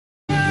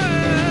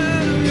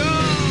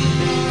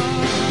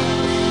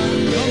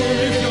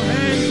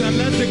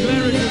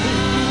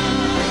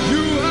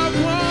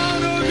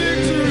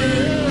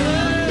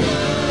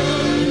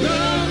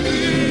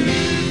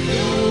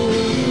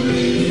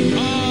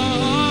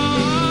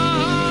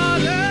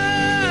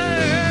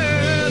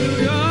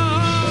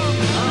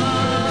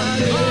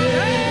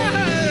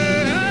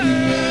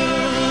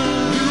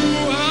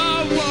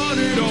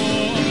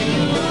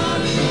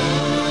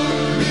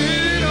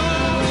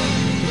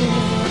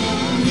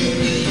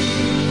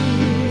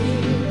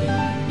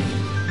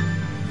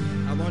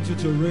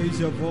to raise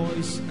your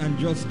voice and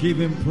just give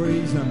him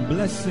praise and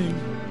bless him.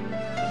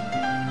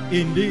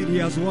 Indeed, he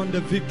has won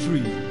the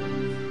victory.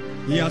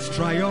 He has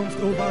triumphed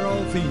over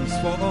all things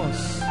for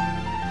us.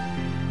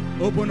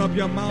 Open up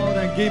your mouth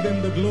and give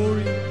him the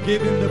glory,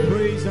 give him the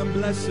praise and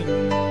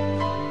blessing.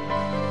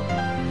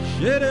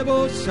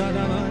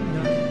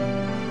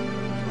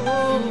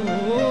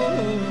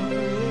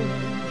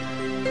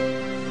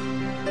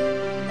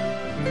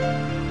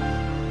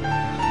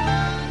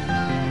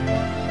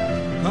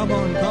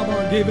 Come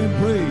on, give him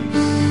praise.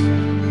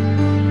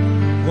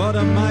 What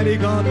a mighty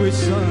God we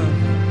serve.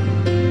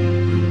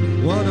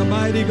 What a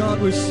mighty God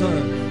we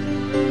serve.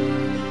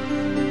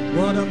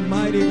 What a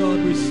mighty God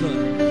we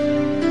serve.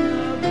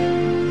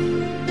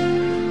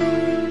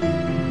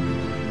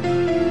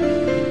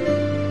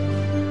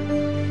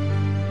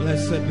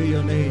 Blessed be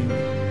your name.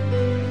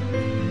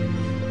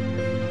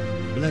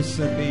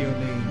 Blessed be your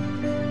name.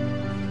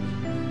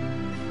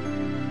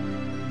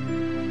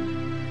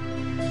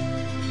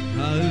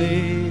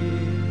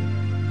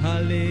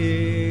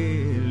 Hallelujah.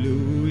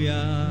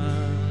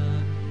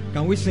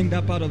 Can we sing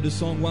that part of the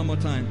song one more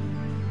time?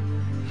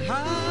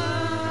 Hallelujah.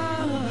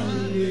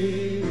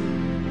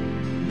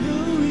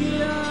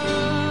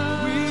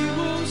 We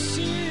will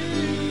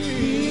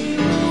sing.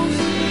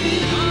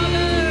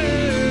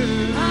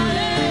 Hallelujah.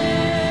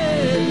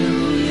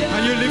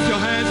 Can you lift your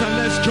hands and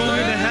let's join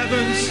the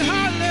heavens?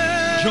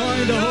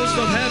 Join the host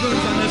of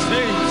heavens and the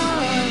saints.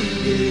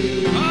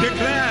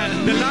 Declare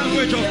the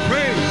language of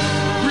praise.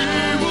 We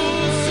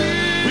will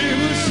sing. We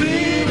will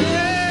sing.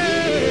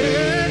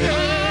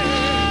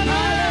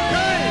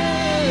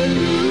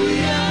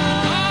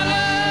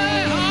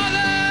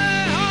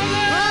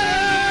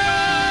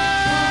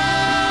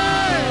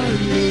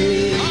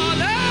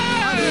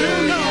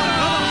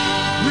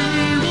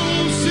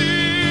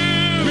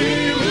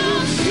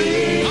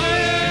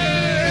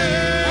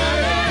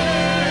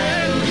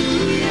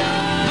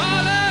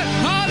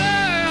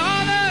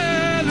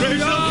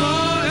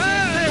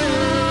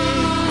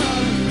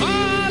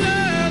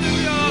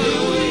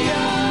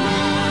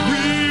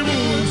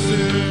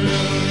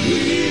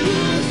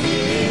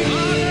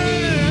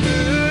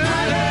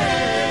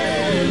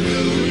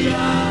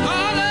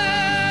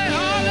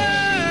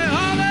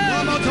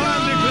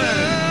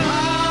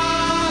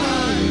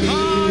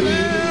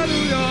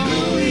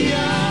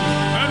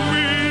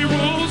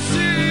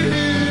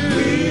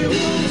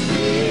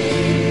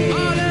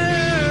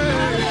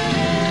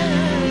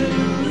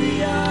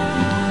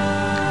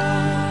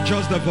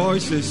 The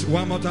voices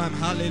one more time.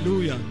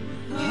 Hallelujah.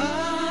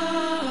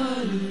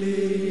 Hallelujah.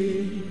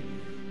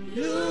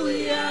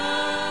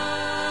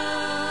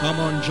 Come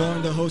on,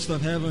 join the host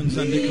of heavens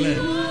and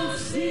declare.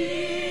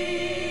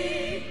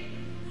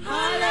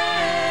 Hallelujah.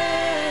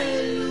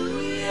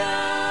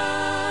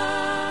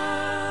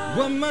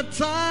 One more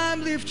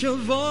time, lift your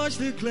voice,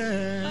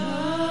 declare.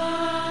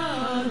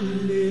 Hallelujah.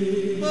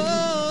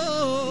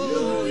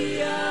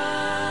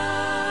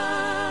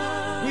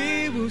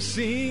 We will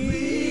sing.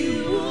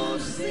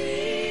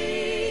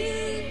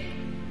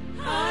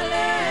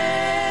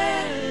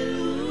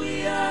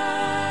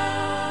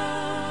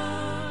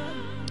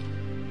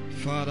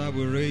 Father,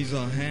 we raise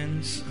our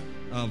hands,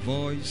 our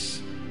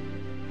voice,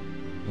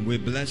 and we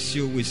bless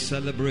you, we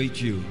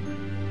celebrate you.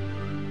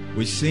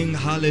 We sing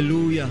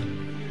hallelujah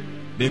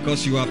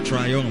because you have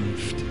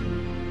triumphed.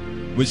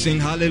 We sing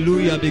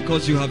hallelujah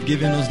because you have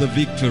given us the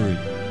victory.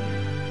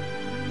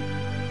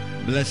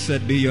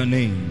 Blessed be your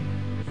name.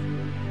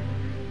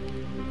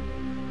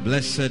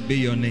 Blessed be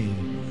your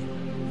name.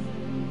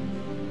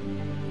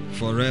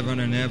 Forever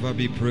and ever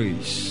be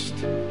praised.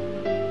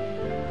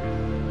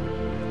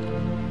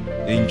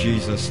 In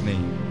Jesus'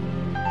 name.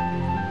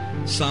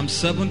 Psalm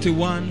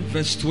 71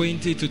 verse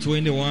 20 to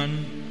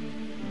 21.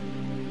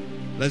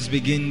 Let's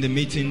begin the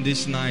meeting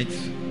this night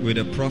with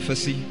a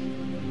prophecy.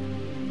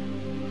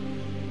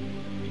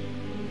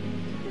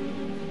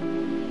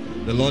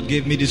 The Lord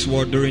gave me this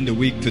word during the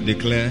week to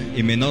declare.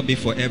 It may not be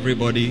for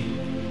everybody,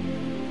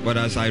 but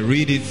as I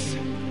read it,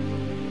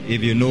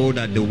 if you know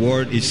that the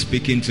word is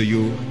speaking to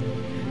you,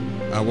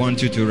 I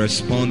want you to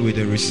respond with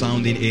a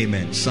resounding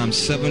amen. Psalm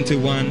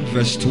 71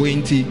 verse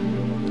 20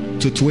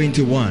 to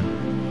 21.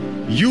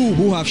 You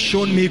who have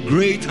shown me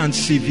great and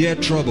severe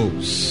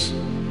troubles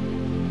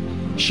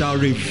shall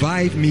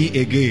revive me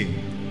again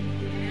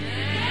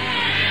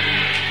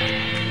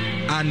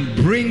and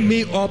bring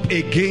me up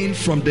again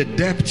from the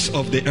depths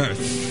of the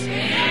earth.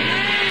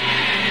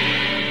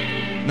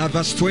 Now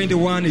verse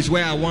 21 is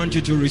where I want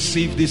you to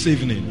receive this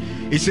evening.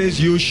 It says,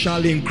 you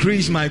shall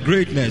increase my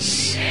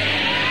greatness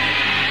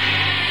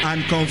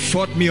and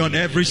comfort me on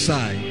every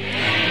side.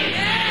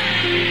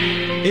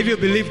 If you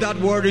believe that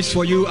word is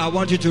for you, I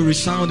want you to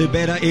resound a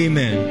better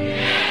amen.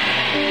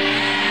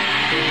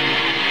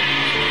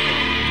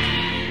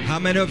 How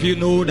many of you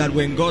know that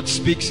when God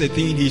speaks a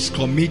thing, He's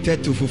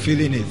committed to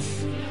fulfilling it?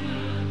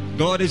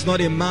 God is not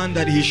a man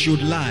that He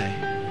should lie.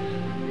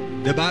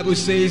 The Bible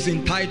says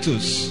in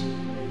Titus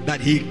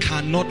that He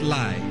cannot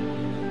lie.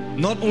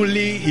 Not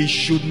only He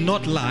should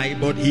not lie,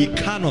 but He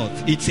cannot.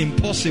 It's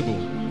impossible.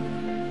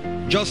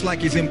 Just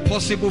like it's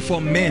impossible for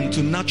men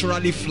to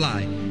naturally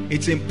fly,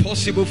 it's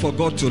impossible for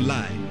God to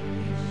lie.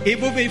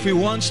 Even if he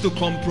wants to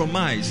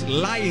compromise,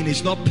 lying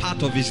is not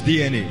part of his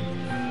DNA.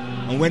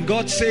 And when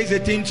God says a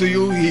thing to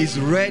you, he is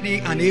ready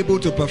and able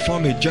to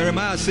perform it.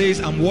 Jeremiah says,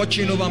 I'm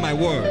watching over my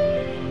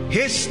word,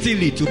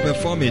 hastily to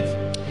perform it.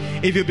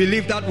 If you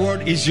believe that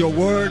word is your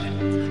word,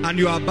 and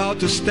you are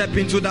about to step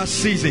into that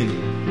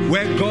season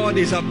where God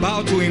is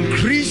about to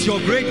increase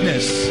your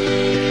greatness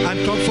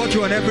and comfort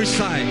you on every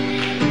side,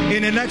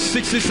 in the next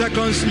 60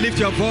 seconds, lift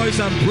your voice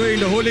and pray in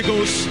the Holy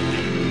Ghost.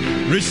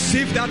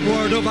 Receive that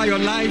word over your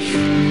life.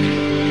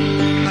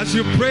 As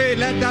you pray,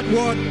 let that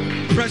word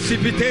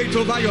precipitate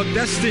over your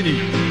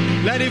destiny.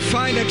 Let it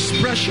find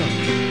expression.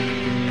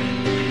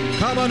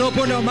 Come on,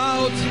 open your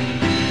mouth.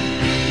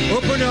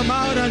 Open your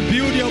mouth and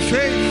build your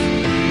faith.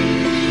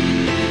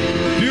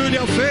 Build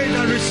your faith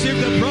and receive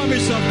the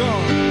promise of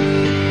God.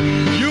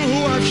 You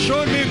who have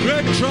shown me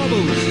great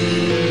troubles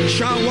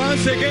shall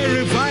once again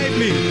revive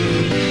me.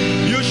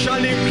 You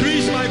shall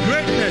increase my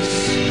greatness.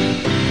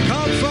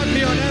 Comfort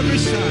me on every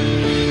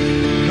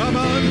side. Come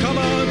on, come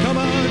on, come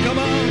on, come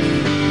on.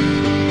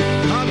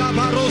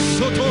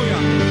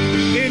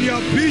 In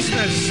your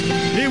business,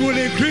 he will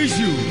increase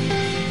you.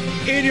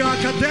 In your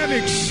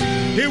academics,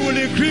 he will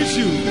increase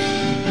you.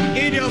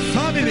 In your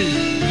family,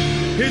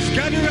 he's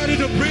getting ready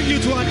to bring you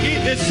to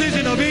a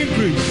season of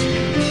increase.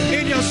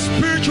 In your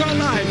spiritual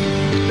life,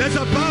 there's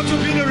about to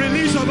be the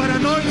release of an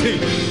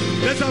anointing.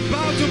 There's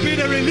about to be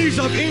the release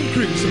of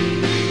increase.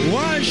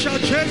 1 shall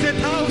chase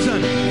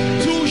 1,000,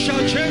 2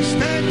 shall chase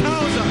 10,000.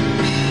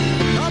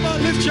 Come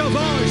on, lift your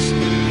voice.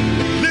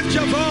 Lift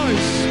your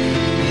voice.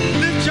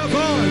 Lift your voice.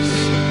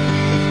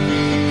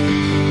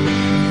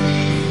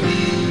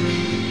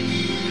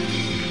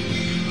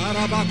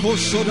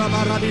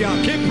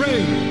 Keep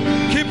praying.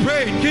 Keep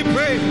praying. Keep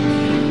praying.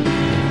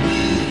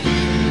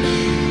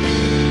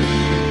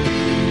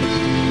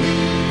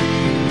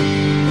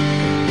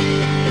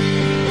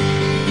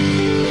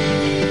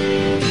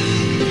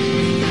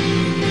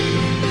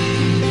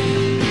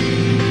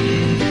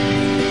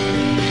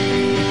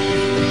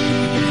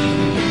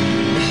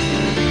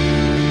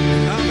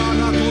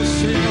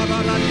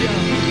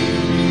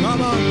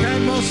 Come on,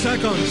 10 more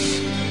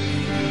seconds.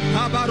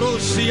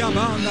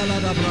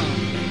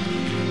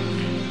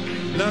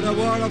 Let the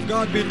word of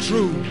God be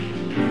true.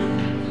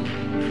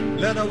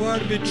 Let the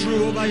word be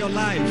true over your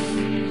life.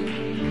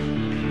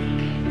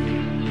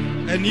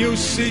 A new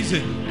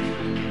season.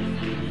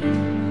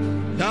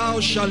 Thou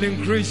shalt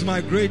increase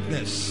my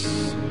greatness.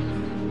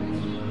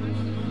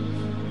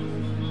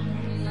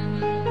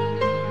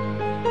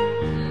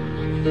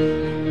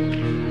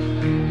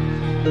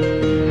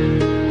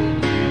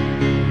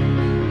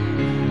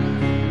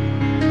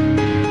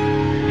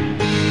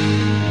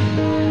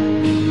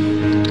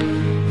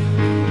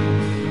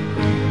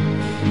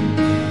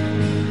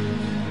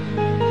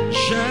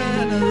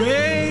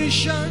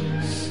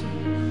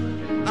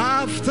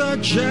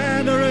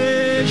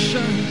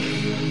 Generation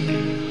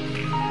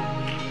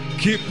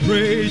keep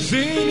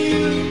praising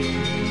you,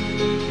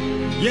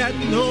 yet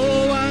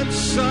no one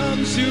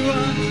sums you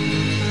up.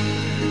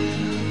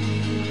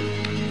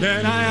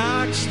 Then I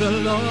asked the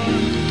Lord,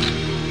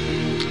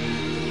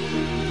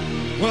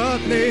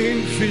 what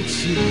name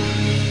fits you?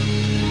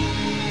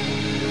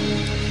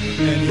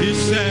 And he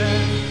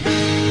said,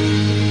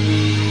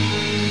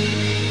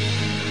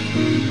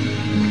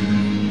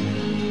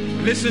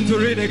 listen to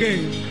it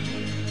again.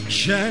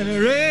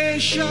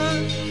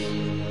 Generation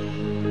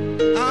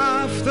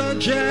after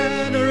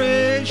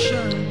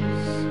generations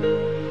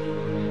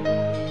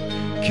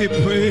keep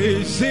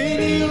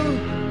praising you,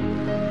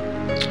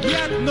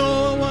 yet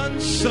no one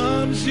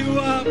sums you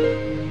up,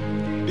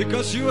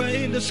 because you are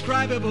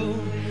indescribable.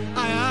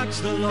 I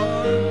asked the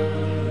Lord,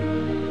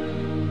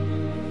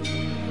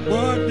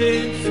 what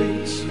name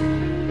fits you?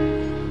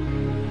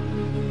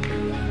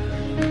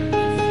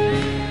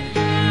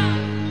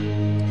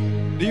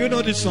 Do you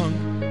know this song?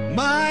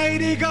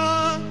 Mighty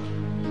God,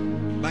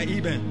 by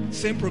Eben,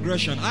 same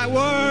progression. I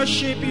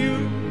worship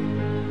you,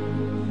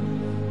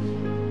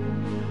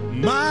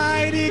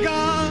 mighty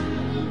God.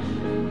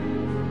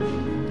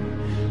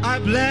 I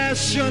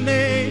bless your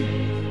name,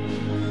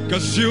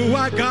 'cause you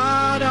are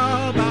God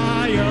all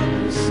by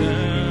yourself.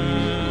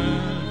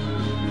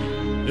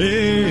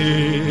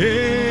 Hey,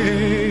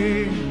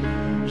 hey,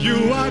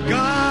 you are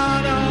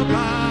God all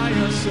by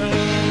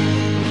yourself.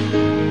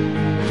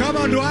 Come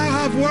on, do I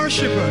have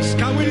worshipers?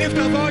 Can we lift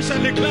our voice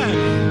and declare,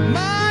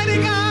 mighty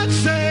God,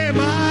 say,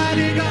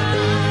 mighty God,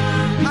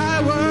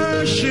 I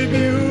worship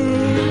you.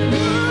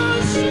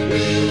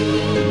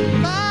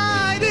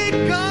 Mighty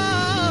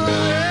God,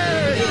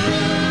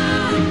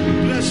 yeah.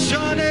 Bless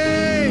your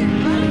name.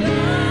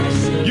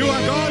 You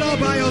are God all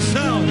by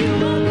yourself.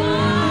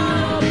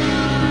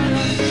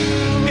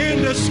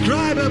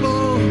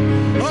 Indescribable,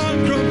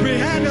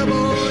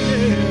 uncomprehendable,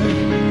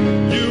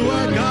 yeah. You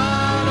are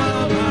God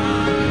all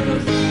by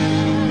yourself.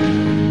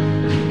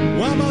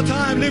 One more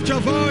time, lift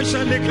your voice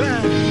and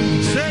declare,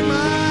 say,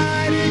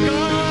 mighty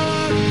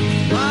God,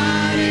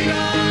 mighty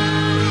God,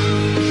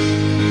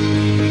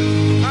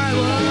 I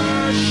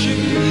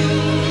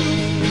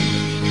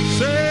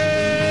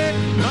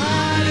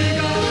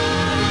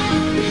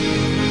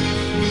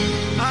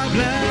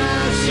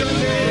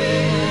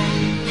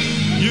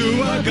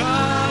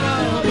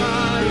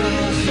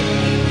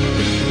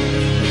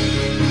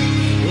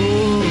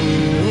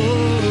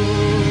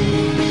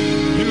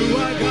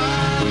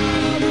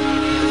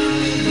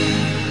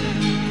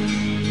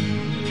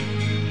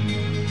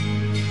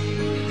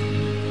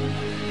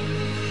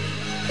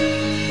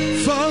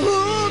For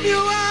whom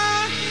you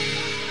are,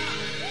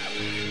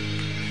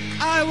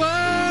 I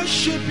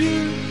worship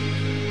you.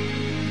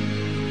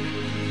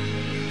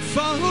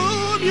 For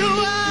whom you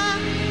are,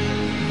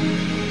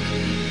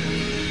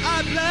 I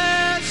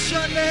bless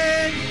your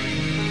name.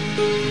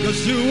 'Cause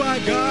you are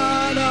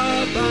God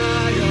all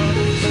by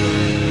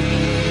yourself.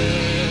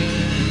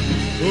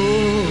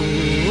 Oh,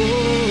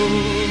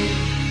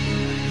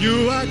 you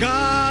are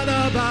God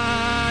all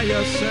by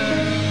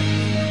yourself.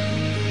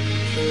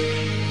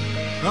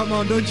 Come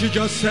on, don't you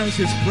just sense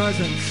His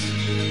presence?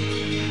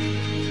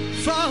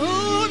 For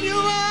whom you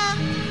are,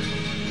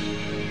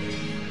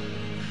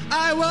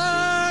 I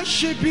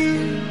worship you.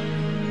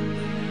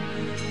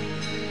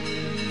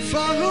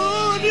 For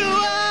whom you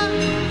are,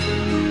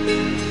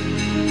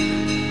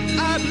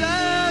 I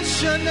bless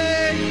your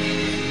name.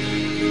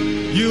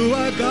 You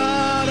are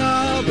God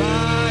all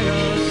by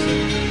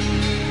yourself.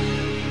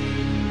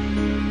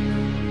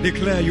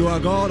 Declare you are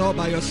God all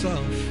by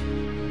yourself.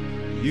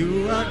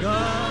 You are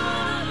God.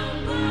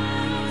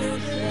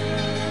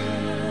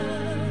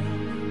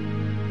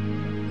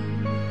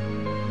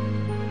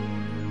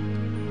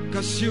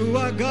 'Cause you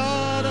are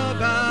God all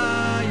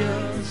by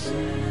yourself.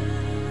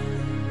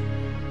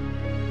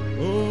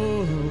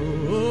 Oh,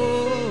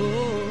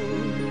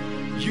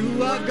 you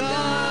are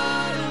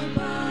God all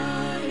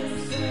by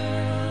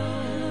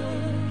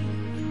yourself.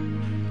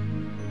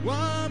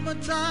 One more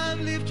time,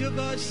 lift your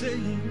voice,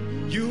 saying,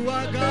 you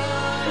are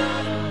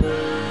God all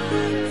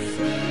by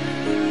yourself.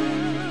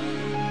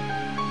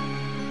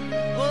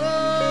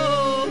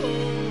 Oh,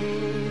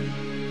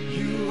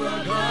 you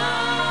are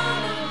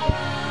God all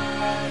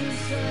by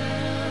yourself.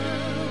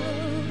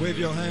 Wave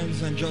your hands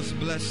and just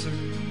bless Him.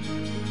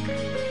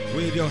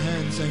 Wave your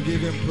hands and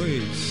give Him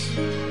praise.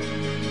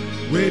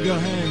 Wave your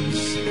hands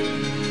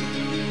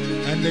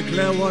and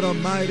declare what a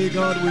mighty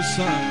God we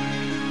serve.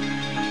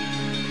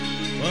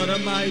 What a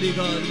mighty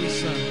God we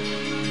serve.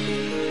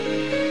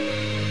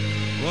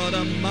 What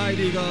a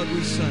mighty God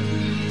we serve.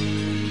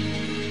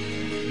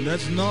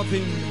 There's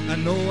nothing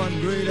and no one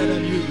greater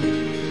than you.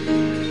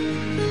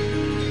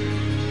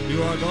 You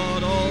are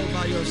God all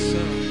by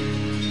yourself.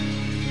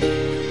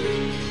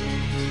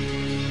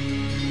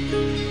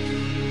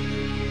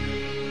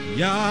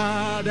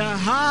 You're the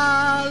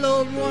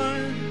hallowed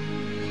one.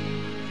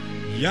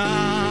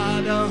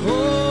 You're the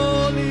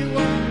holy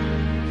one.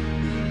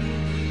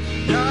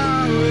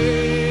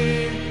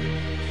 Yahweh,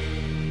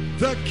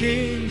 the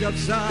King of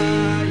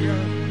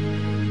Zion.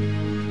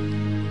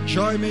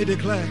 Join me,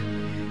 declare.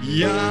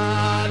 You're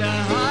the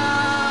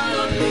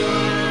hallowed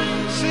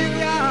one. Sing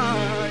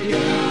Yah,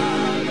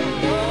 you're the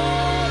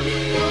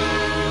holy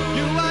one.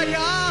 You are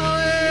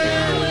Yahweh,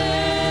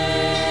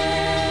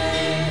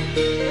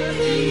 the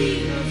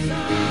King of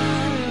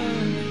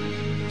Zion.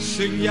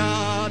 Sing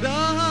Yah, the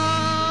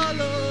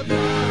hallowed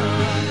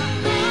one.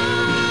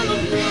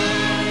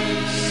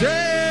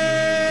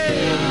 Say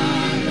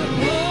the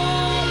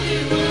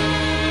holy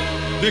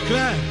one.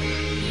 Declare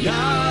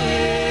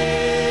Yahweh,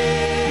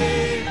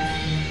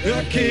 the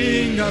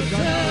King of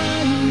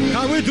Zion.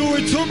 Can we do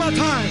it two more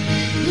times?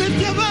 Lift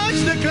your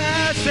voice,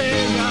 declare, say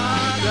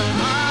Yah, the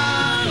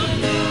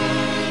hallowed one.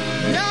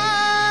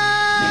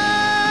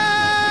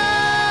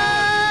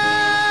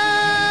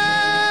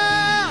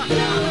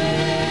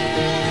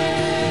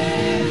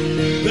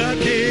 Yahweh, the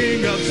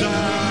King of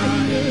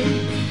Zion.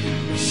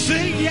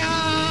 Sing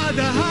Yah,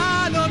 the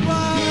hallowed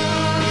one.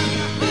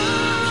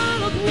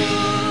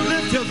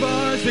 Lift your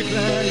voice,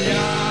 declare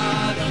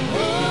Yah, the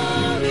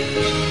holy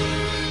one.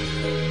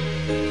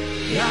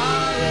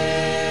 Yahweh,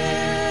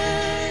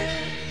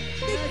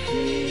 the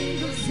King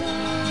of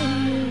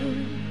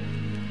Zion.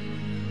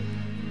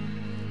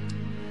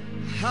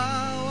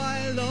 How I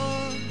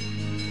love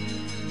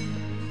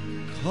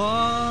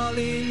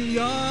calling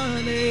your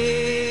name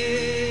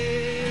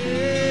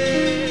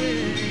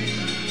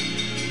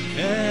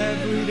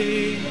every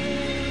day.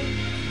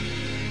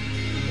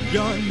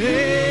 Your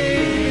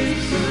name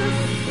is the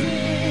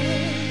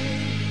same.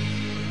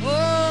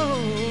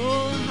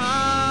 Oh,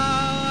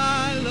 how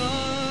I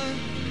love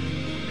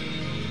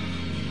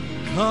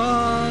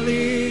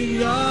calling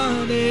your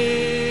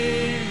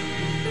name.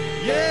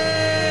 Yeah.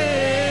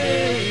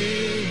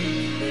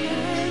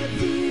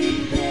 Every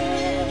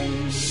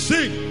day.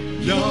 Sing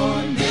your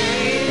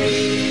name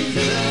is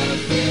the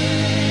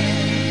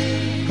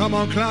same. Come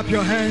on, clap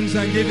your hands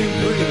and give Him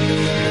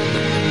praise.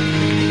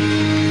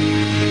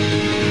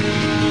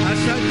 I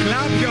said,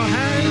 clap your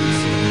hands,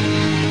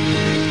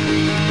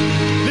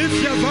 lift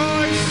your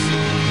voice,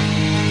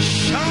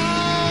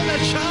 shout a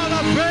shout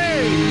of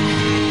praise.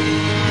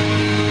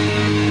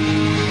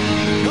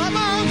 Come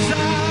on,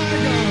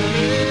 Zion.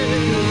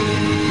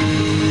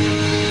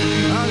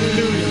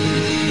 Hallelujah.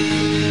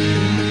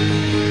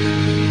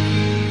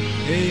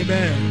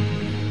 Amen.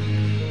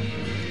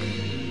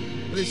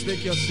 Please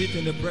take your seat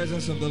in the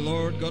presence of the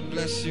Lord. God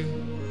bless you.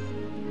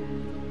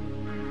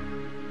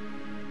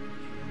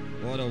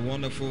 What a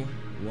wonderful,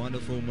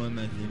 wonderful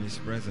moment in His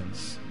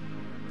presence.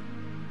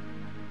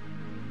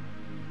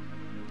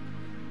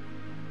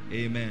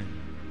 Amen.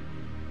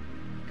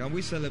 Can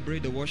we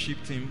celebrate the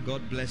worship team?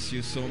 God bless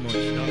you so much.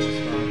 That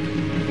was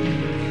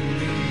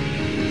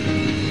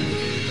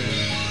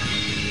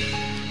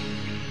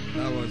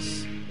powerful.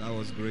 That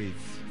was great.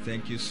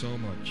 Thank you so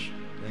much.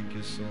 Thank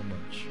you so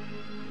much.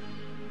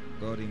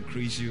 God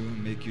increase you,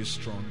 make you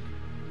strong.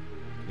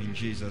 In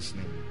Jesus'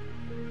 name.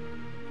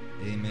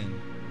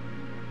 Amen.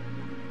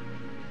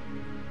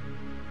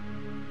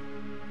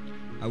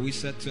 Are we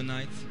set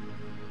tonight?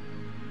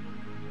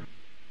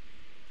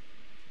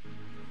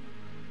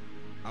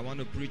 I want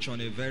to preach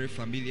on a very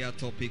familiar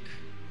topic.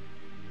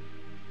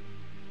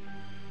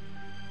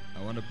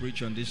 I want to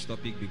preach on this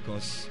topic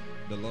because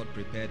the Lord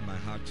prepared my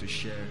heart to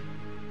share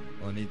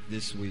on it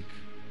this week.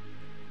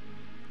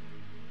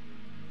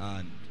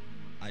 And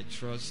I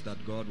trust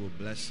that God will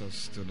bless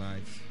us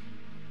tonight.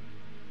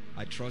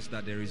 I trust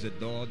that there is a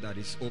door that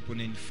is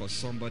opening for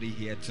somebody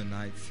here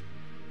tonight.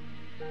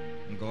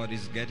 And God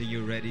is getting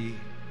you ready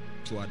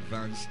to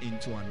advance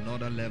into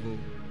another level,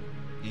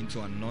 into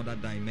another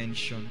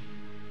dimension,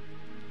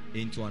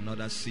 into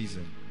another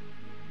season.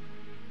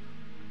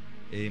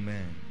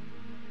 Amen.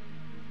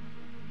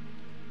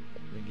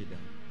 Bring it down.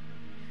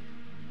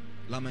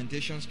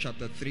 Lamentations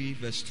chapter 3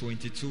 verse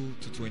 22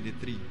 to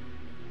 23.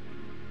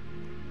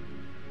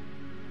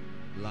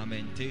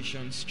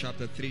 Lamentations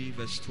chapter 3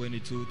 verse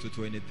 22 to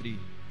 23.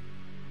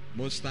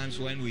 Most times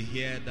when we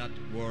hear that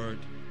word,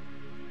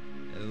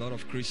 a lot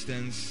of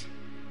Christians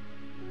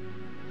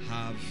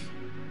have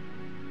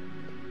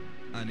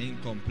an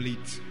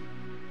incomplete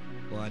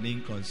or an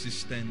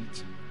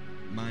inconsistent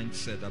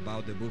mindset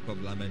about the book of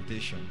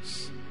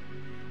Lamentations.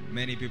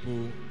 Many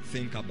people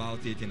think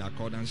about it in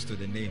accordance to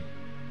the name.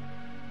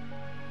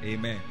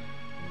 Amen.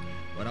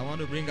 But I want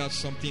to bring out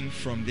something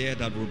from there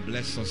that will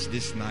bless us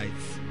this night,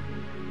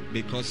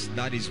 because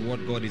that is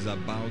what God is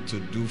about to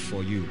do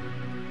for you.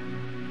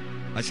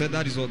 I said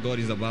that is what God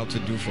is about to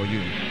do for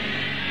you.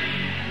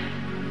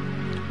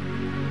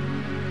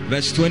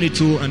 Verse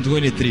 22 and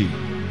 23.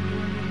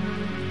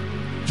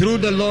 Through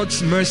the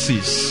Lord's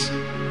mercies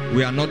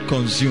we are not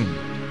consumed.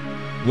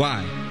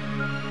 Why?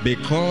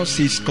 Because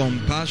his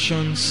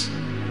compassions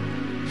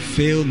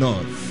fail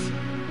not.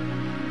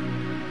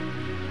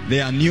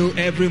 They are new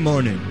every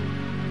morning.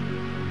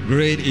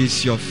 Great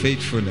is your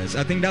faithfulness.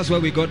 I think that's where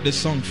we got the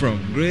song from.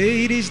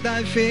 Great is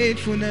thy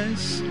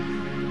faithfulness,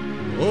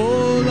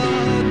 O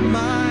Lord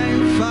my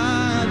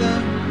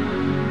Father,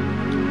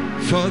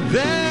 for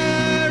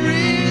there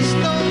is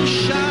no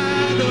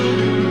shadow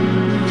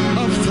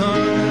of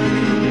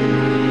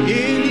turning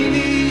in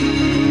thee.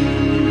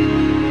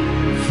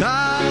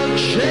 Thou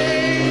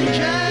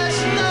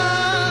changest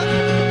not,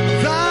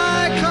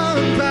 thy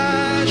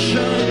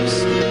compassions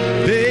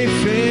they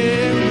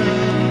fail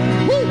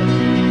not. Woo!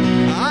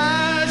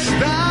 As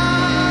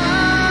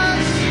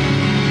stars,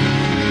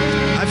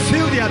 I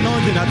feel the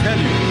anointing, I tell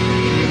you.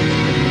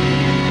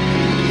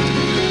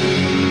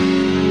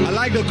 I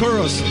like the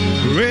chorus.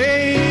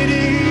 Great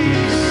is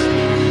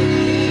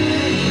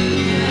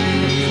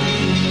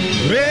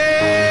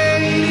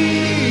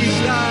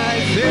thy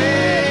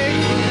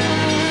faithfulness.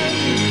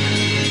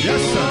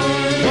 Yes, sir.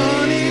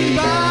 Morning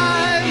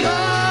by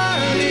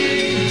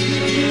morning,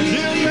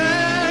 your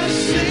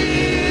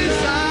mercies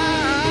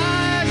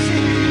I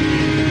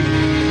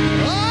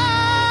see.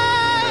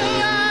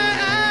 All I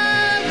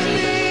have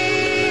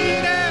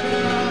needed,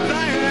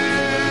 thy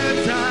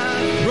hands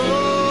have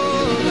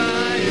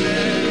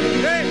provided.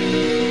 Hey.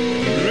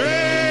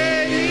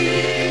 Great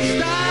is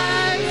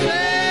thy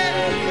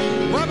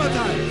faithfulness. One more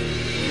time.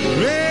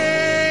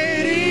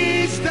 Great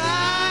is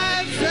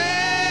thy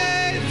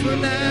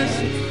faithfulness.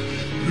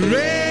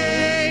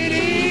 Great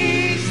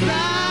is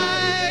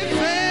thy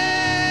faith,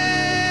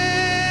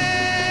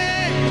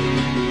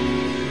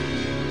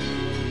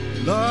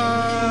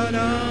 Lord.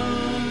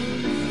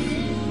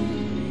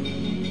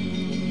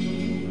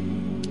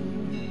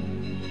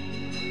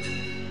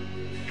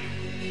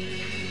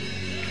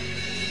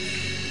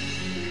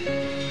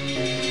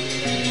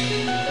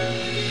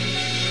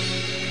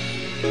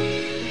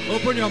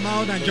 Open your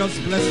mouth and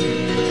just bless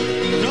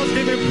him. Just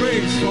give him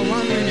praise for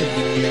 1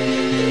 minute.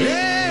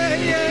 Yeah,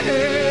 yeah,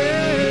 yeah.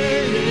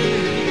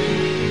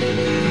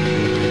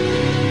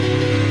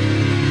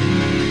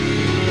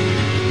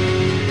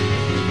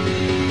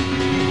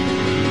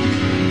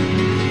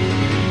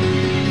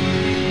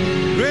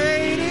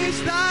 Great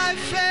is thy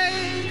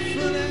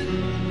faithfulness,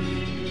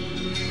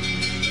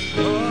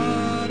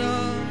 Lord,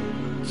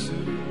 unto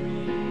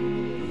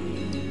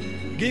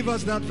me. Give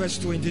us that verse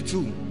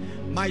 22.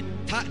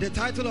 The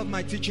title of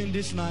my teaching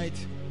this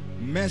night,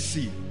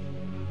 Mercy,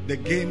 the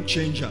Game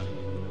Changer.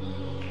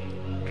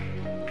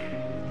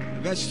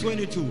 Verse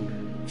 22.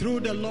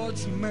 Through the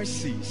Lord's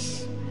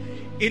mercies.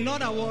 In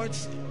other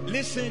words,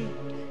 listen,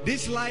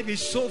 this life is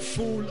so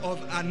full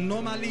of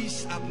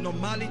anomalies,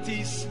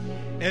 abnormalities,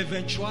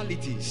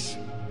 eventualities.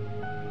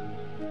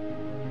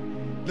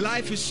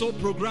 Life is so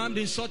programmed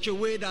in such a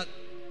way that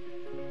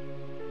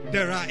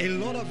there are a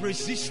lot of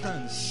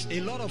resistance,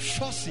 a lot of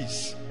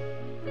forces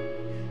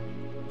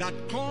that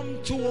come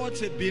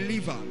towards a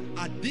believer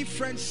at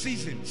different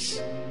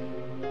seasons.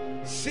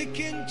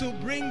 seeking to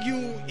bring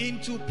you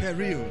into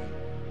peril,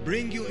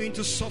 bring you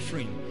into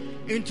suffering,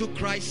 into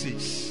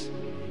crisis.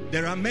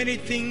 There are many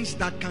things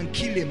that can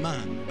kill a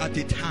man at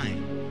a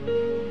time.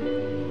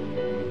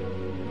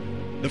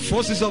 The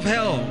forces of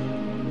hell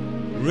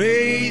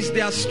raise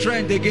their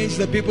strength against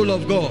the people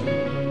of God.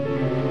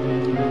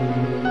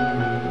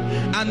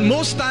 And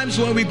most times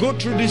when we go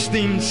through these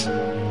things,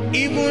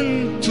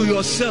 even to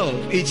yourself,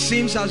 it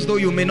seems as though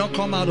you may not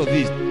come out of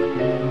it.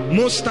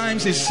 Most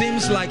times it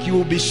seems like you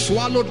will be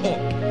swallowed up.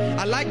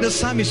 I like the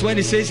psalmist when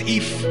he says,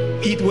 if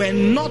it were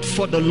not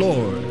for the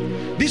Lord,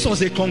 this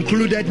was a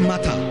concluded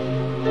matter.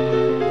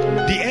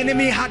 The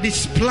enemy had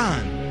his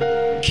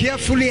plan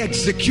carefully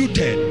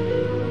executed.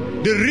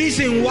 The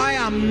reason why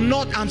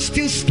I'm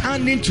still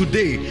standing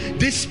today,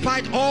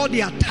 despite all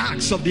the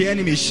attacks of the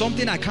enemy, is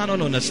something I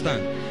cannot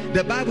understand.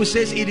 The Bible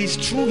says it is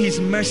through his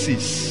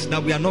mercies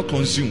that we are not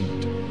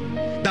consumed.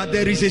 That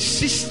there is a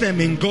system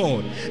in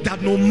God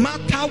that no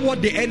matter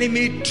what the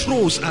enemy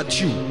throws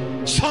at you,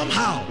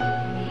 somehow,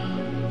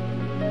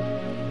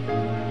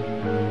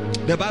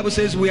 the Bible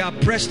says we are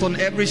pressed on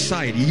every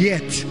side,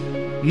 yet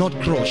not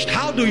crushed.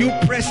 How do you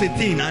press a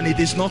thing and it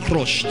is not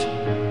crushed?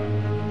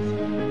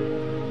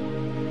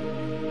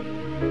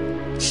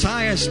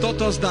 Science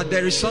taught us that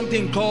there is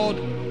something called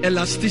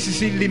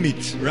elasticity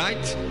limit,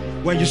 right?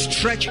 When you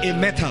stretch a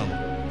metal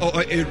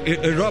or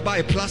a rubber,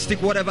 a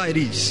plastic, whatever it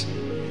is,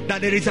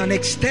 that there is an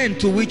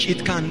extent to which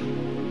it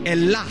can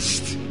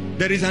elast.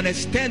 There is an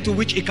extent to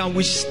which it can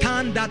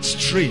withstand that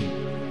strain.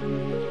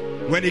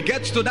 When it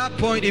gets to that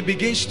point, it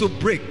begins to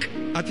break.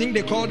 I think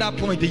they call that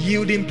point the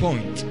yielding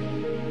point.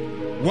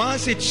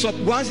 Once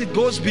it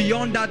goes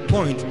beyond that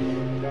point,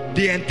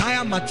 the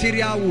entire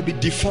material will be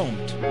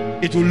deformed.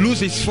 It will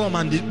lose its form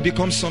and it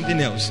becomes something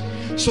else.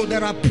 So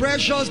there are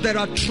pressures, there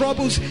are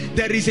troubles.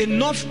 There is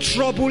enough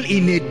trouble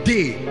in a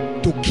day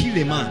to kill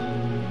a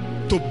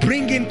man, to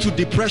bring him to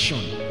depression.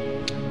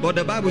 But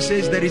the Bible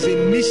says there is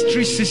a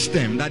mystery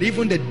system that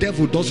even the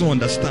devil doesn't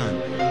understand.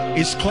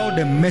 It's called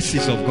the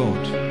mercies of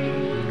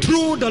God.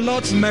 Through the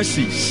Lord's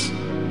mercies,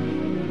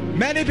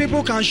 many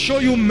people can show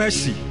you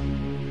mercy,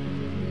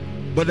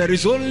 but there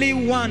is only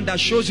one that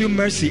shows you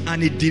mercy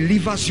and it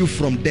delivers you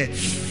from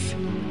death.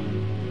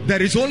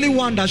 There is only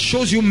one that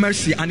shows you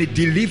mercy and it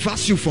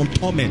delivers you from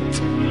torment.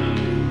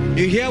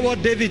 You hear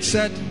what David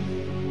said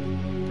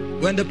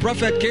when the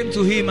prophet came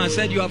to him and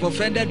said, you have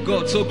offended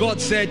God. So God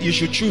said you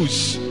should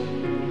choose.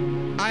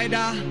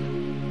 Either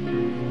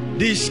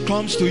this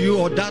comes to you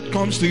or that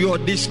comes to you or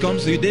this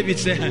comes to you. David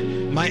said,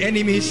 my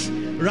enemies,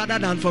 rather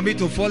than for me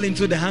to fall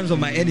into the hands of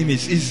my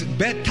enemies, it's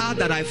better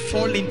that I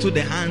fall into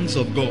the hands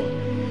of God.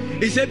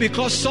 He said,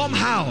 because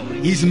somehow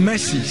his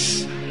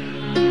mercies.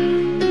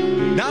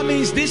 That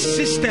means this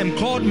system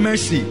called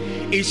mercy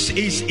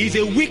is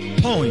a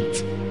weak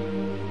point.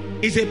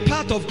 It's a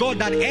part of God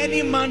that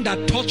any man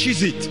that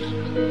touches it,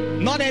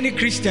 not any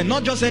Christian,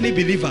 not just any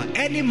believer,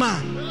 any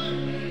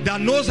man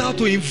that knows how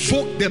to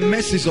invoke the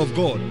mercies of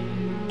God,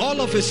 all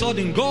of a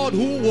sudden God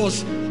who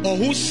was or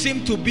who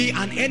seemed to be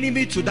an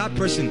enemy to that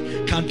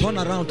person can turn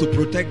around to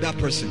protect that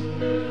person.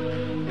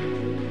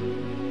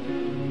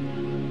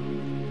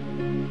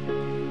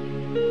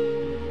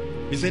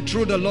 He said,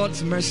 through the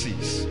Lord's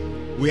mercies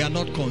we are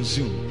not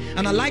consumed.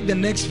 And I like the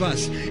next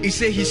verse. He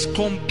said his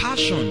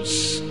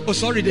compassions,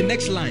 the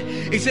next line.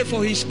 He said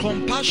for his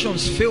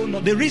compassions fail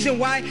not. The reason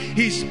why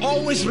he's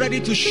always ready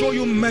to show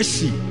you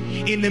mercy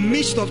in the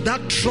midst of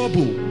that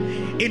trouble,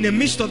 in the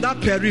midst of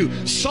that peril.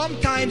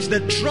 Sometimes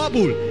the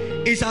trouble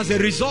is as a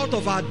result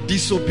of our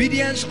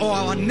disobedience or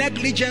our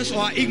negligence or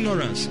our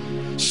ignorance.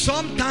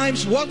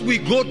 Sometimes what we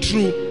go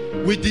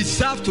through, we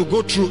deserve to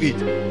go through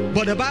it.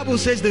 But the Bible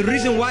says the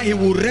reason why he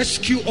will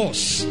rescue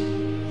us,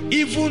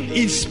 even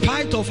in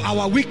spite of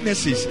our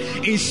weaknesses,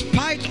 in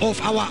spite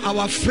of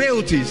our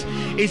frailties,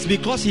 is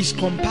because his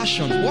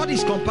compassion. What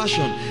is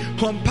compassion?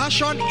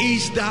 Compassion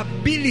is the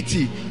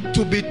ability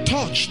to be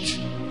touched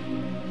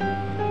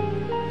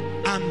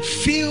and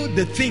feel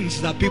the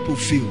things that people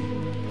feel.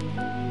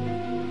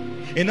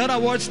 In other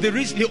words,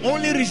 the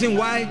only reason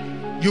why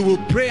you will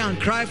pray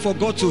and cry for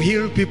God to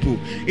heal people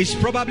is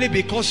probably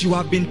because you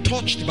have been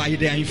touched by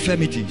their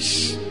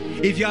infirmities.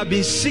 If you have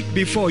been sick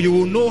before, you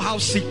will know how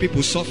sick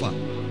people suffer.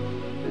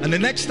 And the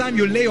next time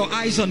you lay your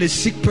eyes on a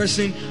sick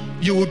person,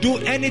 you will do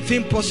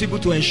anything possible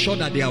to ensure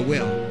that they are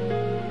well.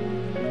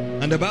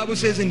 And the Bible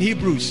says in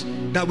Hebrews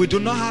that we do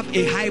not have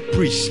a high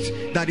priest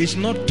that is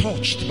not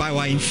touched by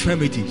our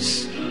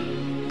infirmities.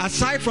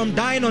 Aside from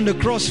dying on the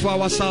cross for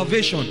our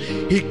salvation,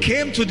 he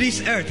came to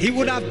this earth. He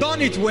would have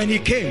done it when he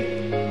came.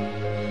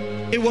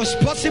 It was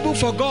possible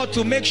for God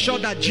to make sure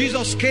that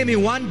Jesus came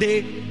in one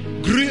day,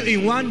 grew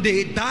in one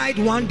day, died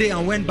one day,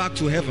 and went back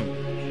to heaven.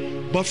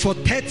 But for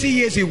 30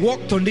 years he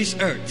walked on this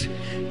earth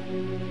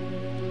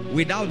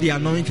without the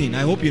anointing.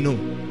 I hope you know.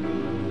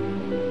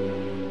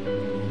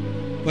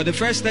 For the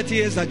first 30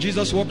 years that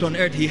Jesus walked on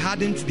earth, he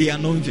hadn't the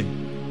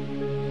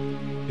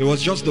anointing. It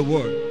was just the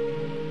word.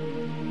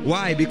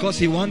 Why? Because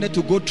he wanted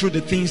to go through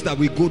the things that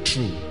we go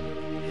through.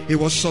 He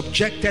was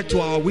subjected to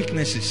our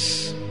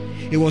weaknesses.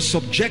 He was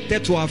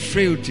subjected to our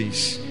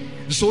frailties.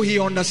 So he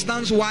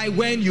understands why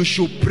when you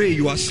should pray,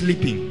 you are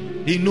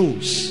sleeping. He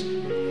knows.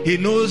 He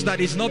knows that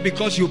it's not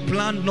because you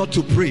planned not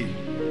to pray,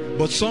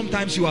 but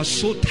sometimes you are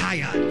so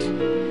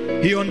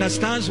tired. He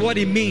understands what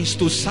it means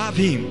to serve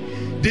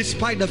him,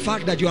 despite the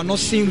fact that you are not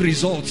seeing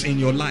results in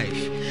your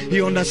life.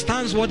 He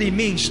understands what it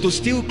means to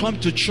still come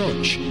to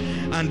church,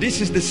 and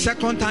this is the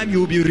second time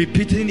you will be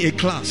repeating a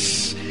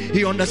class.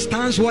 He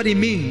understands what it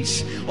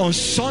means on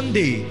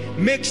Sunday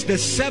makes the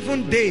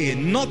seventh day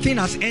nothing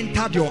has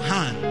entered your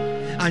hand,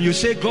 and you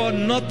say, God,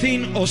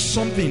 nothing or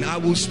something, I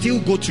will still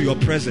go to your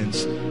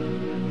presence.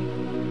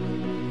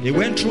 He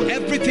went through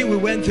everything we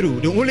went through.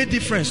 The only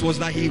difference was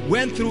that he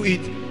went through it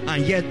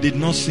and yet did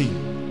not sin.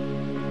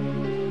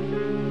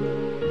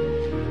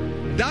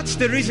 That's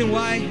the reason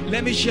why,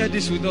 let me share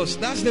this with us.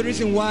 That's the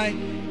reason why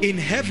in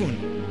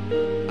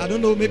heaven, I don't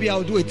know, maybe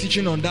I'll do a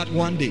teaching on that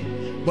one day,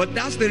 but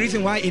that's the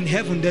reason why in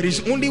heaven there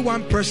is only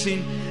one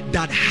person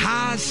that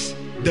has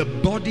the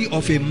body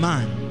of a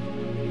man.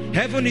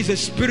 Heaven is a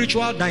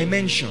spiritual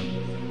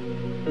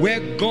dimension where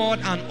God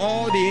and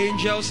all the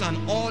angels and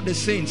all the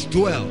saints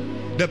dwell.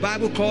 The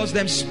Bible calls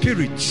them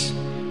spirits,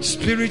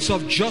 spirits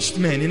of just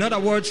men. In other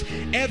words,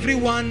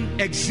 everyone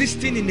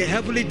existing in the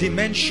heavenly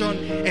dimension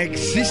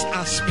exists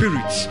as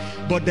spirits,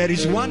 but there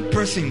is one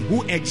person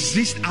who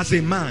exists as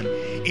a man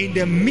in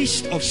the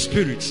midst of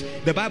spirits.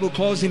 The Bible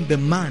calls him the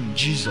man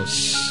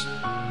Jesus.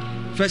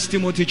 1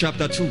 Timothy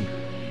chapter 2.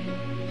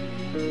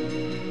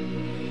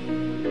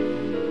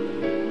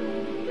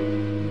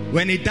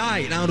 When he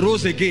died and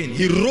rose again,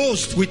 he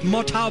rose with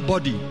mortal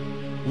body.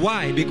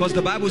 Why? Because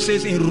the Bible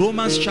says in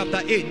Romans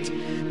chapter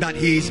 8 that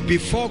he is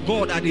before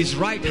God at his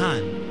right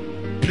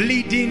hand,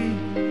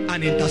 pleading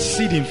and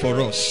interceding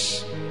for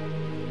us.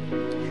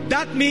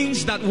 That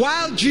means that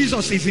while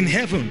Jesus is in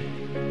heaven,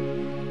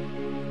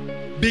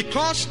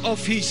 because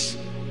of his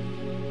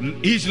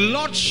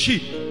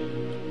lordship,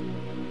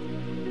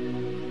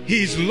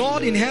 he is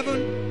Lord in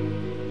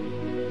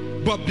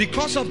heaven, but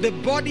because of the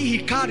body he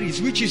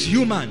carries, which is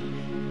human,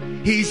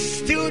 he is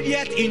still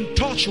yet in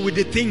touch with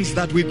the things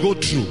that we go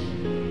through.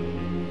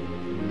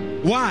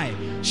 Why?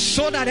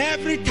 So that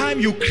every time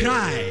you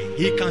cry,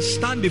 he can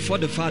stand before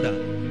the Father.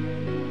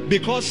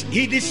 Because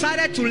he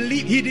decided to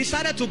leave, he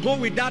decided to go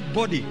with that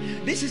body.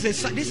 This is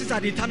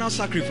an eternal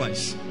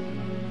sacrifice.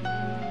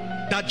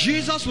 That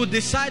Jesus would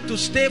decide to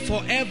stay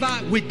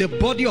forever with the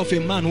body of a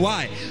man.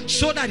 Why?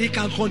 So that he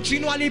can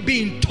continually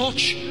be in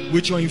touch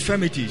with your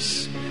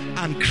infirmities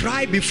and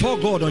cry before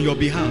God on your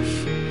behalf.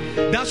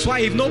 That's why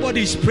if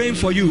nobody is praying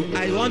for you,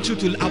 I want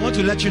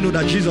to let you know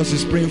that Jesus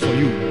is praying for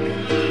you.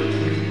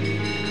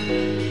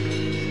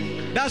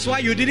 That's why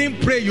you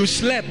didn't pray, you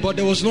slept, but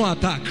there was no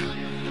attack.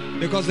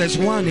 Because there's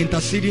one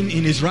interceding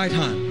in his right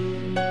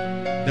hand,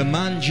 the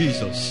man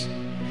Jesus.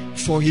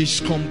 For his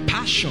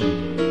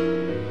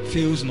compassion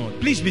fails not.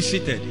 Please be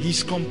seated.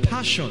 His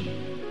compassion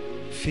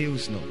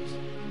fails not.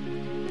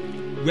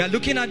 We are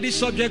looking at this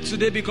subject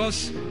today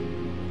because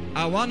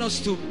I want us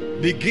to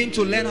begin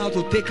to learn how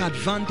to take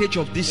advantage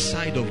of this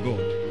side of God.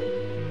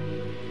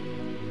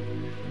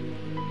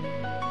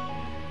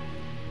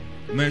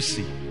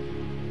 Mercy.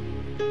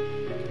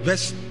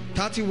 Verse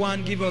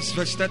 31, give us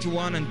verse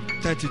 31 and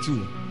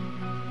 32.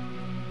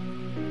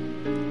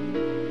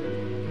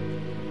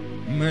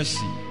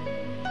 Mercy.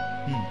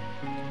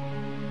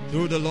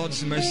 Through the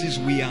Lord's mercies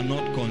we are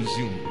not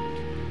consumed.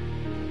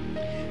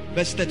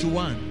 Verse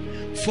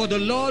 31. For the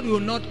Lord will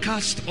not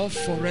cast off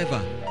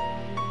forever.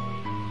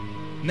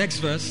 Next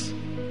verse.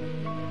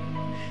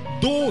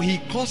 Though he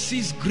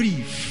causes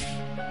grief,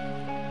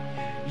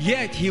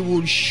 yet he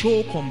will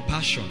show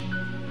compassion,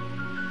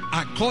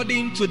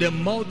 according to the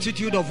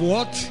multitude of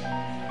what?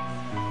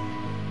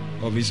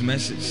 Of his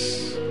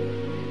mercies.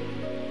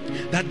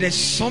 That there's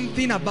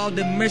something about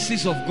the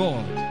mercies of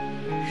God,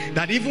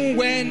 that even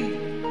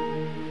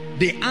when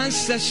the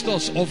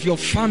ancestors of your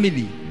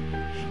family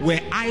were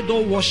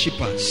idol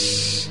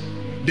worshippers,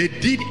 they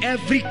did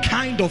every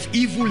kind of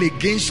evil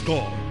against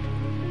God.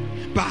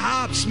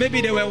 Perhaps maybe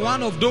they were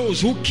one of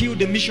those who killed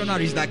the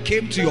missionaries that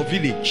came to your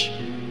village,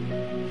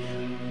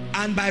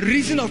 and by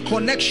reason of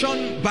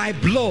connection by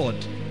blood,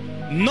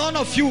 none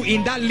of you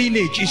in that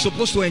lineage is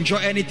supposed to enjoy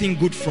anything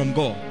good from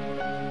God.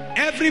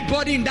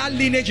 Everybody in that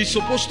lineage is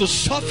supposed to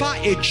suffer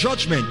a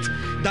judgment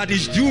that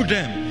is due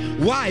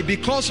them. Why?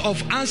 Because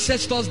of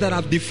ancestors that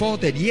have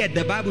defaulted. Yet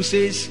the Bible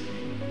says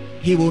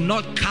he will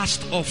not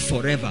cast off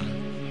forever.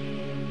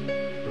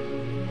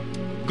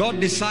 God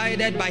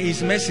decided by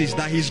his mercies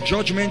that his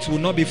judgments will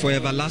not be for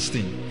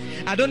everlasting.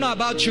 I don't know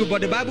about you,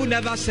 but the Bible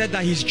never said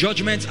that his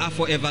judgments are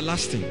for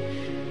everlasting.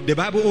 The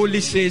Bible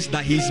only says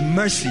that his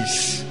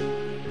mercies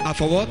are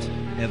for what?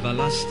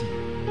 Everlasting.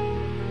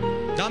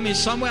 That means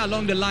somewhere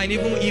along the line,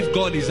 even if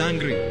God is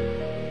angry,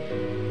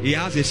 he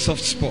has a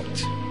soft spot.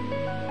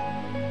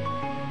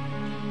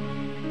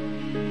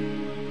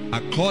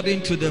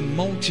 According to the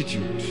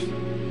multitude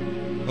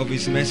of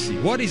his mercy.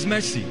 What is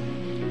mercy?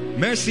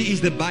 Mercy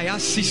is the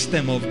bias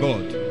system of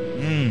God.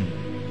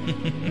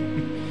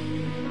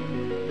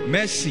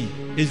 Mercy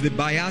is the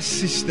bias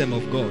system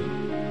of God.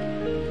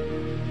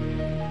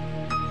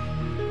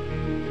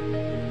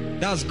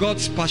 That's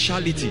God's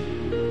partiality.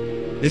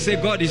 They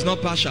say God is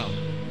not partial.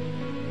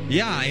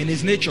 Yeah, in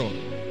his nature,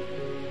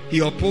 he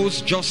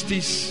opposes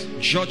justice,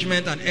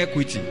 judgment, and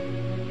equity.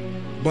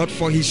 But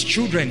for his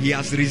children, he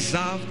has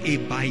reserved a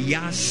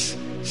biased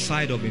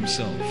side of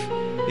himself.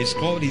 It's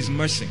called his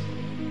mercy.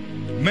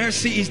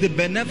 Mercy is the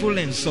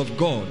benevolence of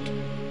God.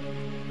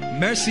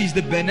 Mercy is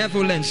the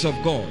benevolence of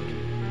God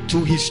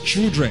to his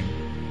children.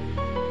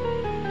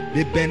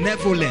 The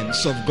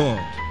benevolence of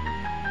God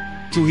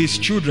to his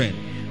children,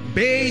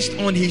 based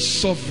on his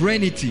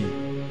sovereignty.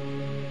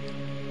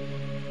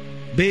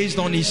 Based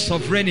on his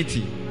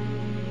sovereignty,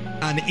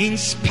 and in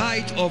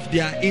spite of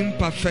their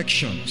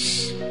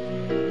imperfections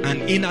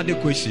and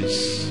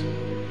inadequacies.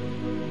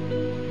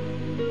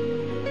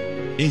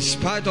 In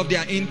spite of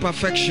their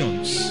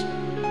imperfections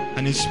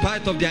and in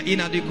spite of their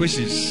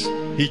inadequacies,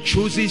 he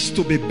chooses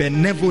to be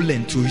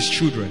benevolent to his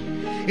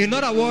children. In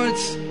other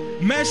words,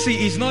 mercy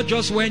is not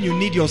just when you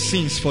need your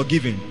sins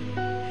forgiven.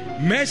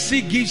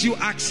 Mercy gives you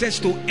access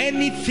to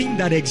anything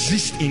that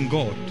exists in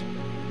God.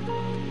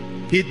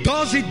 He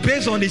does it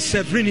based on his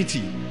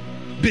sovereignty,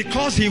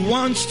 because he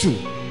wants to.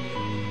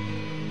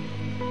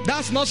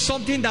 That's not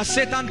something that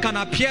Satan can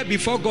appear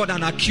before God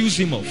and accuse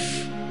him of.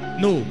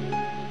 No.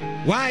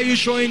 Why are you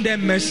showing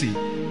them mercy?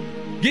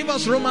 Give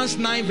us Romans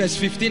 9 verse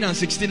 15 and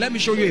 16. Let me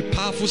show you a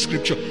powerful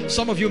scripture.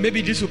 Some of you,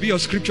 maybe this will be your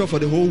scripture for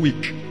the whole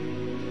week.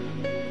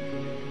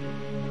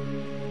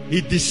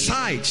 He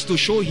decides to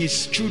show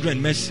his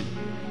children mercy.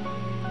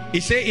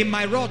 He said, in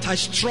my wrath I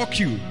struck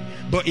you,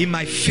 but in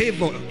my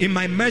favor, in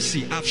my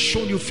mercy, I've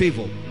shown you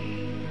favor.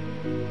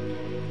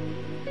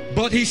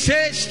 But he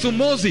says to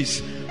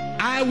Moses,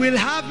 I will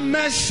have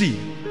mercy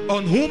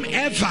on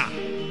whomever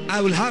I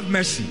will have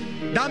mercy.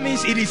 That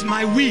means it is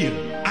my will.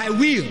 I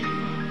will.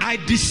 I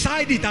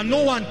decide it and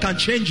no one can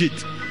change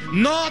it.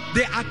 Not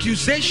the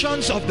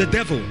accusations of the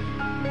devil.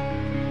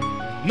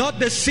 Not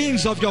the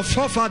sins of your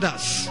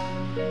forefathers.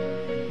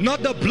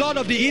 Not the blood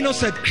of the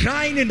innocent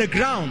crying in the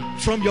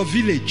ground from your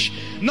village.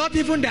 Not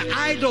even the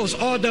idols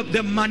or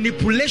the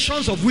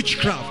manipulations of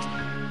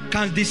witchcraft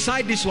can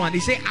decide this one. He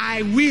said,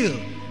 I will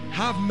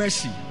have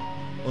mercy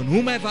on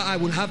whomever I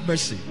will have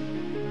mercy.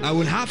 I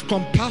will have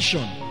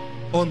compassion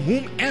on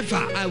whomever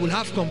I will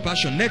have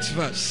compassion. Next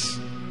verse.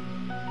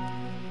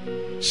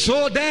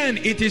 So then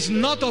it is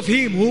not of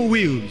him who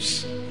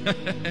wills,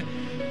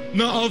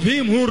 nor of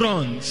him who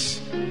runs,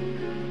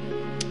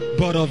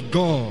 but of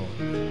God.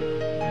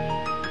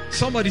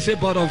 Somebody say,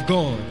 but of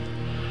God.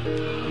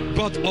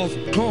 But of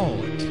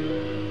God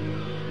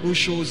who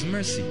shows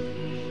mercy.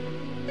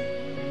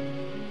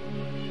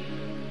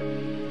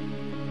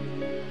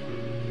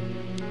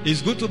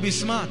 It's good to be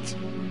smart.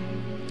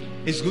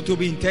 It's good to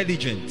be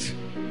intelligent.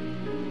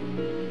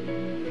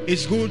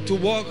 It's good to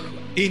walk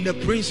in the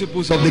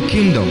principles of the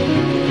kingdom.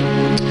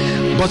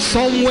 But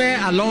somewhere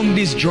along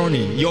this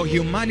journey, your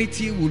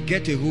humanity will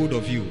get a hold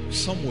of you.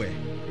 Somewhere.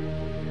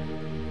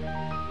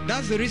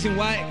 That's the reason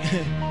why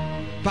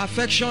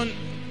perfection,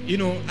 you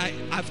know,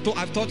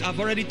 I've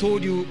already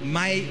told you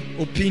my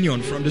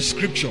opinion from the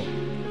scripture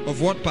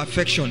of what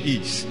perfection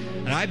is.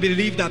 And I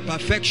believe that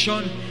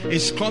perfection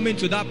is coming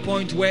to that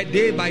point where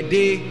day by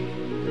day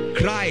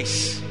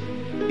Christ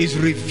is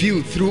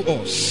revealed through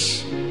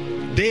us.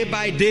 Day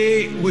by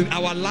day will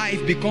our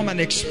life become an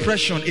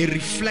expression, a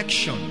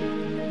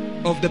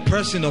reflection of the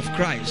person of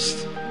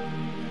Christ.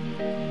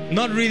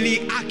 Not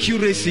really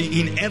accuracy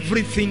in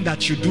everything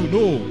that you do.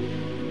 No.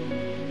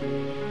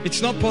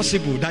 It's not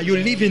possible that you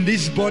live in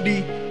this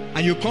body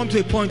and you come to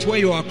a point where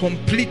you are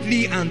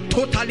completely and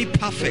totally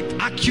perfect,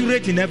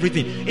 accurate in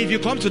everything. If you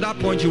come to that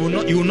point, you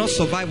will not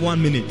survive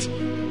 1 minute.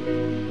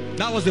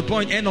 That was the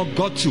point Enoch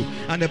got to.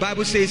 And the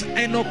Bible says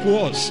Enoch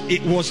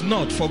it was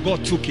not, for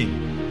God took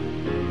him.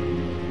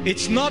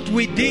 It's not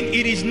within,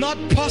 it is not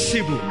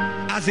possible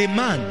as a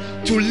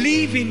man to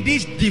live in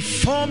this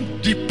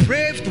deformed,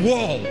 depraved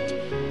world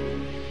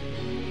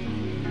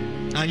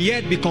and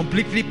yet be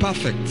completely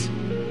perfect.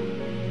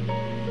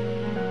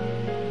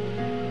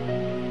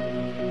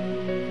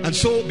 And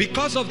so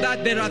because of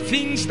that, there are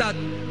things that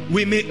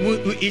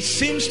it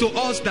seems to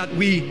us that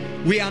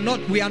we are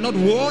not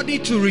worthy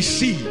to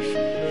receive.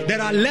 There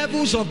are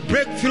levels of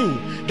breakthrough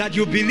that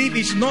you believe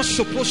is not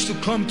supposed to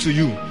come to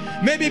you.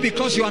 Maybe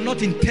because you are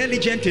not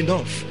intelligent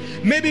enough.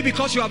 Maybe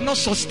because you have not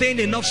sustained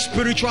enough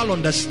spiritual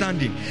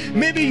understanding.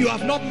 Maybe you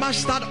have not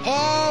mastered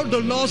all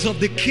the laws of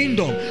the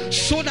kingdom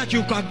so that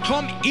you can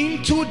come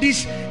into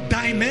these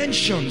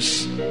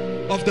dimensions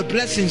of the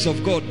blessings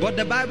of God. But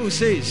the Bible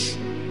says,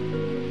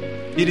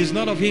 it is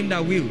not of him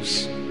that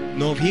wills,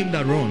 nor of him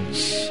that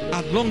runs.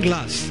 At long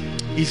last,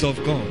 is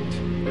of God.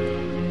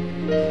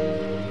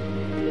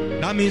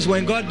 That means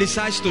when God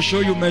decides to show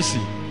you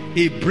mercy,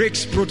 he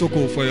breaks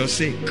protocol for your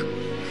sake.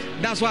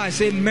 That's why I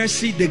say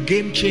mercy, the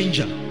game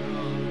changer.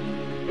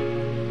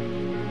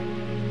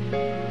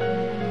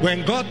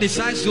 When God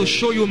decides to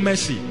show you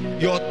mercy,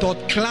 your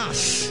third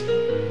class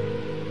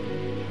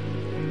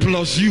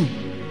plus you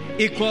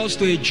equals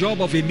to a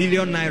job of ₦1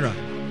 million.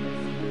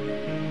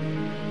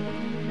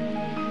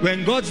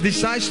 When God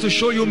decides to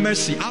show you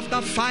mercy,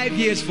 after 5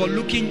 years for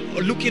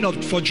looking up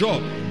for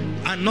job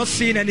and not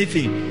seeing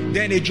anything,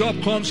 then a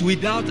job comes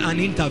without an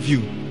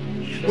interview.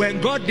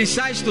 When God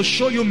decides to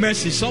show you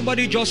mercy,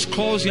 somebody just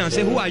calls you and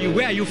says, who are you?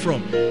 Where are you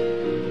from?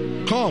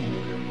 Come.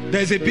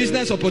 There's a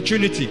business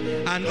opportunity.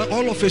 And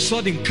all of a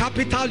sudden,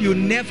 capital you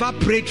never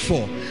prayed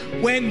for.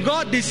 When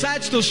God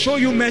decides to show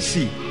you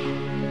mercy,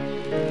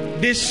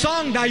 the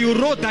song that you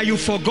wrote that you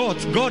forgot,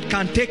 God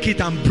can take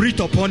it and breathe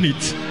upon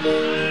it.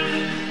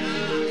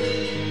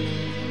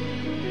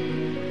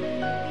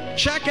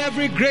 Check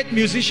every great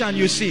musician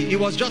you see. It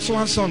was just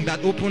one song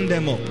that opened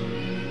them up.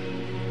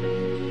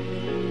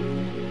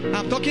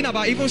 I'm talking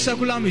about even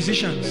secular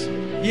musicians.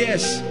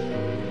 Yes.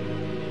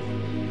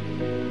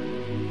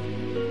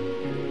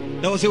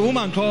 There was a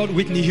woman called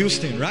Whitney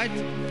Houston, right?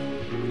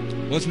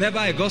 Was never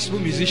a gospel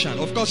musician.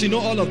 Of course, you know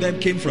all of them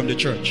came from the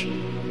church.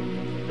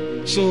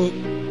 So,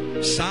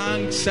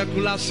 sang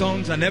secular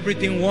songs and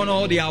everything, won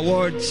all the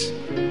awards.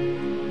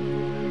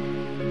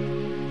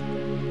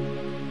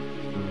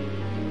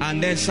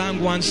 And then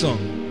sang one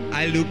song.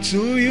 I look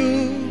to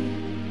you.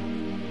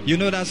 You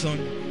know that song?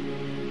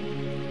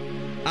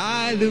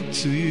 I look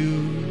to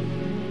you.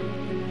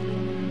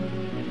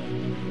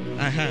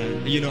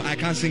 You know, I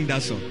can't sing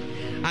that song.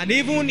 And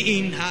even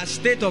in her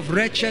state of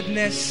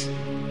wretchedness,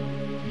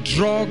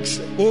 drugs,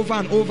 over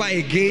and over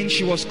again,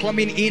 she was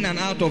coming in and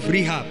out of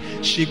rehab.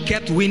 She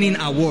kept winning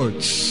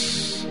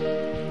awards.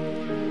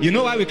 You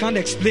know why we can't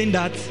explain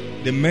that?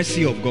 The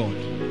mercy of God.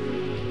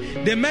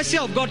 The mercy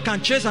of God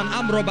can chase an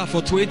armed robber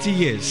for 20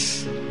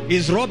 years.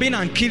 He's robbing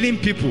and killing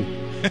people.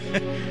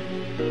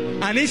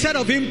 And instead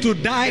of him to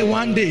die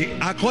one day,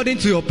 according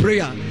to your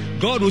prayer,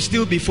 God will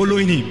still be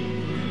following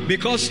him.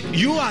 Because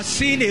you are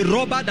seeing a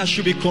robber that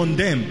should be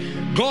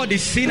condemned. God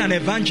is seeing an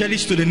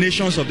evangelist to the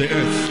nations of the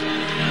earth.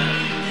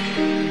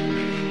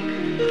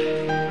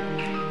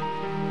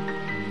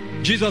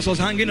 Jesus was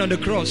hanging on the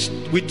cross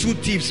with two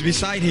thieves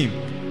beside him.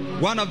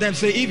 One of them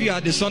said, if you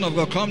are the Son of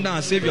God, come down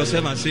and save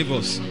yourself and save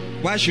us.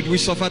 Why should we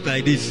suffer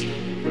like this?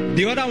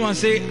 The other one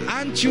said,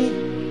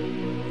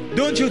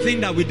 don't you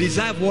think that we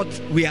deserve what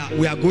we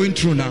are going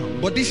through now?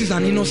 But this is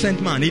an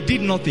innocent man. He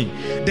did nothing.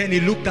 Then he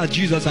looked at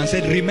Jesus and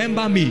said,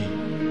 remember me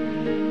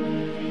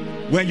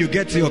when you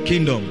get to your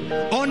kingdom.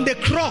 On the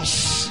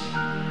cross,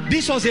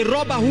 this was a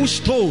robber who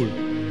stole,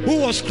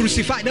 who was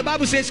crucified. The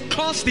Bible says,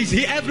 cursed is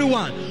he,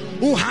 everyone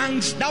who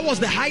hangs. That was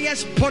the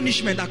highest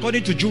punishment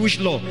according to Jewish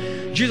law.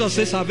 Jesus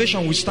says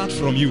salvation will start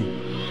from you.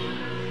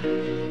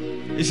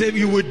 He said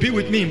you would be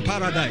with me in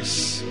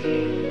paradise.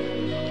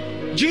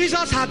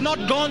 Jesus had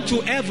not gone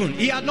to heaven.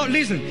 He had not,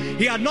 listen,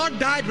 he had not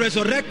died,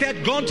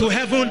 resurrected, gone to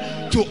heaven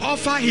to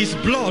offer his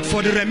blood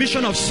for the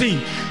remission of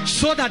sin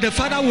so that the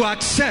Father will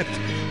accept.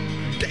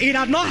 It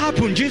had not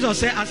happened. Jesus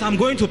said, as I'm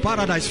going to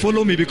paradise,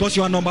 follow me, because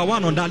you are number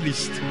one on that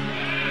list.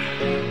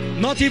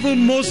 Not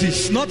even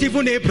Moses, not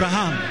even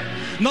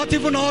Abraham, not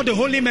even all the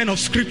holy men of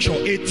scripture,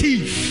 a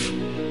thief.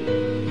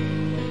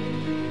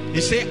 He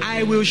said,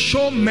 I will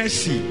show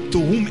mercy to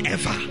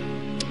whomever.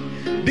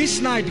 This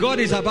night, God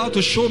is about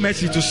to show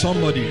mercy to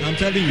somebody. I'm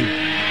telling you.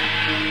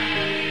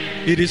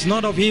 It is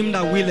not of him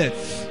that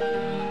willeth,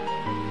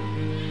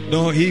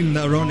 nor him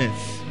that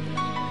runneth,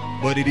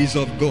 but it is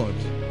of God.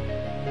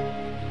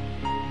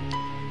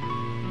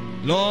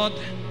 Lord,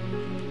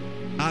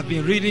 I've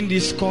been reading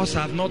this course,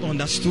 I've not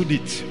understood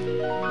it.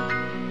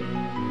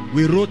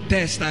 We wrote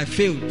tests, I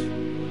failed.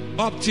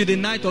 Up to the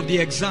night of the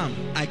exam,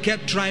 I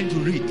kept trying to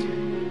read.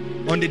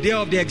 On the day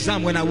of the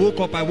exam, when I woke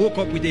up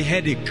with a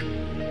headache.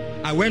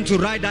 I went to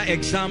write that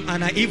exam,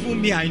 and I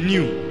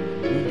knew,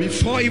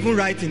 before even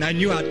writing, I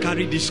knew I'd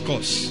carry this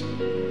course.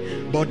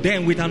 But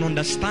then with an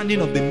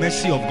understanding of the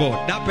mercy of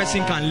God, that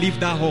person can leave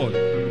that hall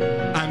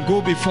and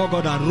go before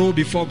God and roll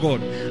before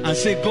God and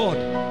say, God,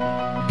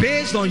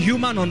 based on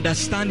human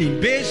understanding,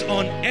 based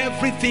on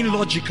everything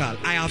logical,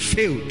 I have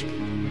failed.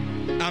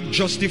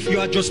 You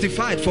are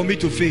justified for me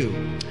to fail.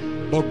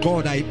 But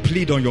God, I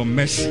plead on your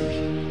mercy.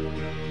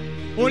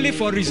 Only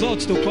for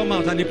results to come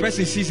out and the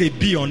person sees a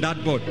B on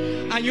that board.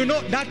 And you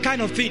know that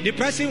kind of thing, the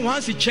person,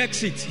 once he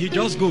checks it, he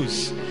just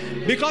goes.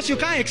 Because you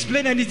can't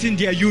explain anything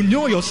there. You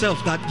know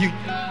yourself that you...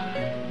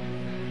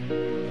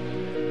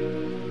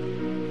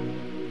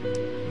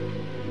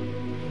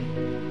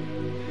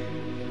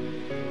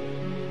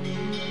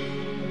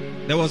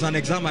 There was an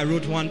exam I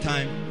wrote one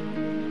time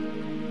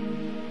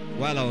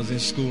while I was in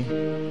school.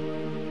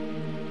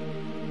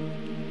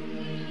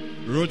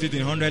 Wrote it in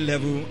 100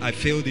 level, I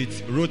failed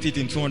it. Wrote it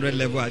in 200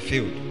 level, I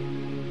failed.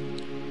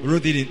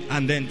 Wrote it in,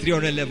 and then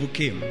 300 level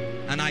came.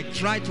 And I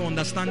tried to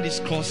understand this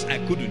course, I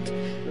couldn't.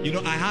 You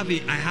know, I have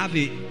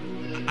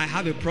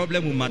a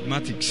problem with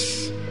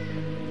mathematics.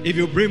 If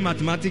you bring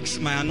mathematics,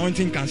 my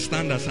anointing can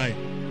stand aside.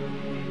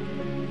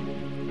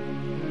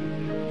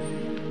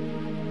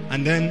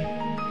 And then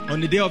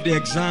on the day of the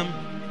exam,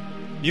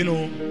 you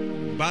know,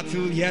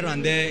 battle here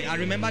and there. I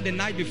remember the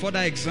night before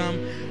the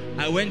exam,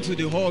 I went to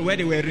the hall where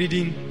they were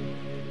reading.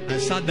 I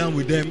sat down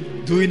with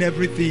them, doing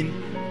everything.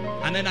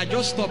 And then I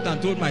just stopped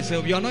and told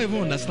myself, you are not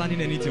even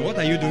understanding anything. What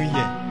are you doing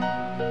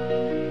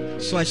here?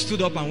 So I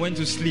stood up and went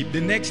to sleep.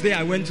 The next day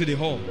I went to the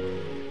hall.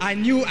 I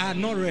knew I had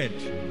not read.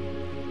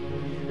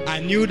 I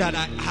knew that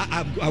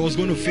I was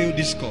going to fail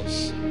this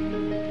course.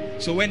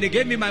 So when they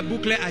gave me my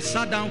booklet, I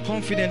sat down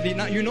confidently.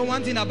 Now, you know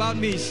one thing about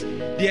me is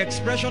the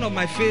expression of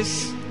my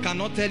face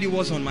cannot tell you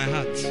what's on my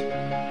heart.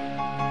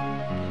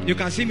 You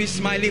can see me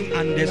smiling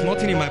and there's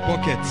nothing in my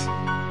pocket.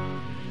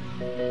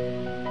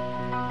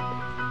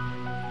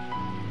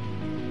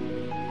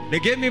 They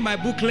gave me my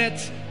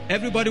booklet.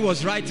 Everybody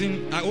was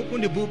writing. I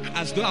opened the book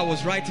as though I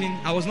was writing.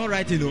 I was not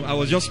writing though. I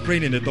was just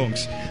praying in the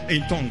tongues.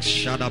 In tongues.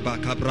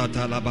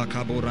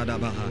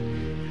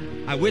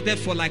 I waited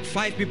for like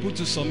 5 people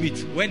to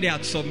submit. When they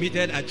had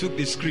submitted, I took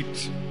the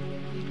script,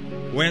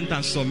 went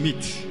and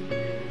submit.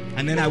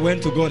 And then I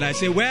went to God. I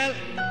said, well,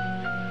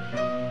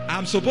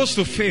 I'm supposed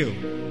to fail,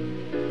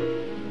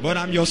 but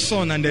I'm your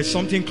son and there's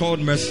something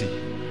called mercy.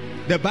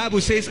 The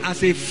Bible says,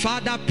 as a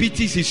father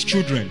pities his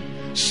children,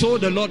 so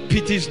the Lord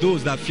pities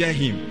those that fear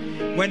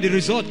him. When the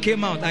result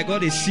came out, I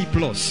got a C+.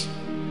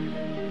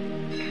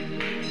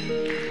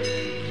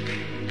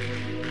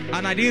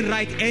 And I didn't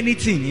write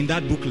anything in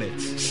that booklet,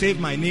 save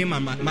my name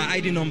and my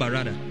ID number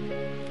rather.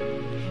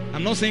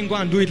 I'm not saying go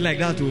and do it like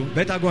that. Oh.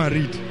 Better go and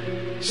read.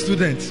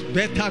 Students,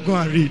 better go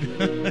and read.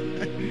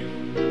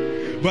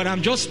 But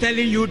I'm just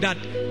telling you that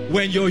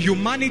when your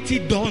humanity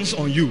dawns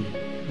on you,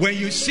 when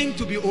you seem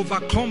to be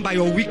overcome by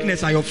your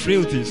weakness and your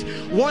frailties,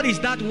 what is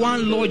that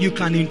one law you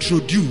can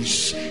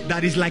introduce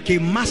that is like a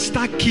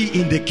master key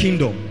in the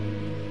kingdom?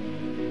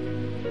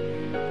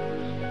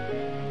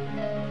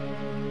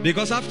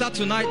 Because after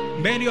tonight,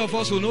 many of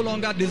us will no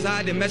longer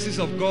desire the mercies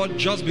of God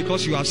just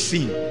because you have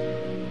sinned.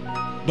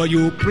 But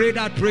you will pray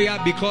that prayer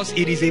because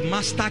it is a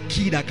master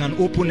key that can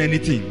open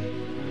anything.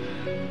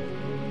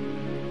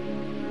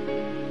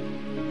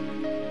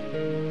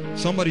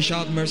 Somebody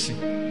shout mercy.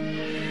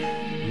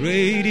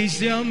 Great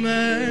is your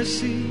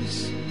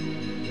mercies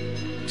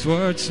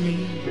towards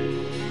me,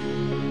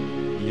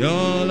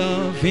 your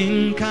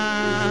loving kindness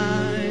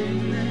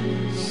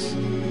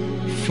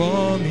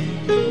for me,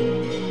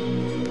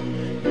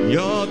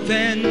 your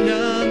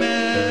tender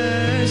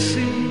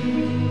mercy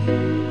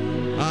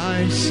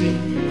I see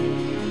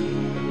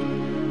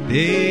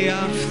day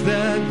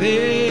after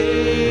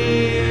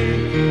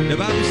day. The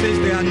Bible says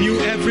they are new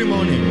every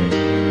morning.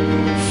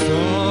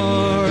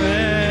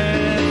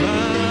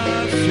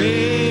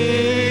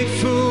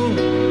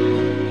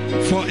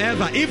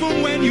 Forever,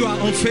 even when you are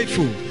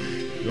unfaithful,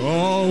 you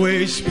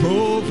always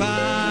provided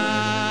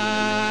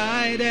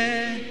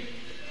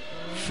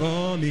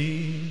for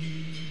me.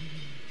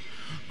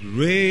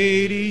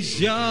 Great is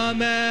your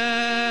mercies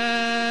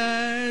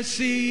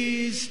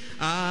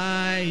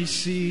I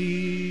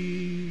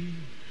see.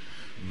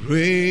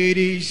 Great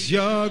is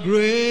your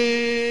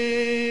grace.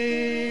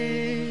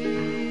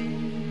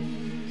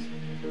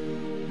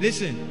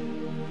 Listen,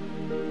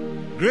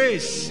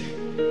 grace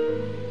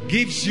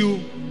gives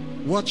you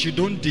what you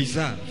don't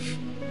deserve.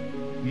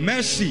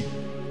 Mercy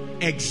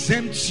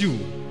exempts you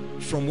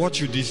from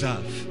what you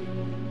deserve.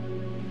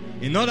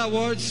 In other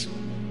words,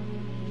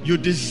 you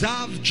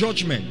deserve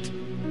judgment,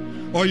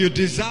 or you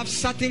deserve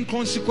certain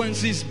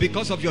consequences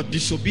because of your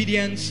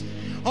disobedience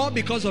or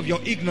because of your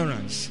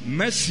ignorance.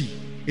 Mercy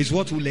is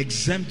what will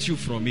exempt you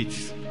from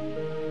it.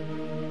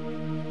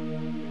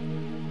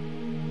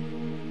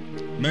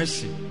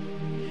 Mercy.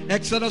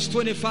 Exodus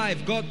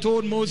 25, God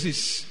told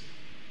Moses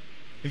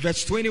in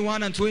verse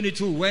 21 and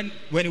 22, when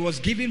he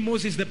was giving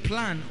Moses the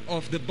plan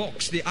of the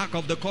box, the Ark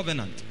of the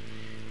Covenant,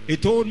 he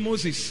told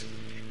Moses,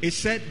 he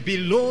said,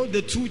 below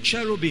the 2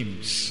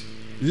 cherubims,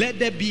 let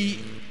there be,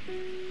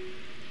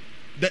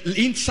 the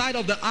inside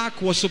of the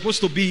ark was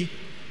supposed to be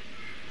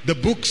the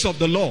books of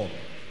the law.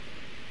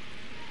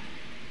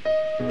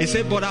 He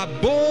said, but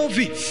above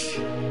it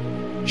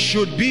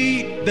should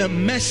be the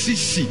mercy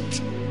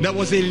seat. There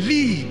was a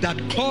lid that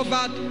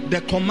covered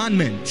the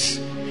commandments.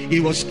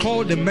 It was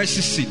called the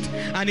mercy seat.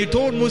 And he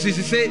told Moses,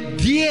 he said,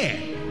 there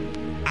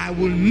I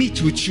will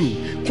meet with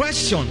you.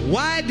 Question,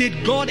 why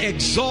did God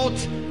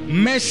exalt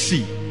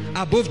mercy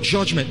above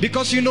judgment?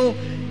 Because you know,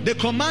 the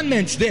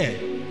commandments there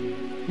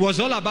was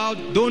all about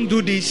don't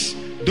do this,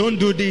 don't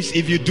do this.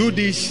 If you do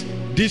this,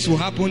 this will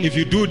happen if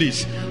you do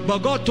this. But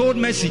God told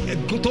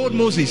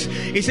Moses,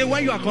 he said,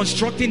 when you are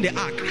constructing the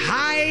ark,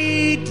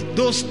 hide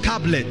those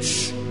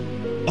tablets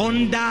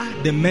under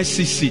the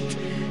mercy seat.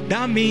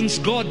 That means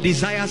God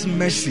desires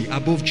mercy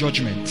above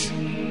judgment.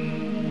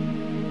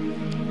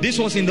 This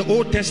was in the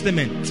Old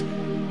Testament.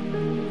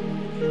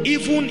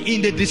 Even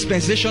in the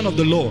dispensation of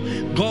the law,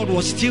 God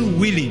was still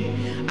willing.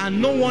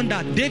 And no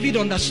wonder David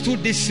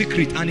understood this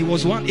secret, and he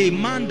was a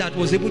man that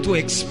was able to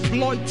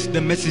exploit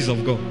the mercies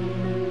of God.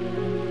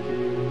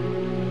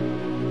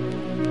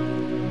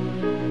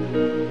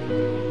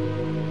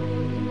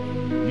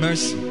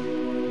 Mercy.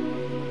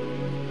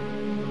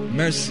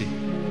 Mercy.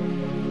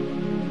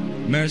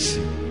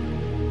 Mercy.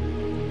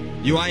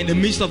 You are in the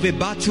midst of a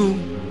battle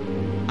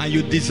and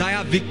you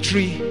desire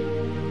victory.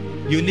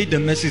 You need the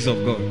mercies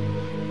of God.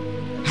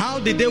 How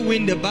did they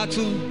win the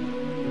battle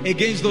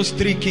against those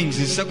 3 kings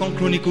in 2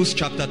 Chronicles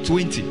chapter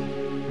 20?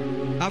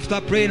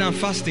 After praying and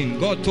fasting,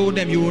 God told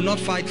them, you will not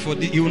fight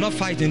you will not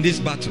fight in this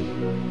battle.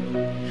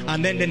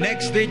 And then the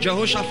next day,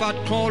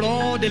 Jehoshaphat called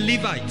all the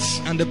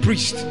Levites and the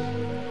priests,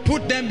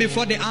 put them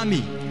before the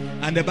army.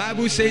 And the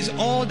Bible says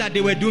all that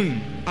they were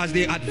doing as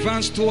they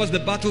advanced towards the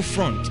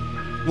battlefront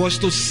was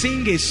to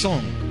sing a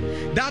song.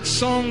 That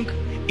song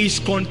is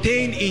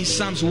contained in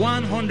Psalms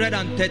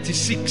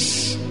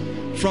 136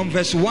 from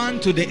verse 1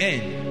 to the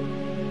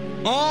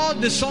end. All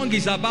the song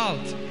is about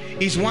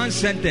is one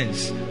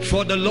sentence: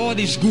 for the Lord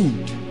is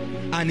good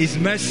and his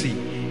mercy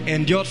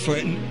endured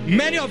forever.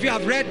 Many of you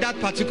have read that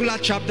particular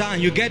chapter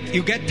and you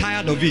get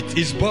tired of it.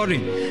 It's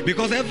boring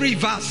because every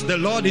verse, the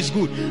Lord is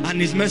good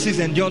and his mercy is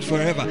endured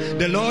forever.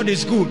 The Lord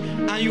is good,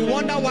 and you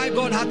wonder why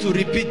God had to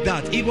repeat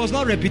that. It was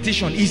not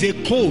repetition. It's a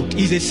code.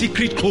 It's a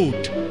secret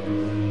code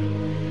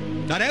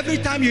that every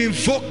time you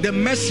invoke the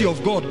mercy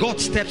of God,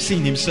 God steps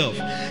in himself.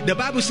 The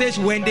Bible says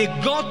when they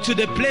got to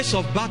the place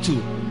of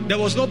battle, there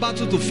was no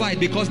battle to fight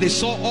because they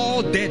saw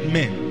all dead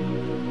men.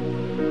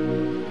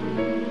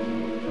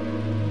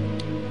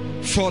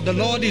 For the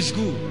Lord is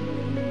good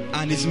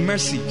and his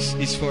mercies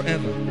is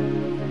forever.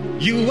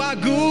 You are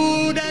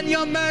good and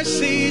your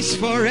mercy is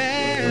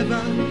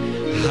forever.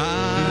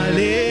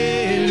 Hallelujah.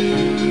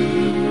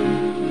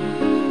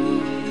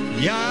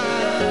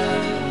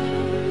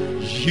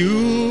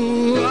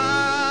 You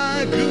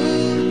are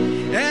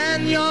good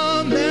and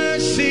your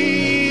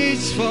mercy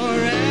is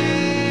forever.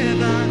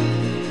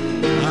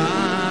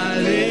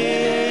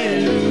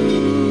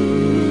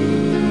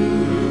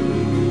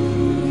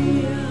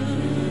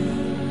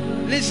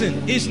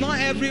 Listen, it's not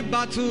every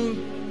battle.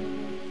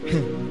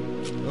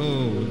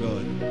 Oh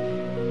God.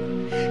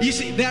 You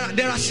see,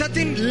 there are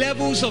certain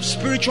levels of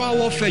spiritual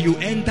warfare you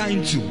enter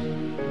into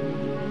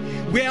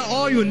where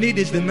all you need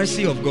is the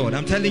mercy of God.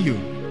 I'm telling you.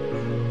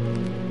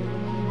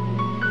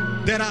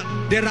 There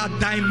are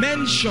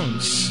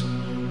dimensions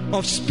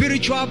of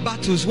spiritual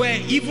battles where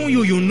even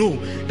you know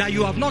that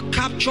you have not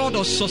captured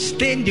or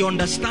sustained the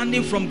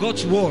understanding from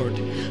God's word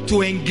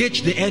to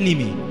engage the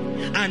enemy.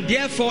 And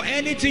therefore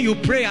anything you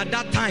pray at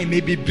that time may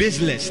be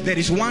baseless. There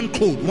is one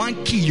code,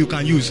 one key you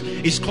can use.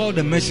 It's called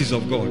the mercies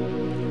of God.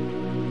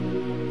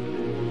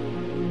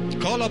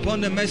 Call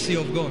upon the mercy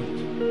of God.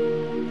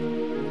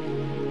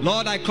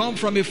 Lord, I come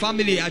from a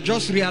family. I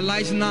just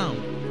realized now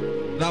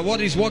that what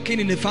is working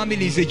in the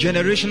family is a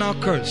generational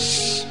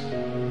curse.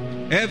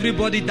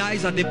 Everybody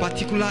dies at a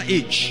particular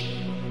age,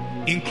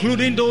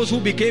 including those who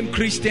became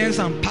Christians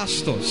and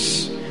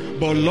pastors.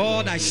 But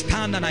Lord, I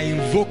stand and I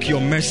invoke your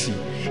mercy.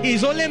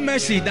 It's only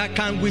mercy that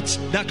can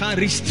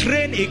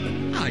restrain a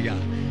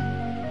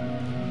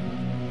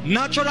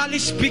naturally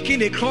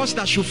speaking, a cross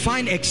that should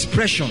find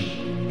expression.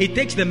 It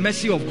takes the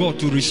mercy of God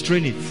to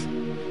restrain it.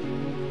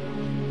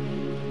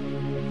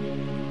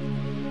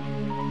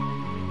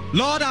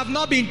 Lord, I've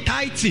not been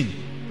tithing,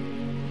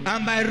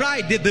 and by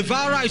right the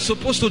devourer is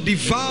supposed to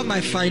devour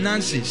my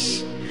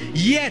finances,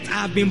 yet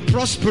I've been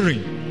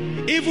prospering.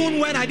 Even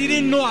when I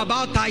didn't know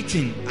about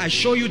tithing, I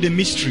show you the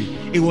mystery.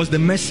 It was the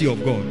mercy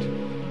of God.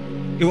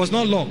 It was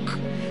not luck.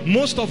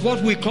 Most of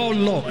what we call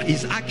luck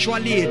is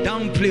actually a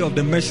downplay of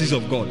the mercies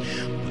of God.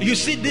 You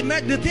see,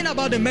 the thing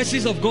about the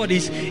mercies of God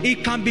is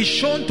it can be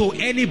shown to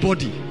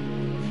anybody.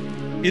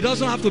 It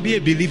doesn't have to be a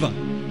believer.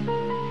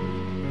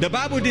 The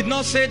Bible did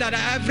not say that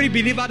every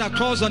believer that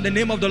calls on the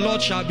name of the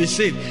Lord shall be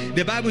saved.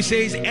 The Bible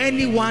says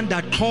anyone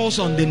that calls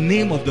on the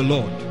name of the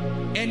Lord.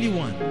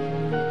 Anyone.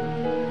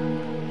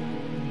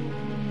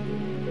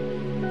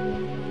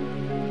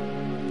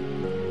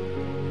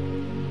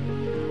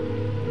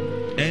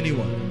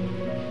 Anyone.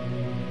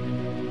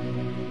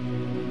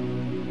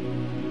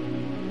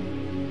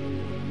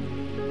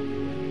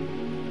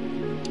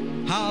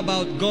 How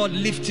about God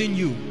lifting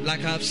you,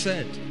 like I've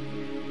said?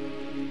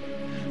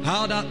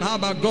 How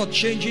about God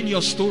changing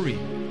your story?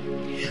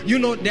 You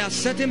know, there are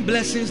certain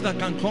blessings that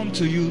can come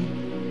to you.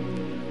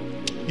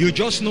 You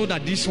just know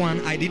that this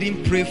one, I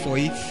didn't pray for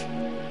it.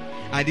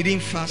 I didn't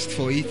fast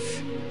for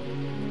it.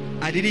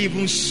 I didn't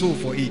even sow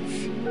for it.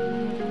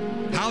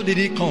 How did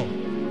it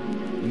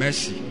come?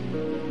 Mercy.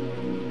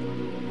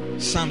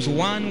 Psalms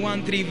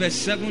 113 verse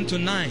 7 to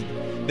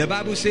 9. The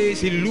Bible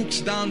says he looks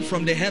down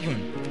from the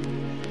heaven,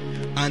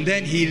 and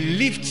then he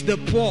lifts the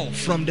poor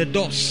from the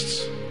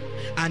dust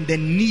and the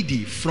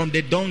needy from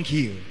the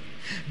dunghill.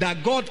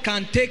 That God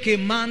can take a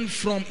man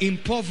from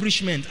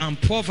impoverishment and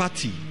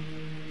poverty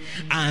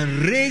and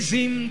raise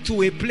him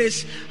to a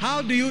place.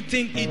 How do you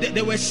think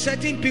there were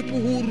certain people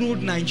who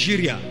ruled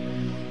Nigeria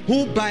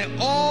who by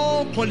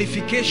all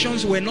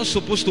qualifications were not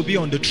supposed to be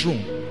on the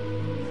throne?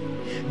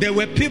 There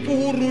were people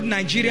who ruled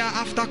Nigeria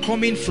after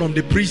coming from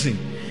the prison.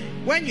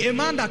 When a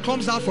man that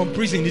comes out from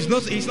prison is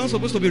not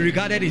supposed to be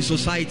regarded in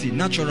society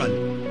naturally.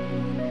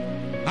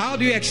 How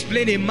do you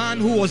explain a man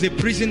who was a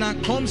prisoner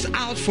comes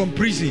out from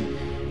prison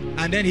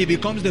and then he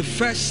becomes the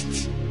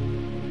first?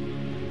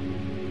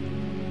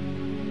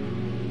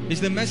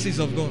 It's the mercies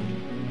of God.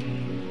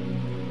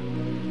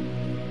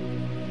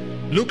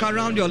 Look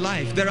around your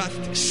life. There are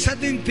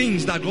certain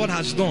things that God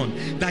has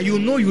done that you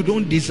know you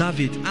don't deserve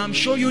it. I'm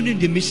showing you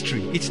the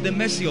mystery. It's the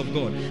mercy of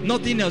God.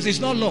 Nothing else. It's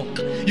not luck.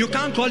 You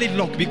can't call it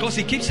luck because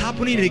it keeps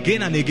happening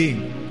again and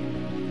again.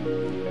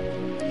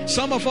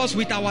 Some of us,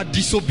 with our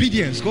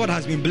disobedience, God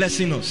has been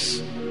blessing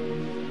us.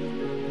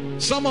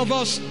 Some of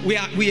us, we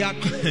are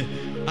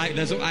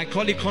I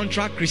call it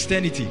contract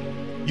Christianity.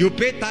 You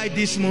pay tithe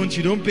this month,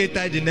 you don't pay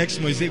tithe the next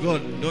month. You say,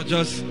 God,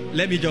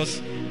 let me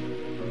just,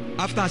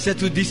 after I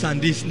settle this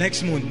and this,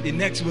 next month, the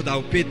next month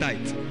I'll pay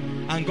tithe.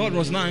 And God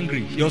was not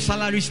angry. Your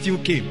salary still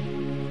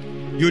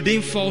came. You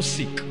didn't fall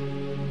sick.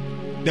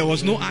 There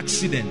was no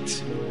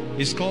accident.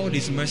 It's called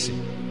His mercy.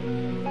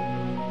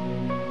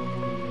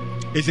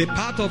 It's a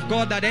part of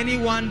God that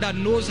anyone that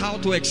knows how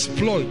to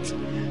exploit,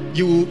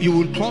 you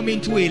will come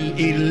into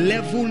a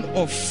level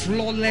of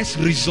flawless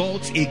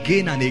results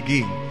again and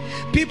again.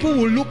 People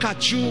will look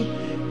at you,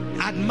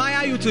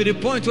 admire you to the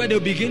point where they'll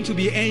begin to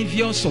be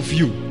envious of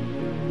you.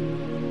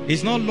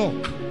 It's not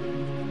luck.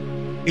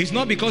 It's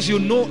not because you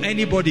know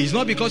anybody. It's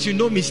not because you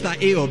know Mr.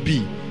 A or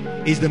B.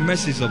 It's the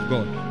mercies of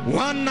God.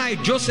 One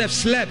night Joseph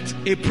slept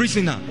a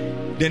prisoner.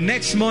 The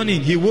next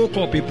morning he woke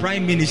up a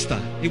prime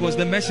minister. It was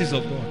the mercies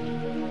of God.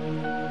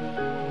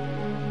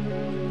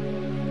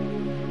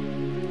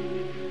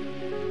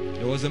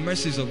 It was the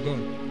mercies of God.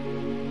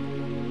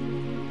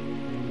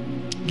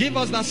 Give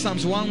us that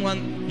Psalms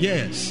 1:1.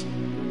 Yes.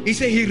 He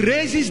said He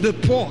raises the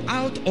poor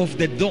out of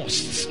the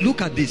dust.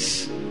 Look at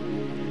this.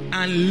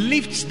 And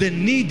lifts the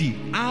needy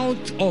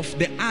out of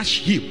the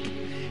ash heap.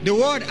 The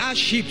word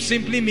ash heap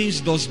simply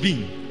means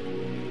dustbin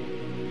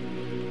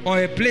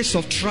or a place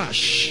of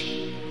trash.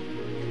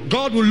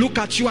 God will look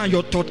at you and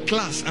your third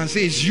class and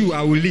say, it's you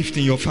I will lift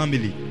in your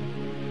family.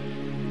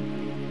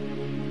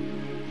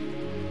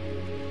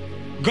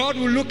 God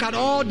will look at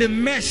all the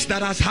mess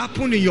that has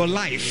happened in your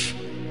life,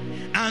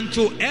 and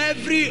to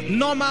every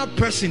normal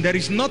person there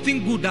is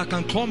nothing good that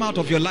can come out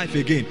of your life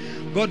again.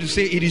 God will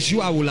say, it is you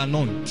I will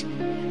anoint,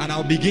 and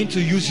I'll begin to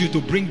use you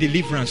to bring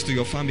deliverance to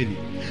your family.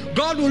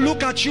 God will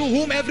look at you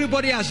whom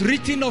everybody has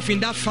written off in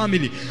that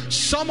family.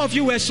 Some of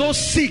you were so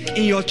sick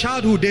in your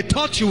childhood they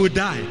thought you would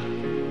die.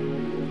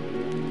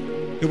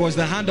 It was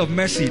the hand of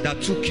mercy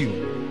that took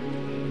you.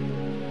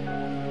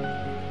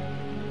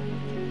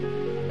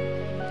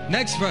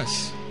 Next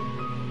verse.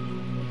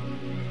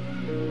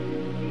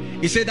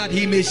 He said that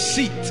he may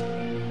sit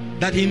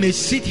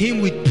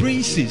him with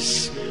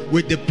princes,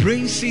 with the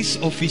princes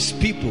of his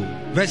people.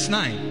 Verse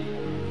 9.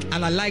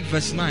 And I like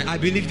verse 9. I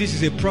believe this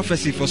is a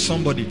prophecy for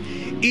somebody.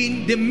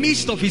 In the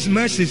midst of his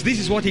mercies, this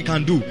is what he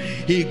can do.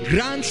 He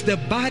grants the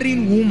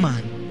barren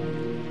woman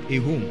a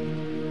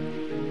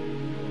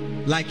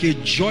home, like a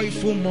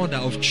joyful mother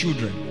of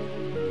children.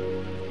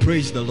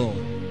 Praise the Lord.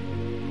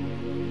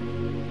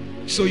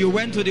 So you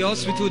went to the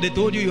hospital, they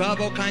told you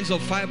have all kinds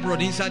of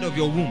fibroid inside of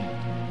your womb.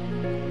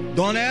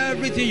 Done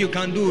everything you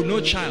can do,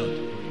 no child.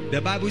 The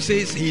Bible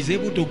says He is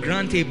able to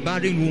grant a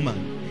barren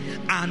woman.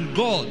 And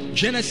God,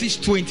 Genesis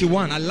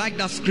 21, I like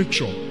that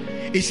scripture.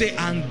 It says,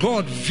 and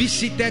God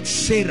visited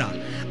Sarah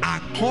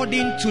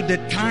according to the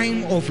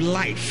time of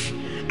life,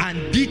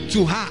 and did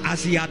to her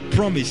as He had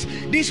promised.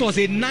 This was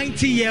a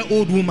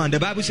 90-year-old woman. The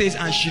Bible says,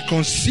 and she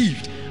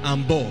conceived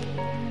and bore.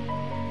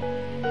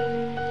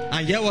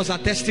 And here was her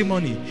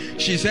testimony.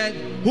 She said,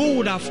 who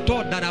would have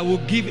thought that I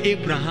would give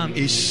Abraham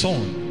a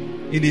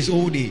son in his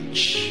old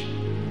age?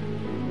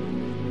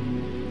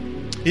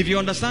 If you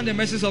understand the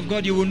message of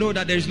God, you will know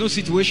that there is no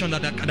situation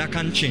that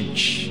can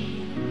change.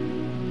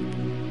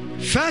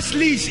 First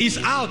list is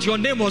out, your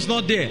name was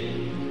not there.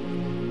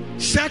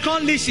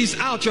 Second list is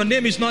out, your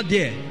name is not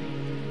there.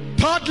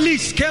 Third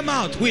list came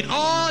out with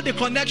all the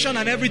connection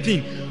and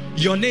everything,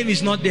 your name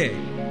is not there.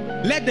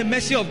 Let the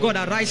mercy of God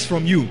arise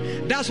from you.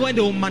 That's when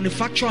they will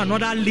manufacture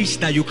another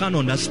list that you can't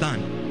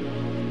understand.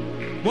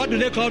 What do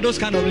they call those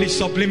kind of lists?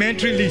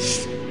 Supplementary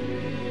lists.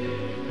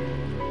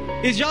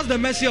 It's just the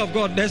mercy of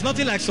God. There's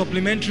nothing like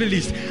supplementary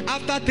list.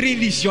 After 3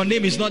 lists, your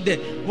name is not there.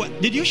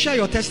 What, did you share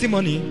your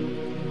testimony?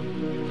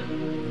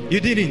 You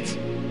didn't.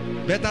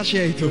 Better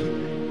share it too.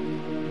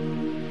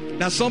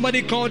 That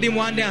somebody called him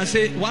one day and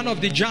said, one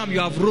of the jam you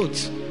have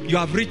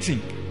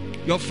written,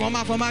 your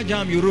former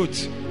jam you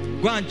wrote,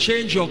 go and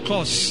change your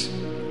course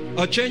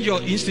or change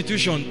your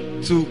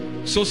institution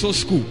to so-so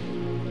school.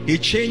 He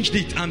changed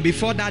it, and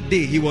before that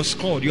day he was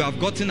called. You have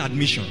gotten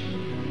admission.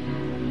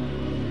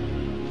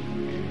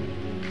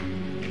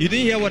 You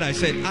didn't hear what I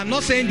said. I'm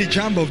not saying the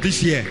jam of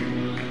this year.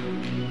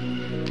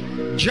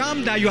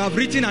 Jam that you have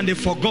written and they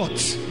forgot.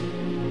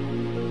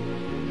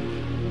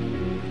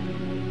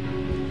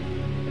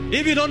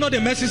 If you don't know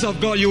the message of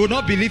God, you will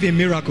not believe in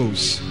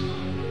miracles.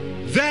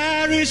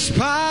 There is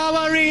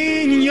power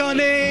in your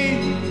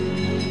name.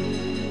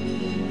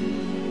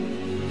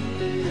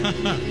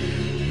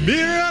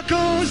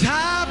 Miracles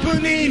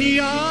happen in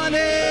your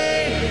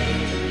name.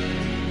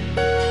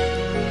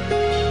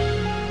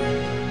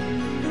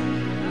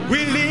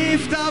 We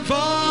lift our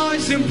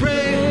voice in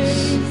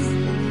praise.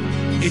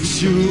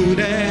 It's you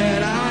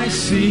that I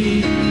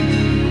see.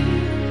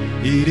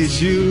 It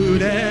is you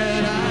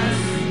that I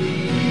see.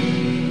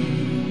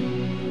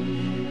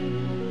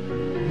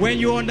 When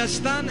you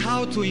understand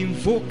how to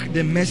invoke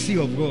the mercy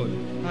of God,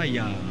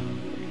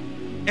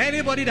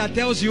 anybody that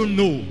tells you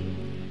no,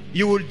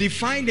 you will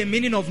define the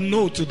meaning of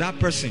no to that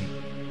person.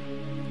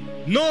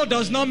 No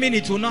does not mean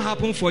it will not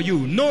happen for you.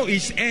 No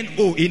is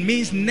N-O. It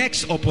means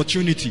next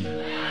opportunity.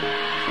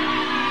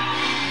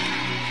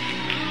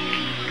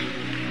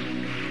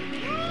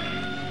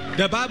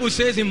 The Bible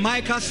says in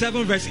Micah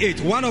 7 verse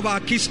 8, one of our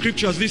key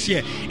scriptures this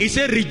year, it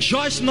said,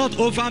 rejoice not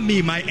over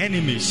me, my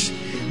enemies.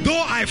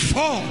 Though I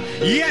fall,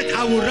 yet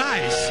I will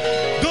rise.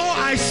 Though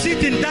I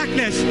sit in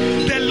darkness,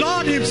 the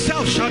Lord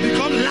himself shall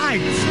become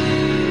light.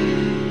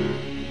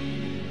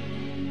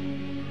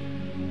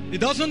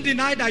 It doesn't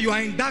deny that you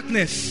are in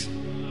darkness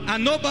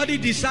and nobody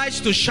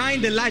decides to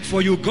shine the light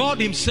for you. God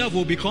himself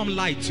will become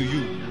light to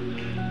you.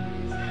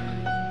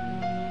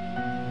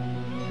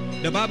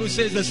 The Bible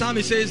says, the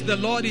psalmist says, the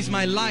Lord is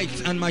my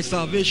light and my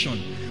salvation.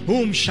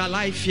 Whom shall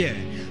I fear?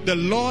 The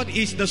Lord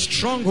is the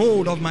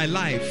stronghold of my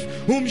life.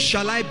 Whom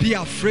shall I be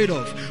afraid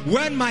of?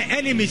 When my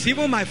enemies,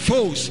 even my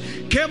foes,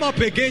 came up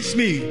against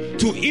me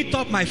to eat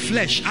up my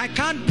flesh, I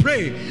can't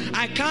pray,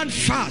 I can't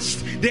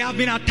fast. They have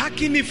been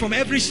attacking me from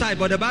every side.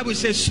 But the Bible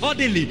says,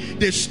 suddenly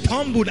they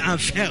stumbled and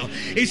fell.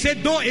 It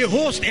said, though a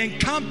host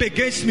encamp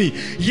against me,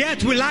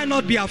 yet will I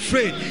not be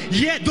afraid.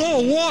 Yet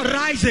though war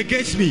rise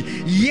against me,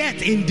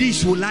 yet in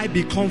this will I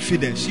be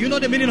confident. You know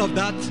the meaning of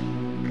that?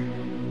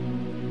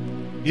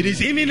 It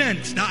is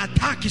imminent. The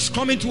attack is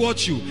coming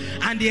towards you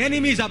and the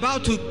enemy is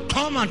about to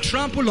come and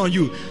trample on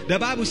you. The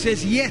Bible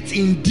says, yet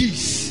in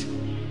this.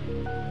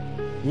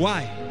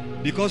 Why?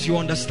 Because you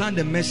understand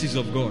the mercies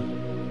of God.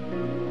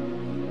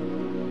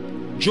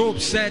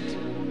 Job said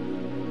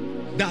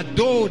that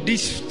though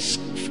this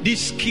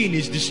skin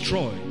is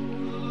destroyed,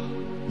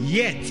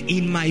 yet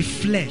in my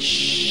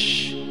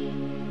flesh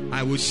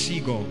I will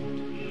see God.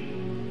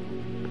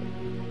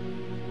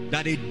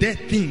 That a dead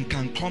thing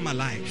can come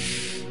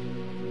alive.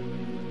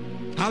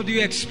 How do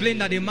you explain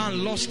that a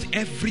man lost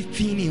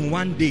everything in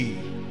one day?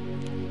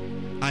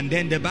 And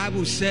then the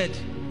Bible said,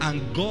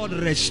 and God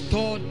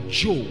restored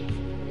Job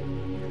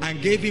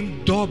and gave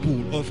him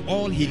double of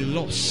all he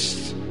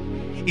lost.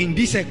 In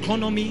this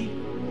economy,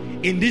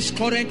 in this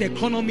current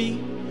economy,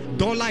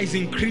 dollar is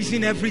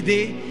increasing every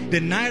day.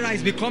 The naira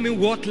is becoming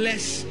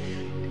worthless.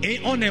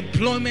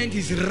 Unemployment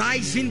is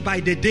rising by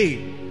the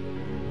day.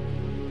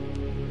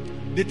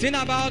 The thing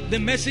about the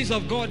message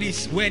of God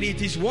is when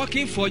it is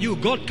working for you,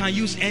 God can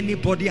use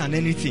anybody and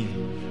anything.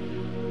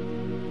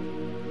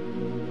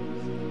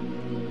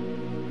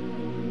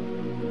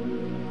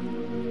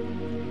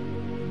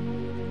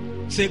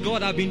 Say,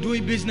 God, I've been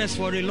doing business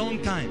for a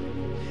long time.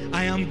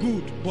 I am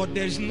good, but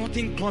there's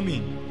nothing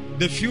coming.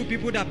 The few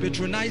people that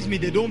patronize me,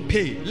 they don't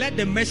pay. Let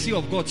the mercy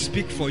of God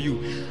speak for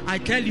you. I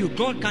tell you,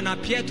 God can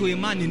appear to a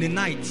man in the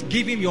night,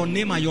 give him your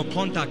name and your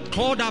contact.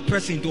 Call that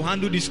person to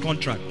handle this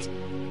contract.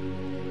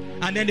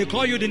 And then they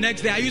call you the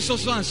next day. Are you so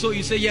and so?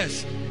 You say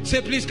yes.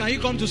 Say, please, can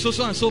you come to so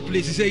and so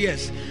place? You say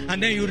yes.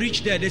 And then you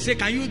reach there. They say,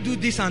 can you do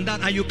this and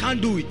that? And you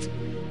can't do it.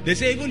 They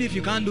say, even if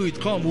you can't do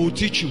it, come, we'll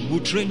teach you,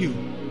 we'll train you.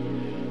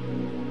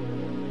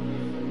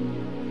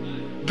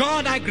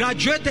 God, I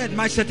graduated.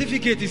 My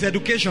certificate is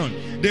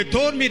education. They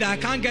told me that I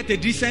can't get a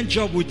decent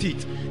job with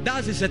it.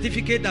 That's a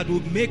certificate that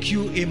will make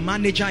you a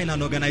manager in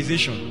an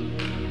organization.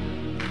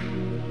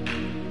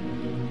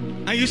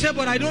 And you say,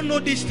 but I don't know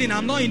this thing,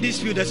 I'm not in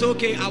this field. They say,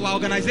 okay, our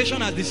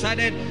organization has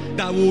decided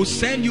that we will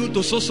send you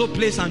to so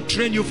place and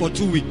train you for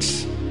 2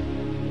 weeks.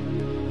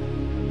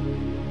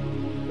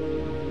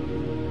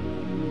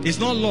 It's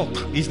not luck,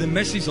 it's the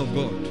mercies of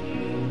God.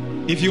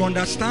 If you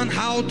understand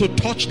how to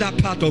touch that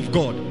part of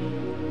God,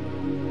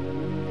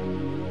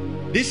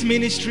 this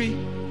ministry,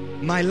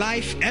 my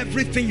life,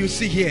 everything you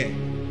see here,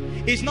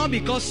 it's not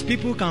because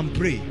people can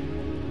pray.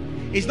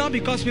 It's not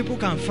because people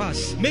can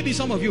fast. Maybe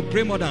some of you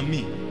pray more than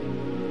me.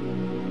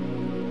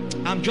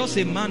 I'm just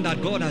a man that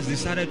God has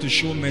decided to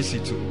show mercy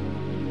to.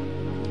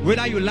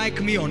 Whether you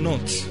like me or not,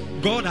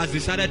 God has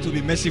decided to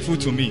be merciful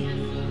to me.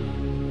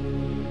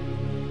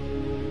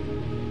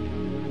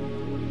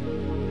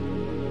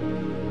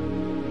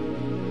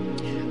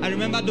 I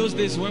remember those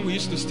days when we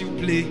used to still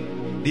play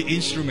the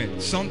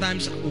instrument.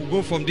 Sometimes we'll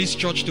go from this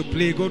church to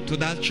play, go to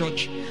that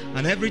church,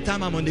 and every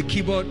time I'm on the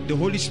keyboard, the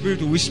Holy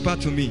Spirit will whisper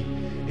to me.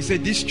 He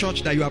said, this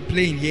church that you are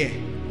playing here,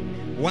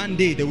 one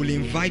day they will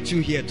invite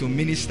you here to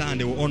minister and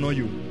they will honor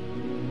you.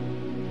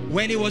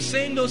 When he was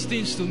saying those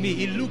things to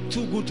me, it looked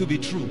too good to be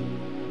true.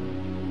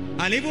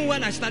 And even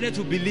when I started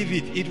to believe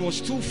it, it was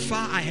too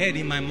far ahead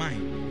in my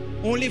mind.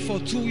 Only for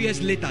 2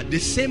 years later, the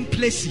same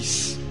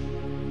places.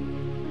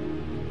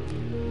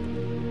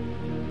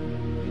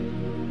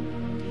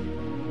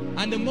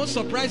 And the most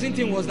surprising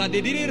thing was that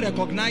they didn't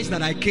recognize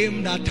that I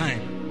came that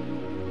time.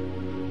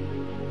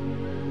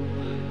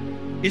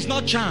 It's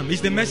not charm,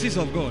 it's the mercies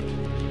of God.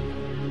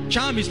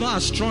 Charm is not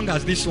as strong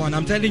as this one,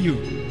 I'm telling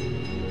you.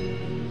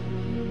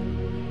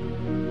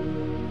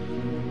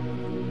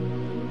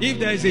 If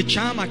there is a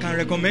charm I can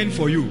recommend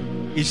for you,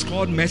 it's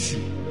called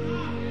mercy.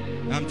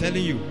 I'm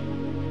telling you.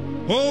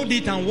 Hold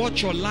it and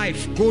watch your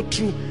life go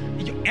through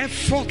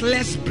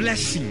effortless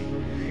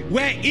blessing.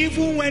 Where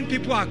even when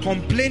people are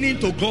complaining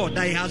to God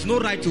that He has no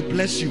right to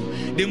bless you,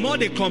 the more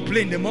they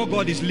complain, the more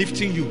God is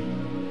lifting you.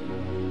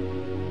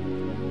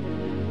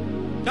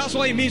 That's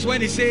what it means when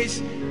He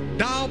says,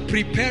 thou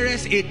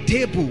preparest a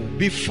table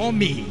before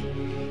me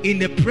in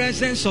the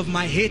presence of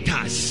my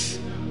haters.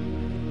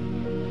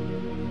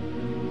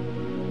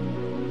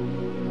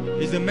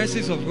 It's the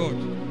message of God.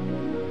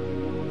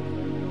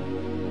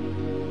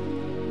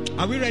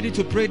 Are we ready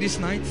to pray this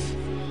night?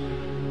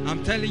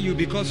 I'm telling you,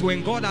 because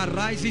when God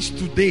arises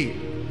today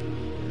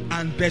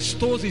and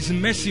bestows His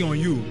mercy on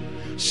you,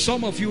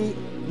 some of you,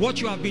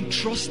 what you have been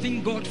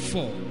trusting God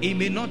for, it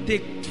may not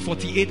take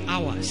 48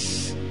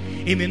 hours.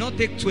 It may not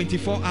take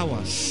 24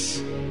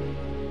 hours.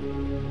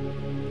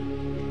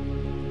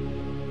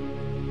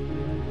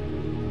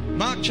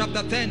 Mark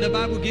chapter 10, the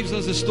Bible gives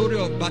us the story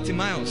of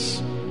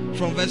Bartimaeus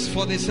from verse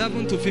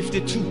 47 to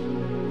 52.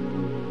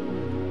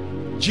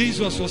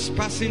 Jesus was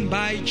passing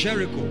by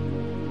Jericho,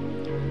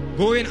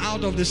 going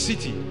out of the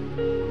city,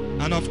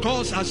 and of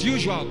course, as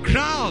usual,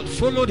 crowd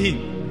followed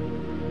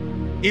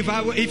Him.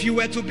 If you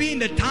were to be in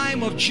the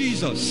time of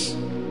Jesus,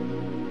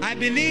 I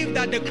believe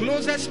that the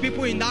closest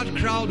people in that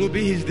crowd will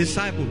be His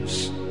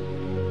disciples.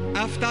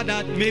 After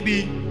that,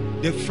 maybe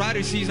the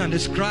Pharisees and the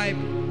scribe.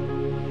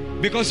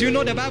 Because you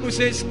know the Bible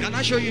says, can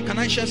I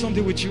share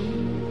something with you?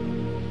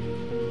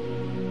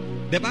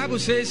 The Bible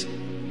says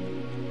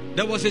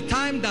there was a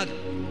time that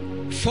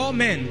 4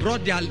 men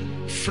brought their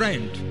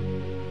friend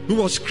who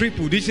was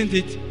crippled, isn't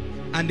it?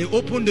 And they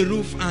opened the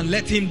roof and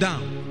let him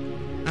down.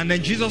 And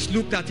then Jesus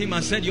looked at him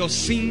and said, your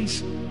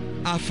sins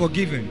are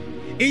forgiven.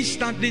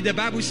 Instantly, the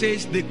Bible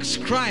says the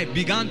scribe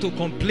began to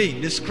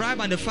complain. The scribe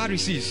and the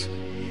Pharisees,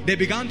 they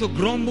began to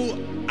grumble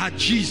at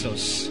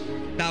Jesus.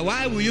 That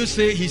why will you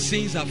say his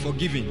sins are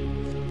forgiven?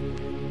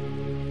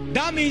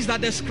 That means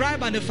that the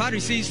scribe and the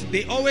Pharisees,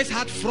 they always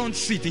had front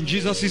seat in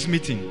Jesus'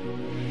 meeting.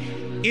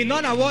 In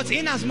other words,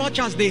 in as much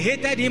as they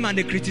hated him and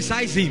they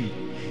criticized him,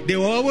 they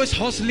were always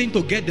hustling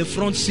to get the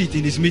front seat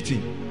in his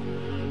meeting.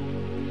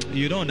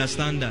 You don't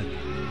understand that.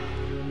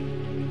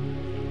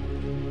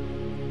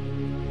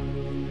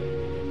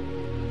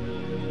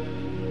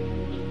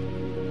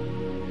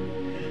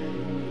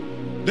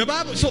 The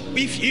Bible, so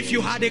if you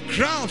had a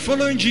crowd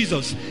following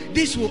Jesus,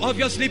 this will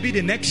obviously be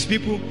the next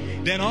people.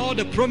 Then all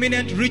the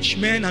prominent rich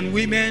men and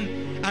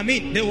women. I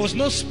mean, there was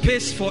no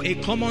space for a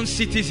common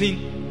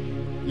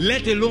citizen,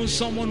 let alone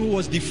someone who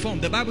was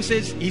deformed. The Bible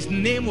says his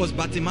name was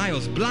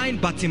Bartimaeus,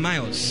 blind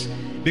Bartimaeus,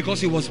 because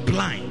he was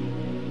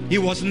blind. He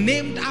was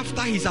named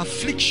after his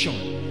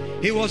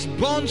affliction. He was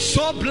born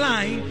so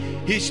blind.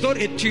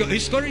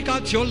 Historical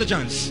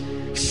theologians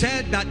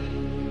said that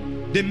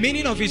the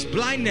meaning of his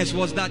blindness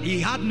was that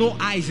he had no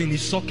eyes in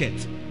his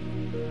socket.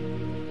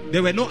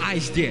 There were no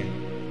eyes there.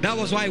 That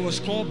was why he was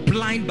called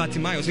blind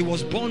Bartimaeus. He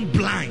was born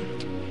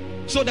blind.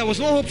 So there was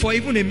no hope for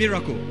even a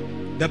miracle.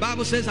 The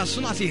Bible says as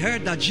soon as he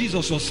heard that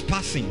Jesus was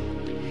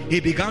passing, he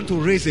began to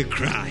raise a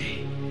cry.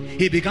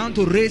 He began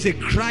to raise a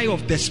cry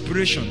of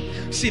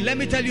desperation. See, let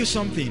me tell you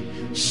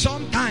something.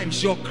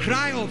 Sometimes your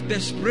cry of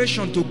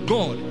desperation to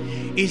God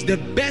is the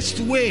best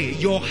way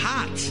your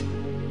heart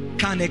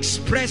can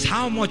express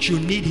how much you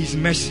need his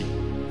mercy.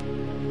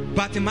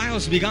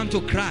 Bartimaeus began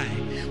to cry.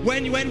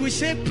 When we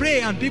say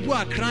pray and people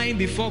are crying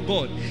before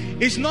God,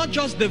 it's not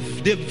just the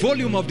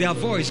volume of their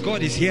voice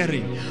God is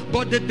hearing,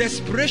 but the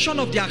desperation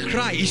of their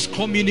cry is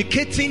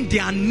communicating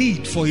their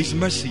need for his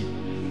mercy.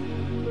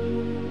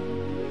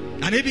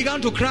 And he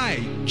began to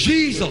cry,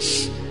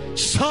 Jesus,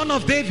 Son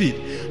of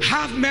David,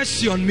 have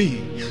mercy on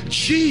me.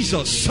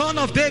 Jesus, Son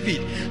of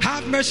David,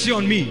 have mercy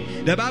on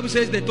me. The Bible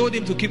says they told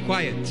him to keep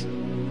quiet.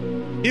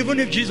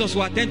 Even if Jesus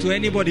will attend to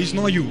anybody, it's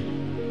not you.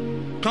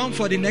 Come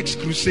for the next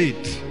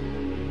crusade.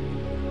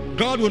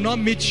 God will not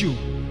meet you.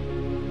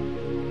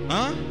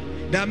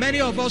 There are many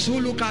of us who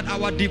look at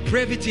our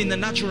depravity in the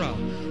natural.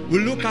 We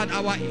look at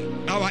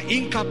our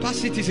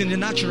incapacities in the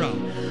natural,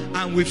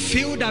 and we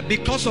feel that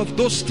because of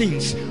those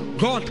things,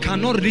 God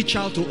cannot reach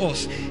out to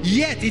us.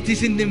 Yet it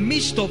is in the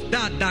midst of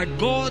that that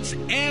God's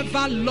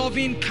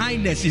ever-loving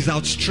kindness is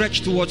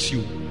outstretched towards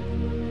you.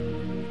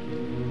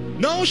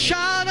 No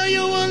shadow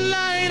you will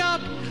light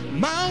up,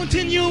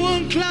 mountain you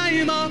will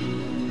climb up,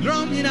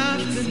 drumming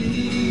after me.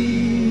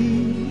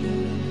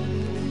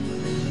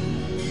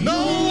 No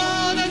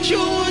wall that you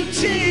won't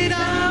tear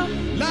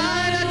down,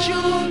 light that you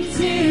won't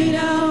tear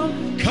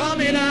down,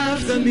 coming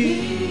after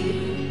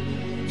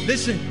me.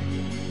 Listen,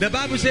 the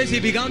Bible says he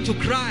began to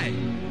cry.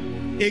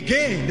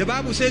 Again, the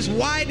Bible says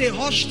why they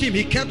hushed him,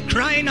 he kept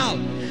crying out.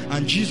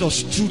 And Jesus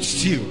stood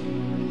still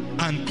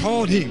and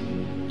called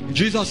him.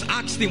 Jesus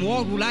asked him,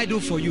 what will I do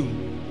for you?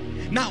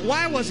 Now,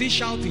 why was he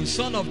shouting,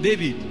 Son of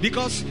David?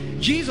 Because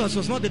Jesus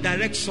was not the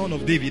direct son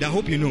of David. I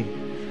hope you know.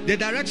 The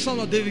direct son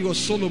of David was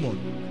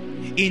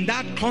Solomon. In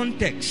that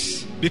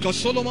context, because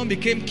Solomon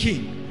became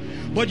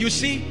king. But you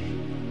see,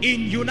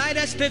 in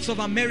United States of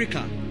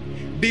America,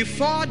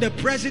 before the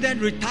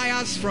president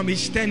retires from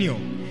his tenure,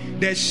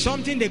 there's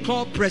something they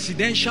call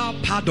presidential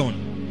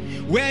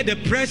pardon, where the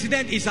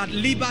president is at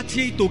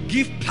liberty to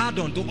give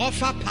pardon, to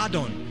offer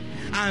pardon.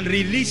 and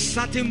release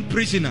certain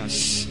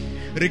prisoners,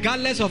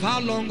 regardless of how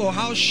long or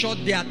how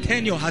short their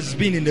tenure has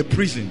been in the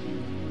prison.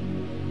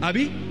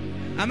 Abi?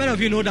 How many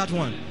of you know that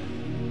one?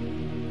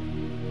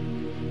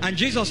 And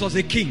Jesus was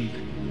a king.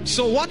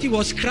 So what he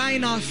was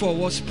crying out for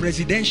was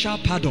presidential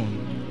pardon.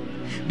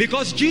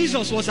 Because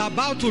Jesus was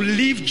about to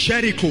leave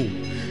Jericho.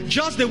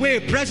 Just the way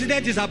a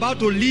president is about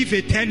to leave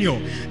a tenure,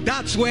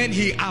 that's when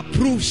he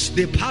approves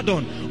the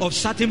pardon of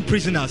certain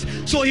prisoners.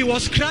 So he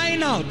was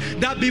crying out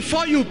that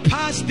before you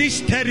pass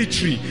this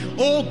territory,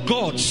 oh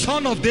God,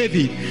 Son of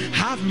David,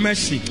 have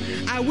mercy.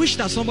 I wish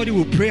that somebody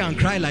would pray and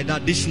cry like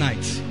that this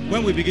night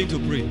when we begin to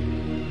pray.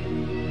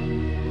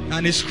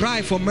 And his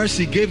cry for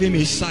mercy gave him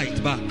his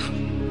sight back.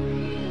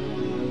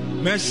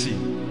 Mercy.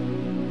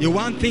 You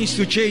want things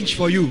to change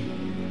for you?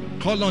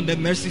 Call on the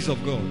mercies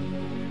of God.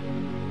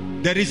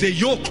 There is a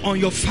yoke on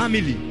your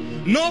family.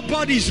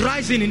 Nobody is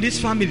rising in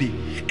this family.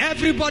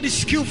 Everybody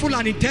skillful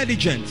and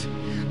intelligent.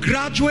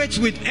 Graduates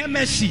with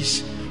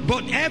MSCs.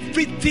 But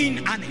everything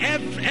and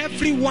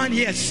everyone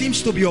here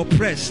seems to be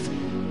oppressed.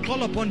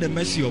 Call upon the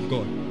mercy of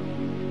God.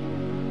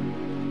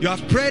 You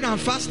have prayed and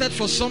fasted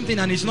for something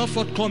and it's not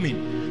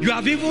forthcoming. You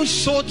have even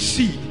sowed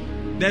seed.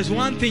 There's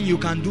one thing you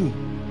can do.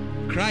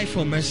 Cry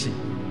for mercy.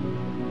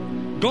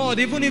 God,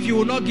 even if you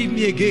will not give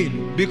me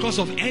again because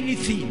of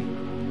anything,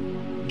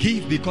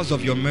 give because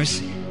of your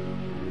mercy.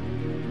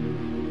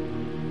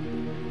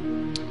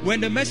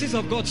 When the mercies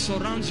of God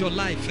surrounds your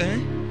life,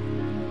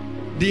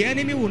 the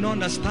enemy will not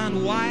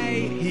understand why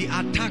he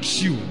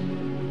attacks you,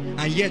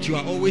 and yet you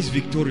are always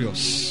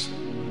victorious.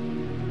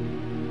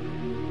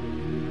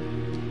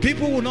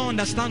 People will not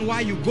understand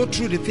why you go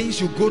through the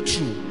things you go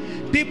through.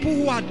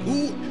 People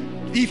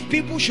if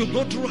people should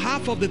go through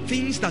half of the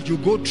things that you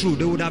go through,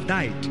 they would have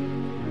died.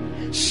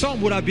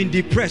 Some would have been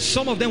depressed.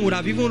 Some of them would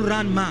have even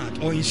run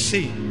mad or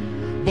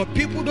insane. But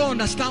people don't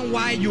understand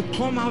why you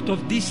come out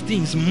of these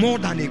things more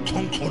than a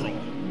conqueror.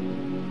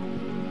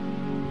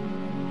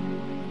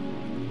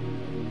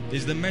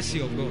 It's the mercy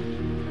of God.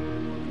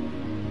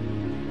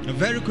 And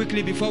very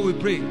quickly before we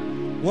pray,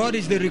 what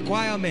is the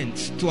requirement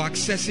to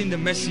accessing the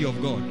mercy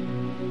of God?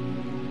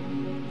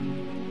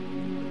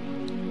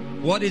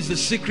 What is the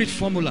secret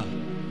formula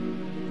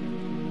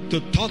to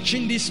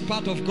touching this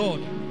part of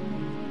God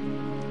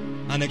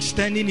and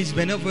extending his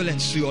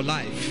benevolence to your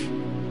life?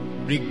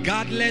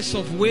 Regardless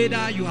of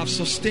whether you have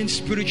sustained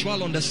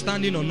spiritual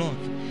understanding or not,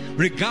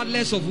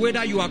 regardless of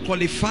whether you are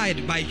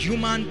qualified by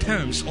human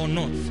terms or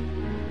not,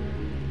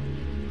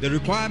 the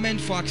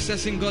requirement for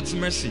accessing God's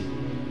mercy,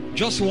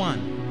 just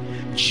one: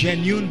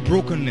 genuine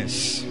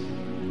brokenness.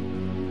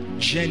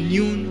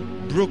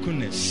 Genuine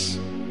brokenness.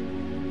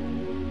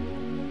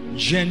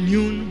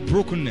 Genuine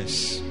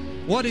brokenness.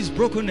 What is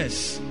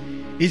brokenness?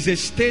 It's a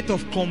state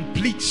of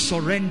complete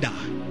surrender.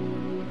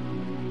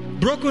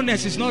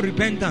 Brokenness is not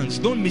repentance.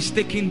 Don't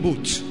mistake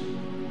both.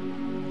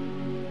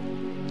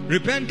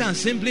 Repentance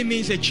simply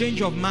means a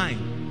change of mind.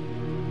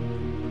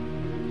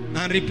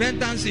 And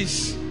repentance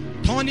is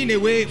turning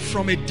away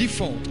from a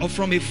default or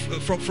from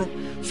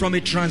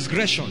a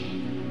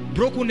transgression.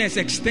 Brokenness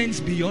extends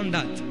beyond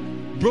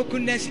that.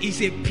 Brokenness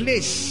is a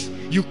place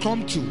you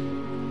come to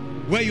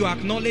where you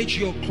acknowledge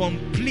your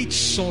complete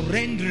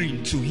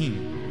surrendering to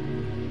him.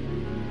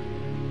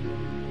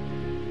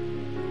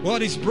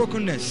 What is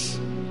brokenness?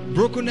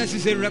 Brokenness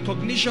is a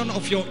recognition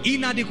of your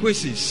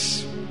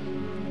inadequacies.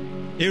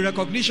 A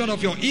recognition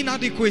of your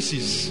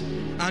inadequacies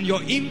and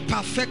your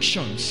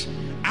imperfections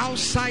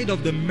outside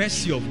of the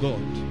mercy of God.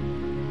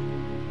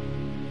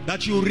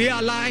 That you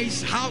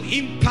realize how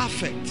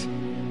imperfect,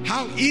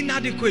 how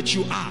inadequate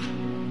you are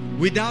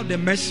without the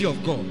mercy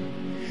of God.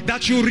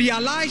 That you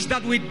realize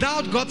that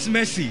without God's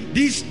mercy,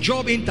 this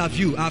job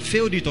interview, I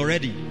failed it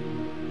already.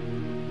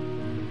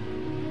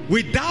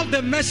 Without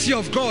the mercy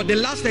of God, the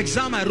last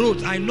exam I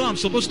wrote, I know I'm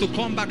supposed to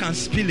come back and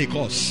spill a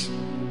course.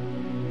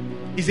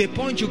 It's a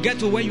point you get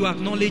to where you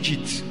acknowledge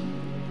it.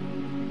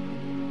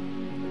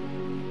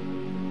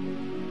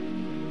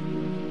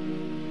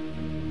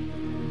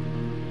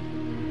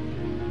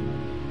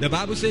 The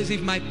Bible says,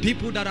 if my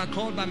people that are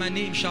called by my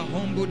name shall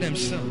humble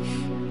themselves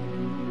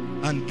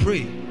and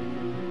pray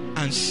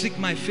and seek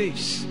my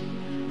face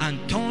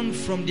and turn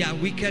from their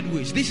wicked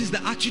ways. This is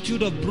the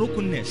attitude of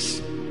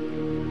brokenness.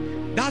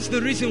 That's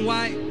the reason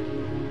why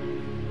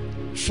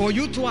for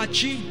you to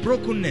achieve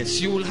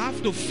brokenness, you will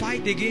have to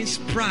fight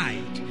against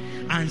pride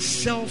and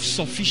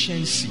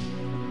self-sufficiency.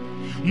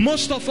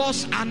 Most of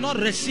us are not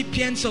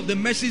recipients of the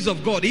mercies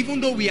of God, even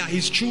though we are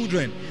his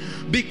children,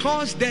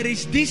 because there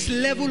is this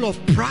level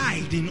of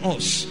pride in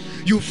us.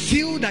 You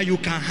feel that you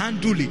can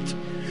handle it.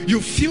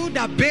 You feel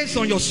that based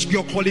on your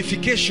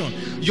qualification,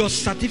 your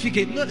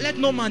certificate. No, let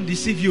no man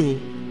deceive you.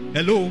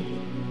 Hello?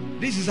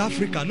 This is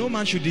Africa. No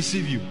man should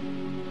deceive you.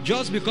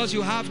 Just because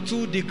you have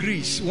 2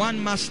 degrees,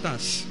 1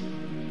 master's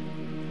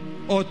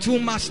or 2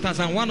 masters,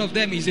 and one of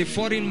them is a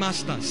foreign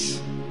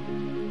master's.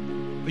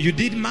 You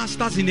did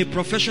masters in a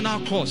professional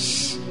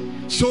course.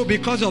 So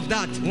because of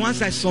that,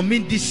 once I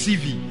submit this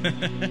CV,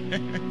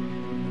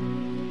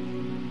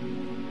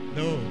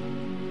 no.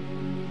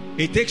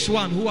 It takes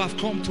one who have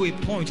come to a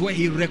point where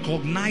he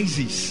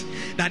recognizes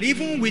that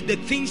even with the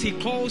things he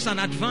calls an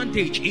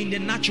advantage in the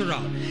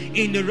natural,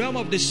 in the realm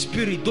of the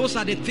spirit, those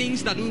are the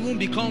things that will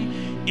become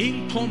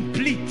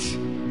incomplete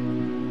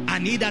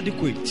and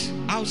inadequate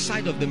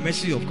outside of the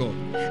mercy of God.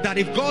 That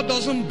if God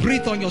doesn't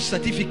breathe on your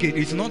certificate,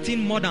 it's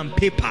nothing more than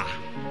paper.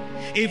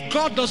 If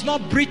God does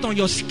not breathe on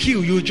your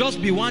skill, you'll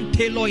just be one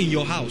tailor in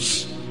your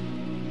house.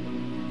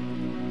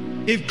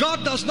 If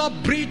God does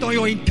not breathe on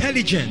your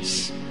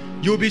intelligence,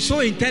 you'll be so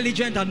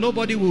intelligent that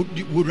nobody will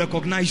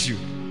recognize you.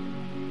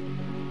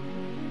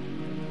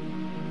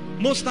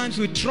 Most times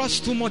we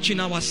trust too much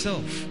in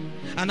ourselves.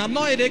 And I'm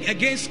not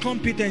against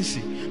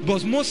competency,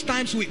 but most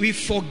times we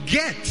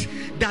forget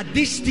that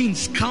these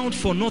things count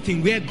for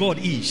nothing where God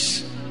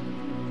is.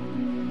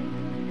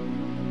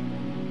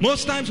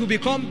 Most times we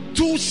become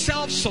too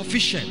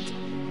self-sufficient.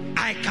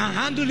 I can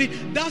handle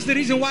it. That's the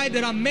reason why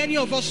there are many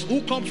of us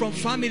who come from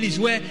families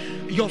where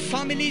your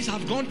families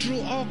have gone through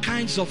all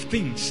kinds of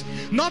things.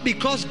 Not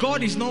because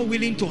God is not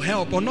willing to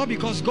help, or not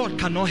because God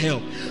cannot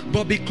help,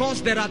 but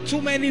because there are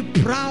too many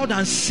proud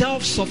and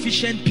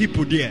self-sufficient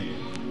people there.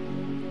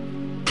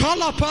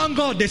 Call upon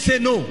God, they say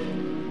no.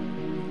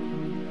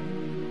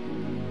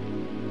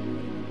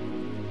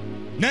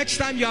 Next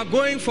time you are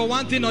going for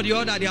one thing or the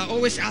other, they are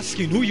always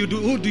asking, who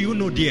do you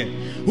know there?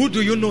 Who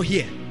do you know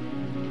here?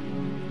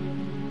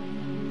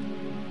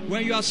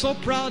 When you are so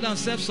proud and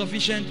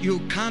self-sufficient, you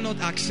cannot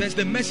access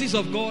the mercies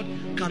of God.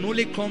 Can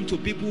only come to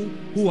people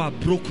who are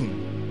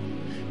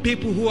broken,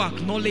 people who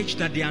acknowledge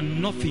that they are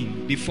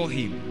nothing before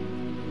Him.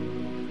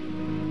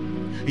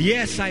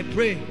 Yes, I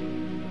pray.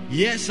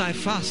 Yes, I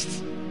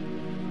fast.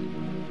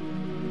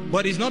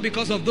 But it's not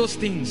because of those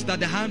things that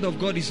the hand of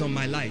God is on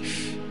my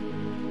life.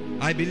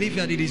 I believe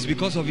that it is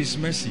because of His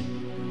mercy.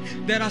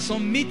 There are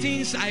some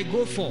meetings I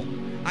go for.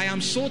 I am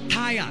so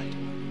tired.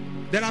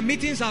 There are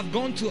meetings I've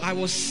gone to, I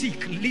was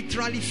sick,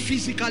 literally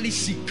physically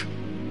sick.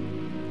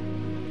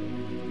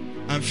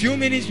 And a few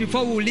minutes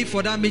before we leave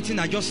for that meeting,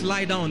 I just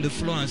lie down on the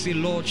floor and say,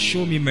 Lord,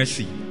 show me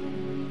mercy.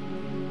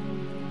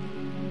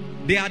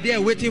 They are there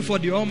waiting for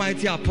the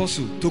Almighty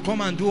Apostle to come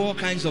and do all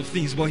kinds of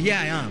things. But here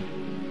I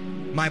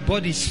am. My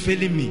body is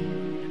failing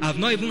me. I've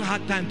not even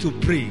had time to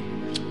pray.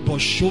 But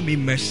show me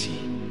mercy.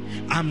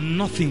 I'm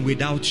nothing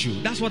without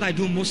you. That's what I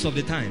do most of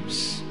the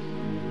times.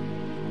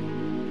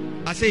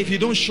 I say, if you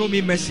don't show me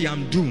mercy,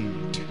 I'm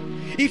doomed.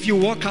 If you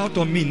walk out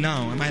on me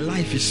now, my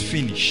life is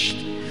finished.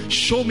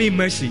 Show me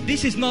mercy.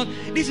 This is not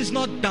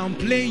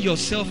downplaying your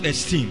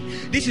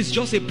self-esteem. This is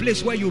just a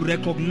place where you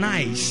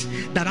recognize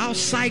that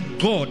outside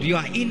God, you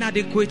are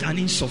inadequate and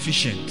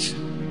insufficient.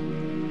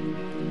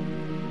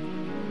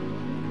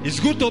 It's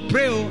good to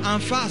pray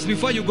and fast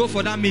before you go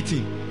for that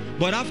meeting.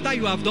 But after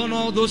you have done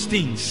all those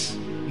things,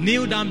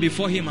 kneel down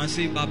before Him and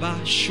say,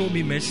 Baba, show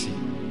me mercy.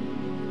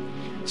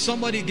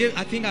 Somebody gave,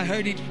 I think I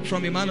heard it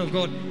from a man of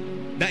God,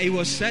 that it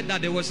was said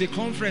that there was a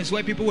conference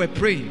where people were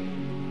praying.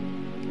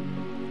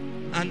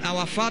 And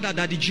our father,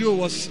 Daddy Gio,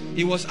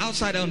 was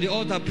outside on the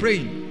altar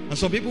praying. And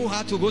some people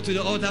had to go to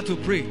the altar to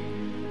pray.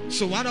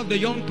 So one of the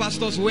young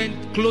pastors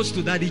went close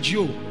to Daddy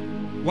Gio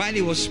while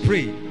he was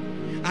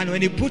praying. And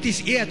when he put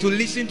his ear to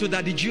listen to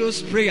Daddy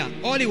Gio's prayer,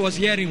 all he was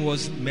hearing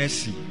was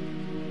mercy,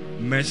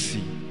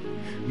 mercy,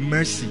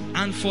 mercy.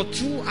 And for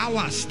 2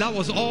 hours, that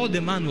was all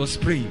the man was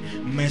praying.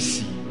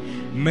 Mercy,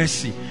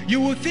 mercy.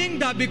 You will think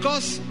that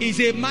because he's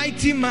a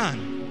mighty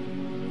man.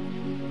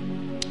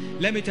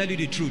 Let me tell you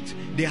the truth.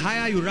 The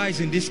higher you rise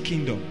in this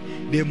kingdom,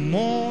 the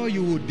more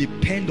you will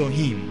depend on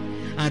Him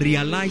and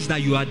realize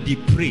that you are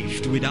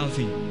depraved without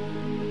Him.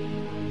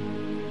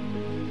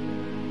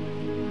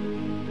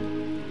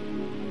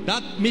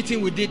 That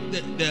meeting we did,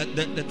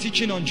 the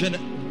teaching on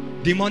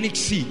demonic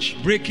siege,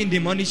 breaking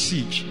demonic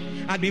siege.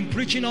 I'd been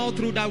preaching all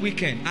through that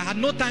weekend. I had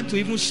no time to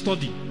even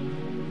study.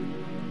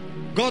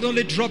 God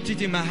only dropped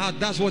it in my heart.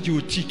 That's what you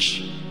would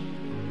teach.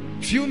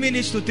 Few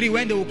minutes to 3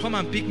 when they will come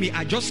and pick me.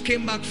 I just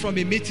came back from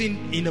a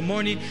meeting in the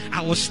morning.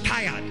 I was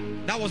tired.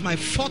 That was my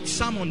 4th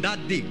sermon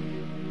that day.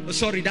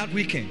 Sorry, that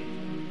weekend.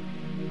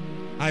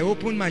 I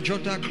opened my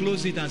jotter,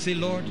 closed it and said,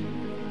 Lord,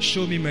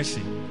 show me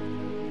mercy.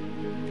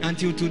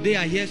 Until today,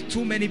 I hear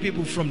too many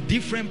people from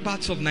different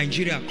parts of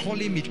Nigeria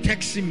calling me,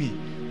 texting me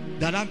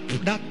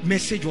that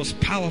message was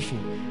powerful.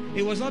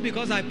 It was not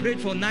because I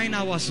prayed for 9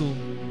 hours. So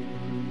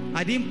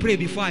I didn't pray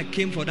before I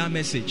came for that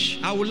message.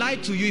 I would lie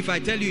to you if I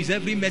tell you it's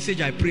every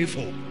message I pray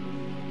for.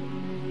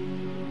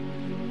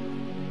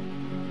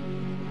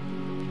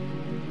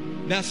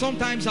 There are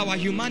sometimes our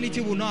humanity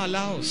will not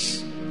allow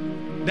us.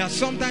 There are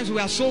sometimes we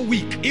are so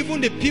weak.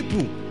 Even the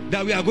people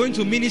that we are going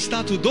to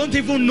minister to don't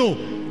even know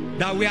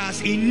that we are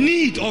as in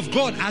need of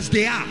God as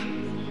they are.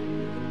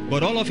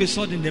 But all of a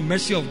sudden the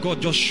mercy of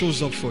God just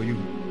shows up for you.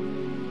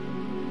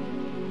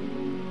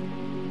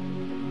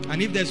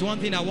 And if there's one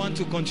thing I want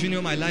to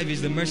continue my life,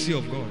 is the mercy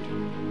of God.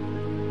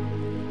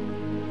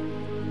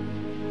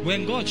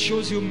 When God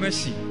shows you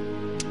mercy,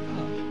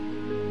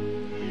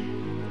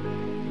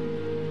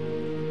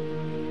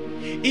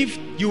 if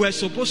you were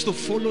supposed to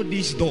follow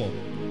this door,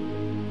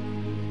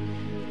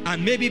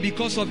 and maybe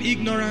because of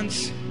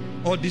ignorance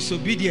or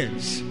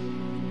disobedience,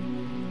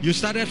 you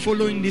started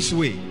following this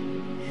way.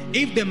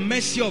 If the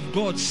mercy of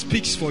God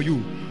speaks for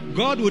you,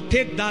 God will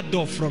take that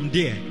door from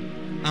there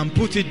and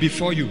put it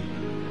before you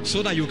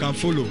so that you can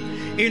follow.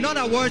 In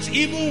other words,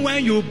 even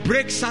when you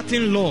break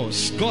certain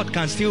laws, God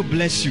can still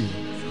bless you.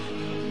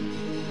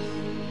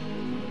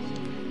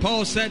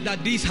 Paul said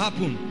that this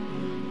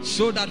happened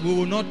so that we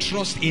will not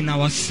trust in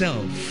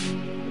ourselves.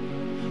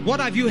 What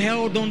have you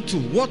held on to?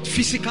 What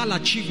physical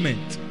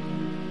achievement?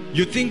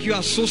 You think you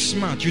are so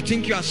smart, you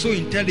think you are so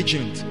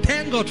intelligent.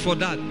 Thank God for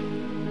that.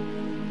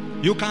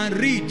 You can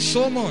read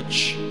so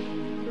much.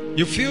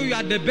 You feel you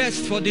are the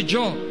best for the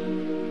job.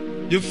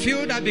 You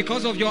feel that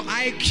because of your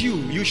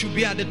IQ, you should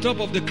be at the top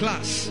of the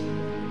class.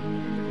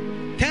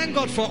 Thank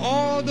God for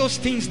all those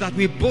things that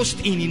we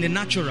boast in the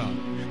natural.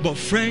 But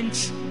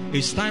friends,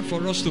 it's time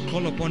for us to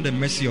call upon the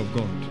mercy of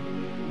God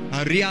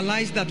and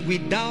realize that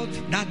without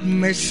that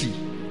mercy,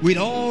 with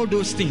all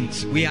those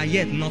things, we are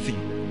yet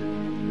nothing.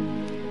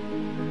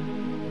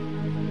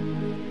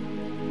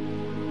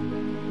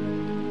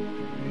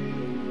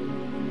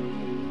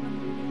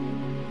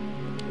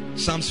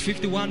 Psalms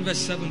 51 verse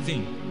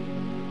 17.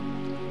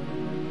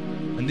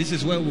 And this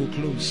is where we'll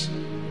close.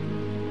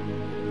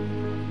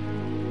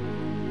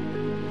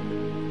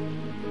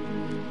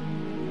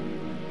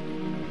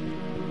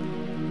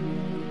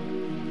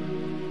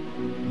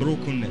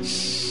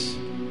 Brokenness.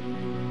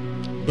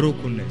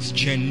 Brokenness.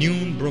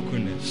 Genuine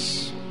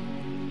brokenness.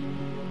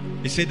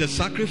 He said the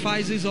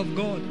sacrifices of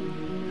God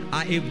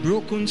are a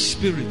broken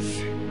spirit,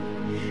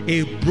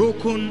 a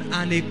broken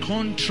and a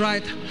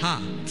contrite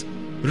heart.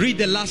 Read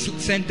the last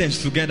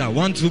sentence together.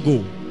 1, 2,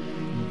 go.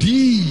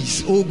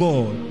 These, oh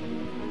God.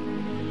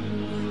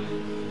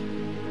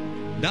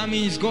 That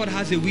means God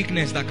has a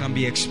weakness that can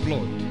be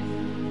explored.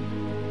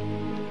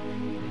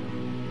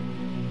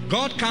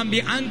 God can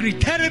be angry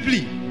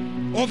terribly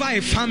over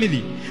a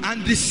family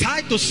and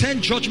decide to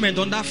send judgment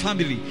on that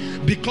family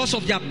because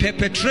of their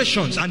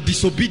perpetrations and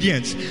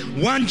disobedience,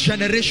 one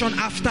generation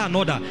after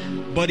another.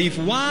 But if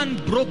one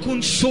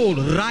broken soul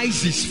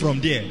rises from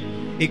there,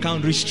 it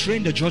can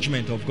restrain the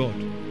judgment of God.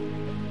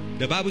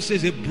 The Bible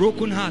says a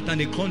broken heart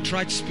and a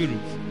contrite spirit.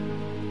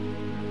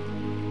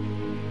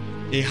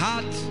 A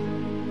heart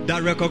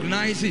that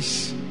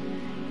recognizes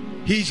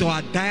his or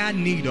her dire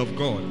need of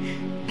God,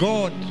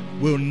 God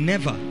will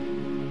never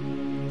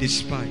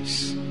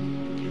despise.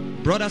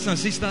 Brothers and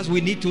sisters,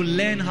 we need to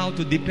learn how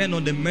to depend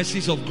on the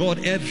mercies of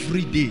God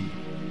every day.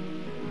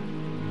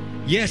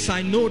 Yes,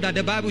 I know that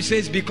the Bible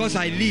says, because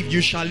I live,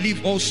 you shall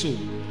live also.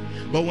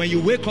 But when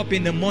you wake up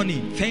in the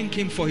morning, thank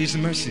him for his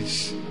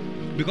mercies.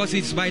 Because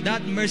it's by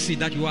that mercy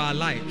that you are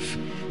alive.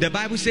 The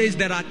Bible says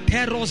there are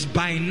terrors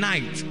by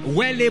night,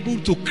 well able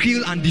to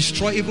kill and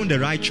destroy even the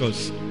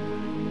righteous.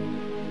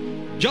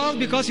 Just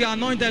because you are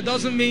anointed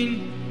doesn't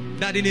mean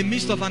that in the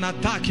midst of an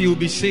attack you will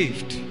be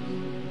saved.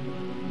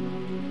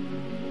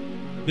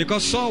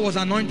 Because Saul was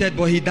anointed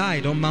but he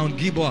died on Mount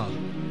Gilboa.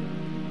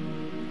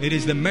 It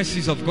is the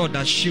mercies of God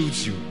that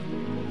shields you.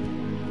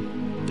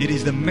 It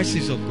is the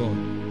mercies of God.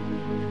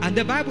 And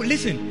the Bible,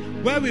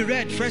 listen, where we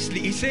read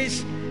firstly, it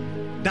says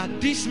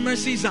that these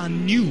mercies are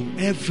new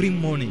every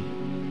morning.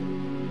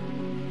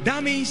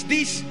 That means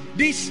this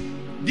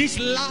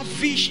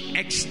lavish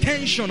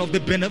extension of the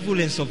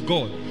benevolence of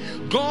God,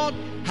 God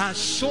has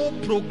so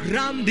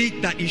programmed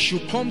it that it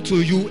should come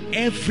to you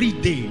every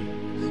day.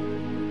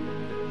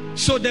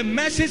 So the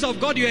mercies of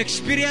God you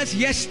experienced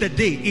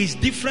yesterday is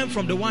different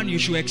from the one you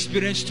should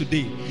experience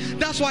today.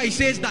 That's why he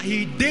says that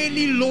he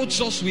daily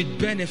loads us with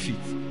benefit.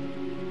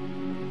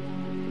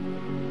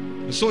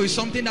 So it's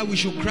something that we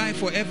should cry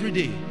for every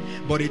day.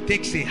 But it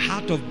takes a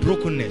heart of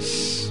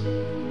brokenness,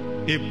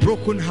 a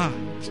broken heart,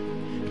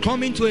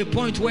 coming to a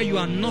point where you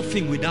are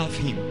nothing without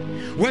him,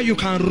 where you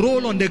can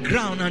roll on the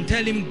ground and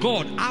tell him,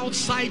 God,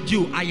 outside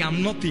you I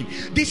am nothing.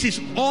 This is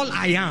all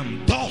I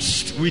am,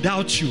 dust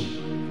without you.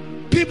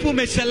 People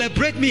may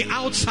celebrate me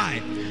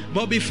outside,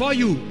 but before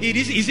you,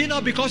 is it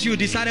not because you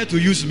decided to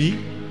use me?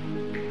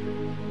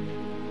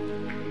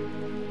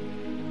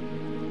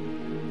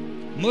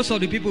 Most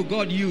of the people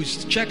God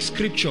used, check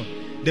scripture,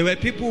 they were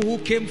people who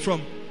came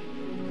from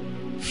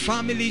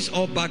families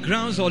or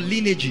backgrounds or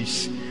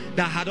lineages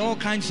that had all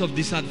kinds of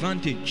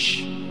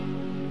disadvantage.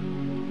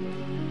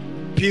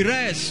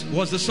 Perez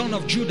was the son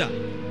of Judah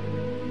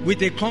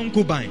with a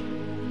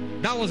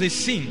concubine. That was a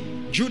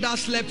sin. Judah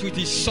slept with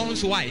his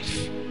son's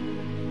wife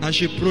and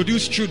she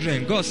produced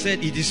children. God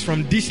said it is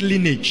from this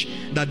lineage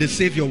that the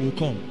Savior will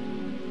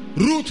come.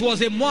 Ruth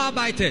was a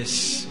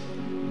Moabitess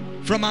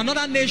from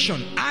another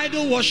nation,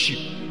 idol worship.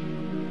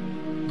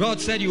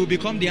 God said you will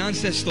become the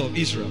ancestor of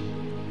Israel,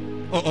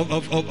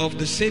 of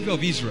the Savior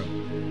of Israel.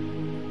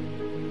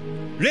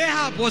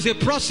 Rahab was a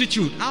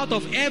prostitute. Out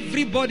of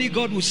everybody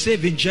God will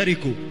save in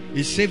Jericho,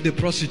 he saved the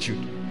prostitute.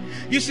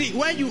 You see,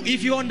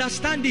 if you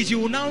understand this, you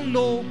will now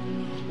know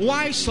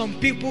why some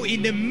people,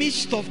 in the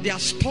midst of their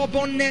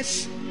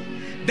stubbornness,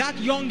 that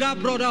younger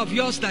brother of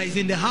yours that is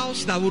in the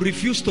house that will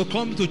refuse to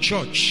come to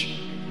church,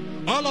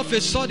 all of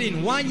a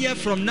sudden 1 year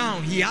from now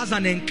he has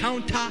an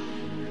encounter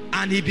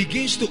And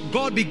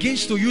God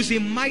begins to use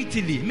him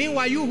mightily.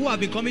 Meanwhile, you who have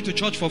been coming to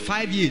church for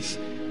 5 years,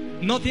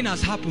 nothing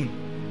has happened.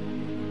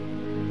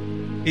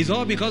 It's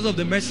all because of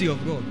the mercy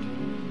of God.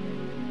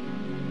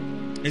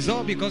 It's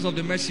all because of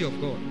the mercy of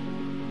God.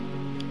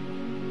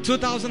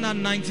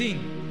 2019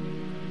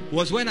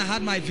 was when I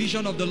had my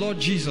vision of the Lord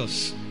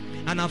Jesus.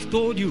 And I've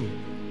told you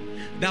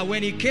that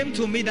when he came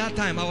to me that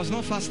time, I was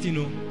not fasting,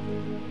 no.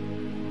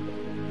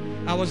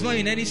 I was not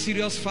in any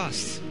serious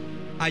fast.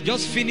 I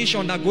just finished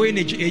undergoing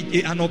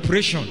an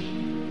operation.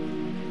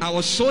 I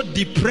was so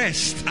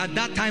depressed at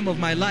that time of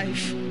my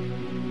life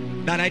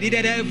that I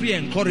needed every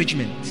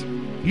encouragement.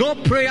 No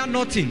prayer,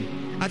 nothing.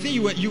 I think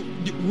you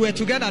were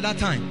together at that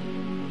time.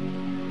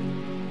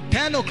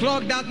 10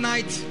 o'clock that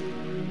night,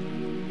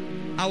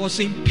 I was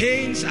in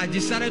pains. I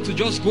decided to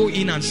just go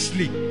in and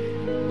sleep.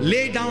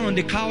 Lay down on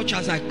the couch.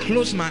 As I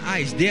closed my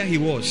eyes, there he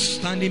was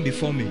standing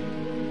before me.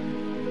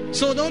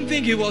 So don't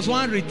think it was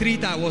one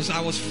retreat I was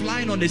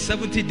flying on the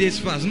 70 days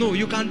fast. No,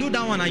 you can do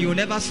that one and you'll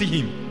never see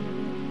him.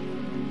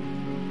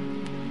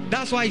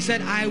 That's why he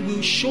said, I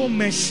will show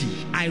mercy.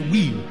 I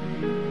will.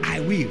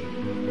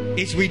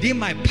 It's within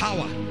my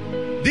power.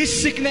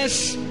 This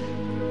sickness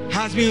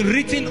has been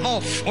written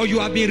off, or you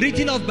have been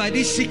written off by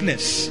this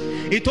sickness.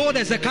 He told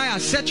Hezekiah,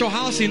 set your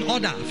house in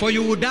order, for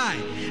you will die.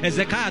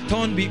 Hezekiah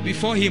turned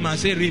before him and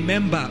said,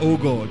 remember, O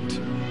God.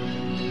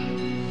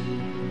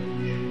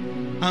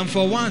 And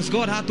for once,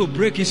 God had to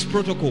break his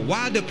protocol.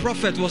 While the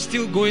prophet was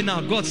still going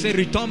out, God said,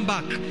 return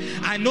back.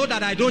 I know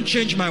that I don't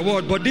change my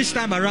word, but this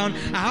time around,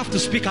 I have to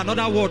speak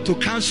another word to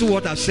cancel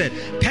what I've said.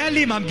 Tell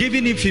him I'm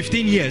giving him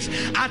 15 years.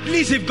 At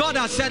least if God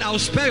has said, I'll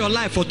spare your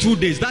life for 2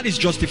 days, that is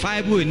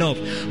justifiable enough.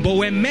 But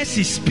when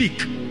mercy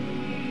speak,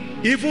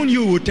 even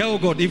you will tell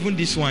God, even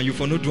this one, you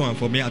for not doing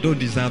for me, I don't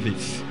deserve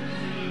it.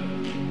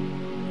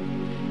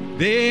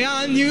 They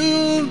are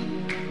new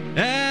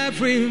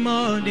every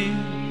morning.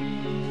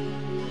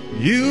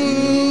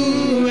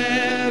 You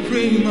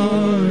every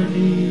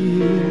morning,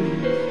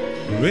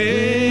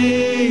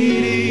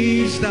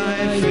 great is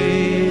thy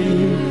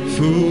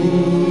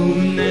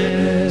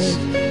faithfulness,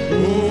 O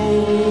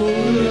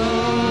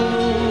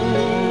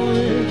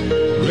Lord,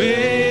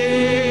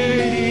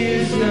 great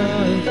is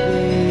thy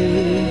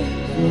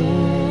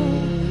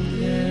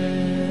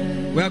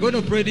faithfulness. We are going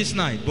to pray this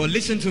night, but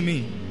listen to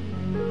me.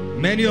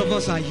 Many of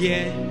us are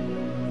here.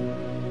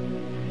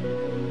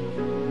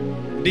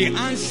 The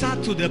answer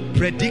to the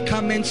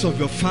predicaments of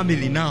your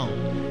family now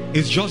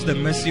is just the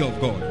mercy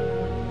of God.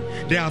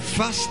 They have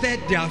fasted,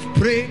 they have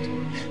prayed,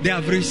 they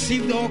have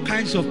received all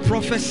kinds of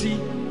prophecy,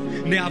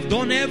 they have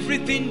done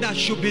everything that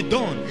should be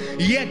done,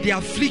 yet the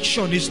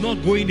affliction is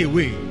not going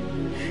away.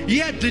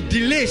 Yet the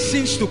delay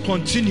seems to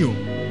continue.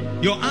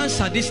 Your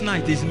answer this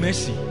night is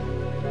mercy.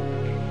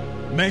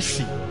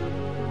 Mercy.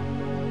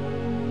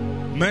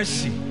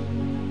 Mercy.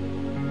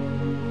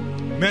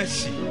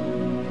 Mercy.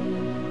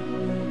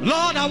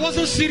 Lord, I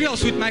wasn't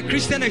serious with my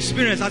Christian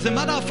experience. As a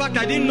matter of fact,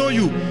 I didn't know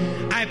you.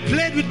 I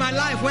played with my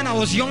life when I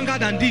was younger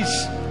than this.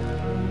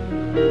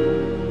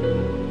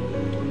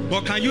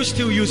 But can you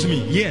still use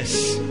me?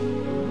 Yes,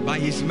 by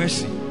his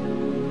mercy.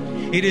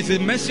 It is the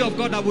mercy of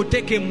God that will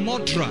take a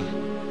murderer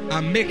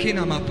and make him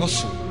an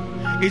apostle.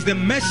 It's the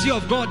mercy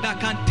of God that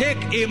can take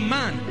a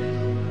man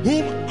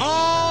whom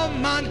all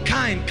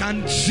mankind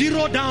can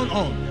zero down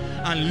on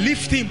and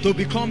lift him to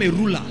become a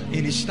ruler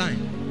in his time.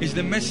 It's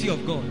the mercy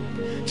of God.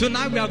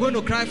 Tonight we are going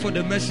to cry for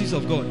the mercies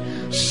of God.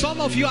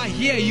 Some of you are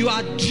here, you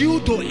are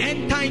due to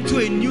enter into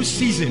a new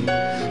season.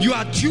 You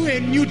are due a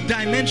new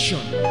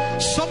dimension.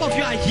 Some of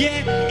you are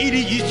here,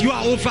 you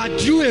are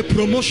overdue a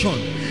promotion,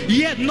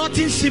 yet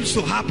nothing seems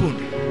to happen.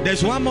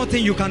 There's one more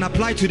thing you can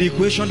apply to the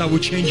equation that will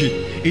change it.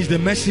 It's the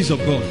mercies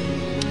of God.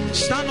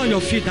 Stand on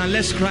your feet and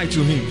let's cry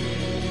to him.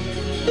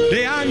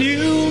 They are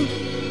new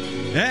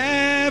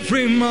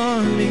every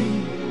morning.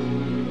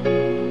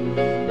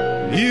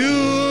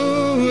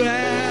 You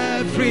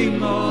every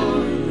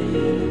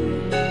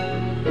morning,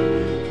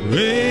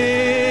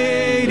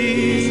 great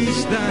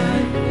is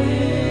thy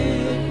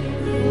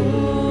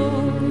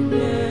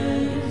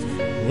faithfulness,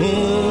 O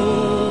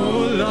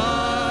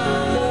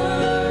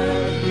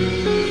Lord,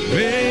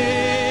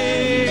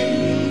 great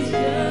is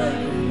thy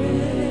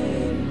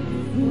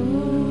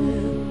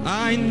faithfulness.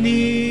 I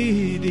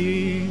need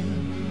thee,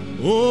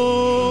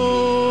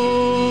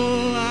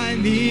 oh, I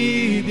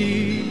need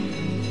thee.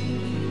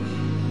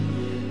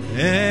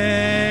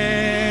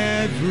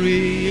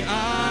 Every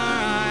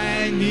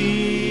I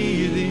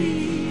need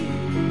thee.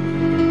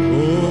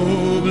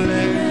 Oh,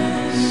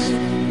 bless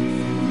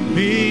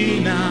me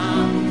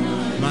now,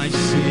 my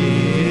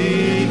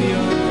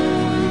Savior.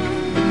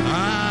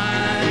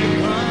 I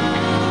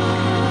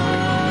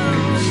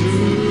come to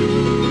you.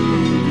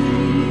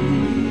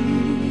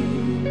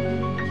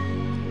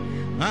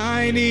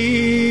 I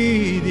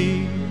need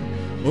thee.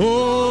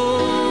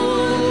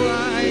 Oh,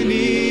 I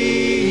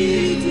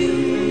need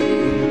thee.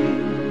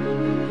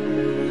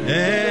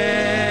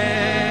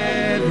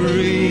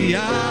 Every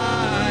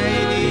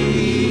I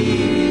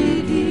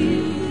need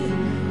thee.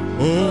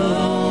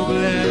 Oh,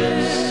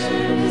 bless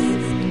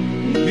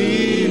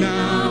me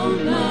now,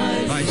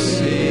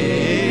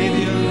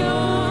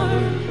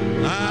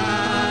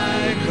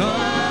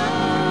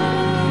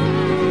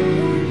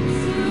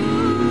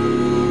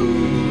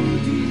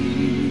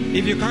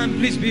 If you can't,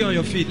 please be on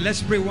your feet.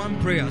 Let's pray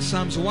one prayer.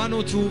 Psalms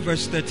 102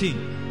 verse 13.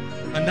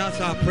 And that's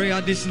our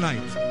prayer this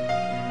night.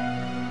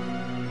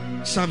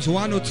 Psalms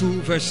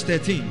 102 verse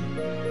 13.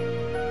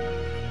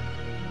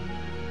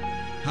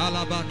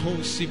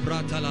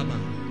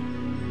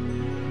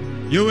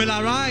 You will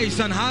arise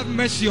and have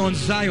mercy on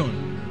Zion,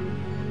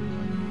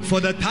 for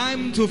the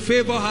time to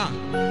favor her.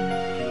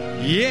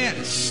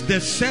 Yes,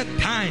 the set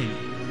time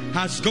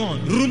has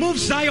gone. Remove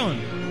Zion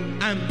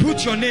and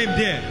put your name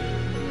there.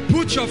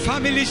 Put your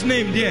family's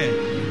name there.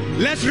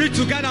 Let's read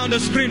together on the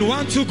screen.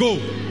 1, 2, go.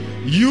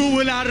 You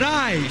will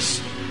arise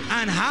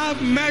and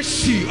have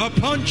mercy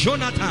upon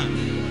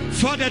Jonathan,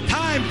 for the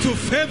time to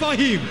favor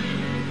him.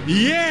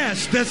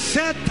 Yes, the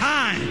set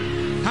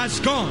time has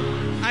gone.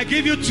 I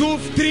give you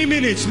 2-3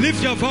 minutes.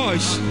 Lift your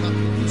voice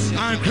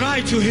and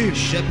cry to him.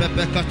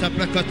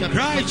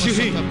 Cry to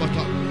him.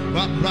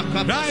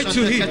 Cry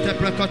to him.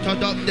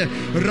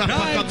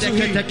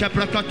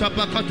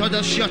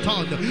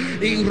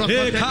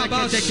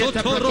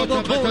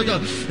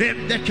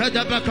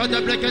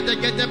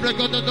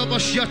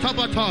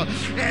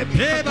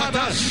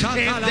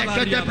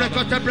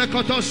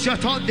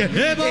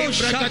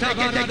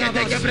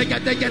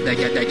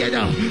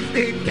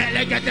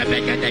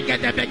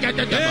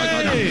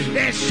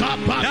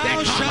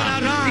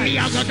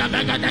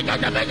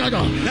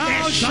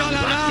 Thou shalt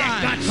arise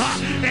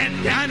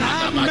and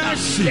have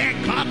mercy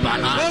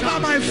over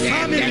my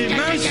family,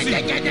 mercy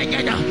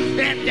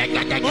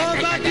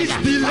over this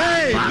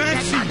delay,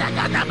 mercy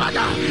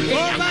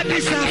over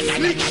this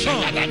affliction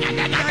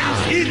that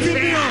is eating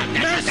me up,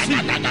 mercy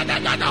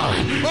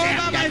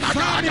over my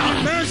family,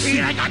 mercy.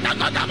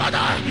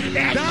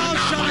 Thou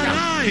shalt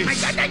arise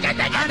and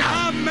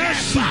have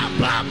mercy and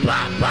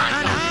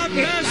have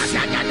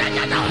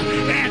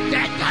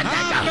mercy.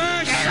 Have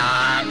mercy.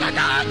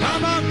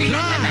 Come on,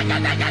 cry.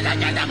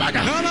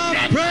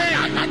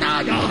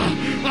 Come on,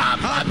 pray.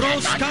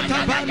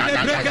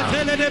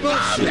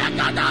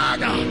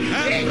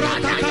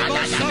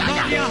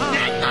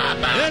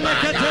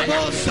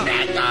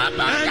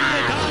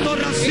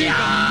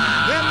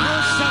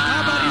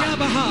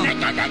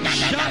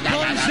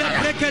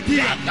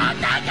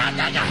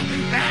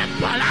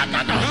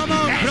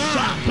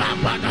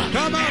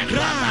 Come on,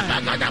 cry.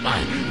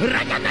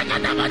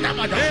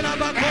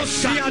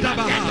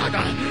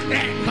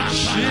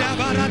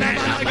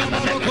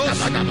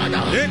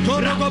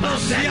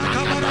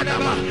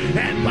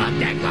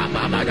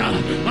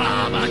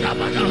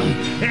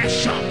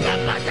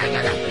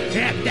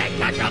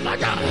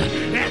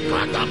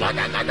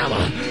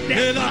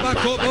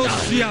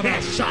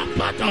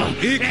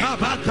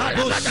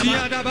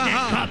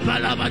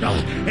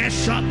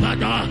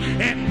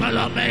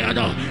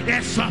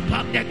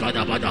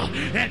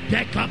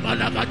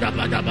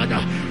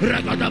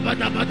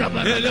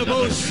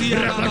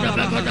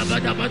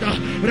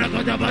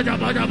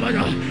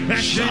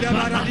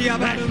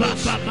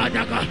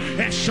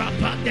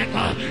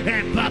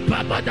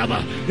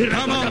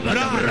 Come on,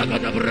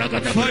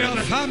 for your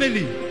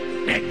family,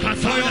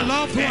 for your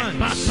loved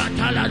ones,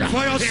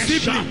 for your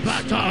siblings,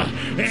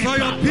 for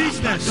your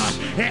business,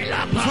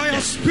 for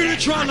your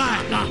spiritual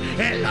life.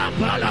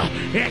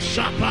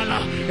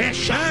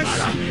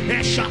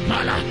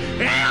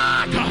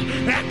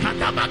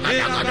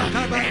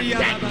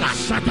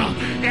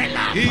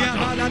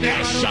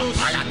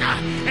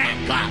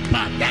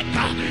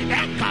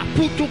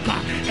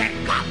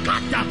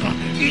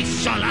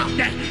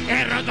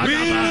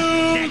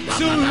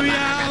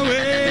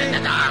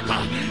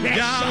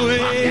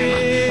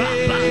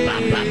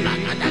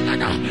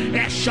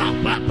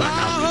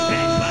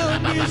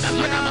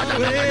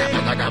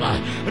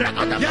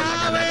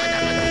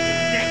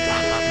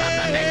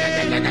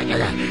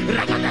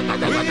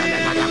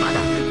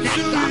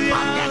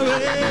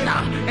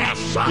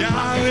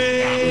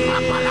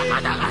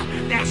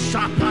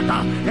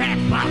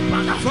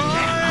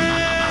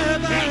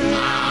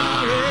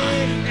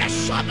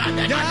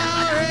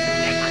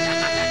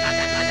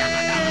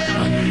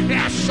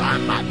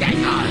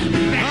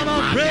 Come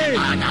on, pray.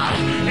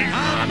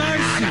 Have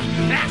mercy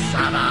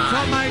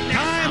for my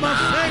time of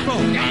favor.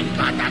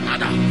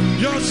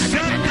 Your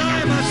set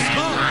time has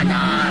come.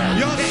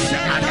 Your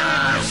set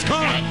time has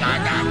come.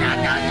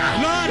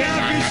 Lord,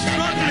 I've been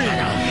struggling,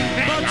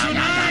 but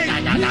tonight,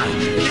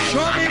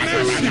 show me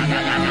mercy.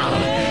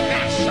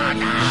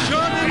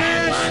 Show me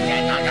mercy.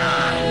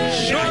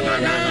 Show me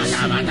mercy.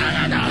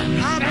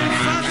 I've been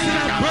fasting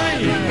and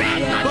praying,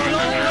 but oh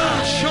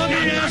Lord, show me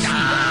mercy.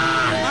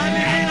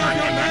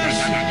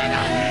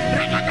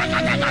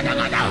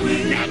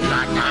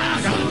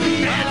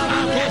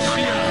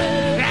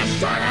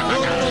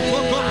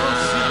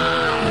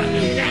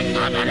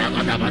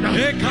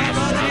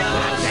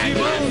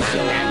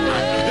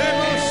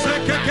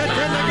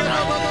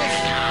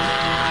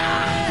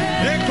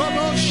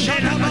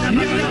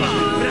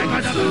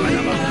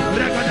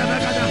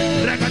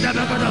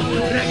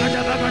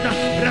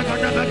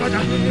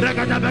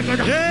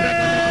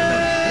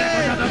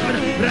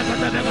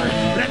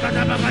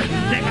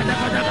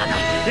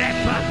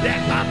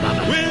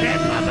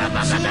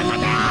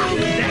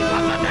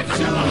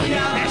 We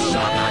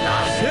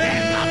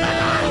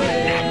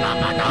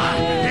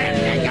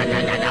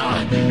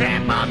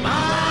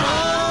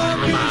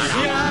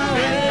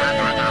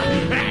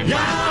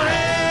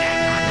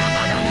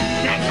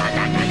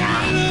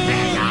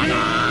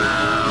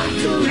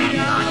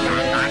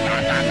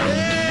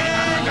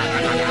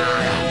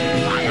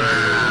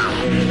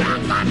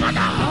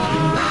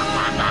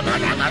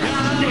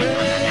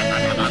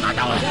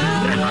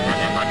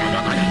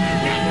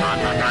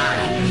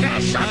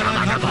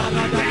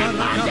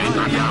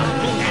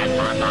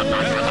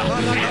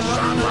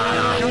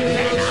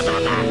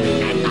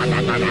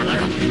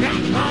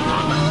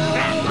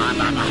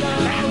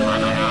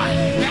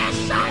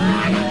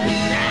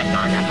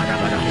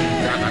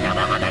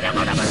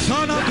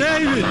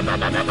mercy.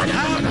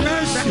 Have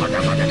mercy.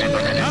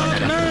 Have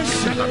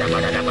mercy.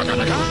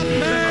 Have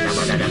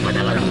mercy.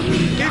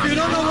 If you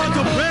don't know what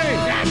to pray,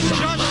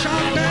 just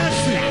shout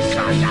mercy.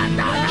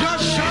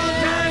 Just shout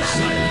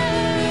mercy.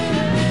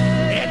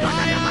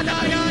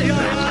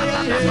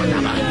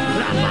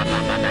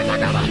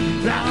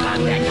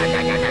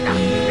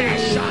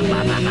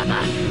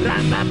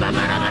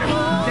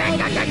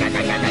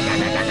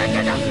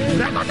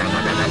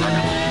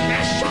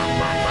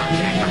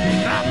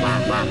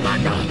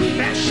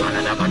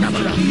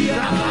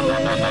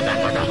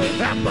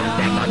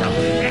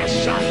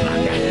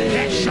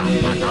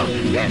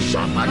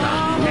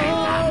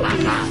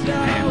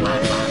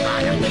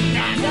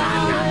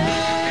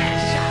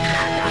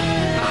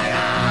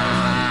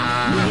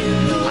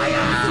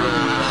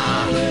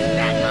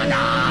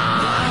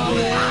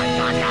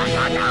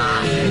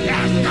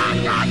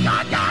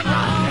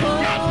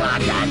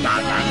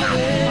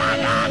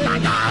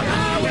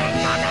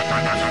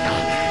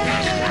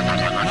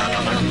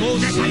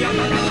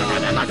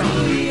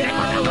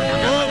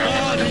 Oh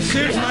God, it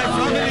seems my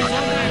family is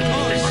under a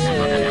curse.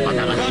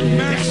 God,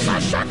 mercy,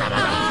 mercy,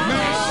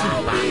 mercy.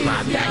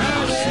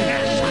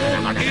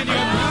 In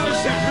your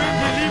mercy, bring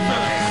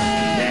deliverance.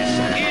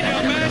 In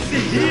your mercy,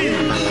 heal.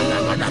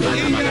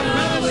 In your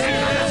mercy,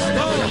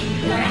 restore.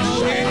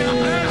 In your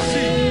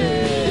mercy,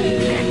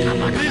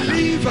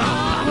 deliver.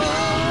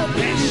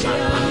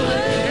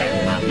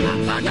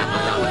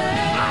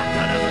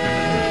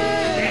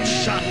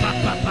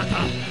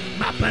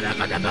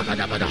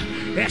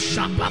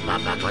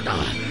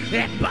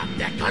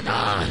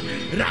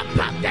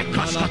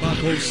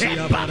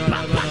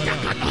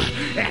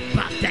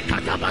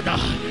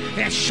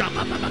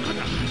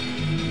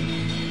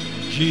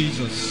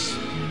 Jesus.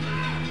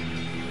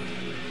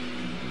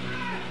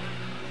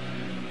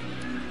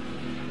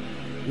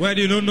 When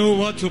you don't know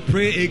what to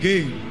pray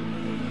again,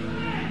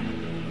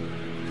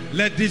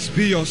 let this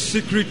be your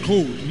secret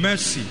code,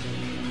 mercy.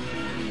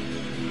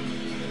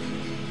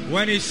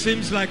 When it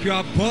seems like you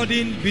are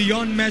burdened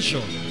beyond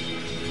measure,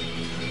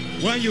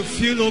 when you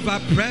feel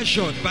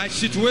overpressured by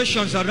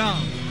situations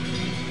around,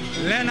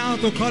 learn how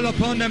to call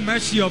upon the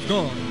mercy of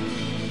God.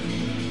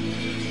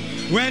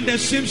 When there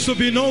seems to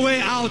be no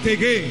way out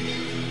again,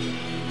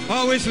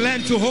 always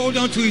learn to hold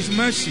on to His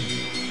mercy.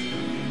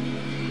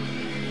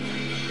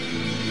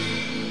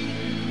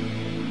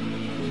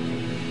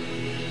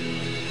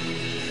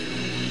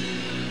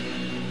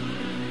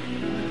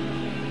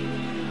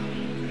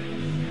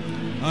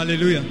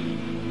 Hallelujah.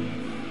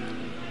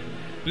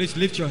 Please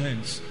lift your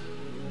hands.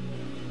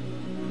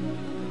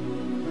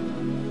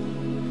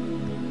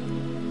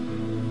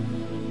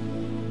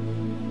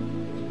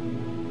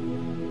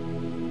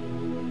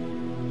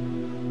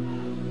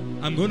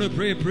 I'm going to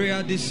pray a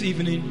prayer this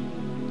evening,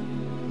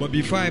 but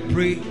before I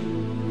pray,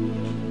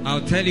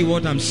 I'll tell you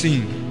what I'm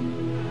seeing.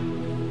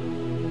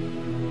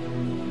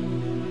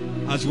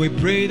 As we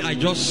prayed, I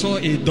just saw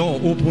a door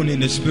open in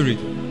the spirit.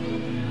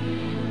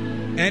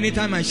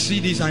 Anytime I see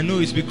this, I know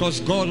it's because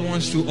God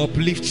wants to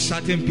uplift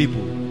certain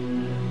people.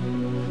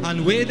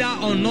 And whether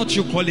or not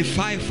you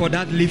qualify for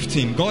that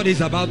lifting, God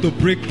is about to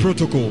break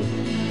protocol.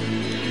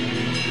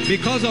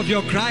 Because of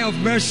your cry of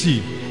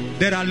mercy,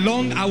 there are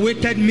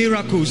long-awaited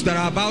miracles that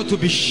are about to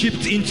be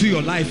shipped into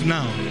your life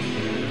now.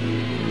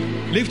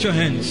 Lift your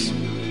hands.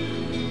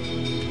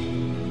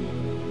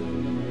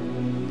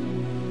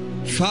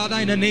 Father,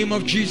 in the name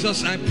of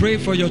Jesus, I pray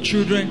for your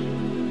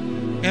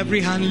children. Every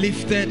hand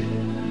lifted,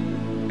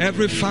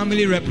 every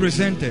family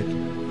represented.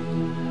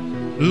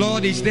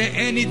 Lord, is there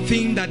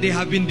anything that they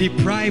have been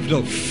deprived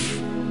of?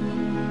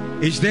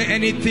 Is there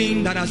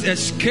anything that has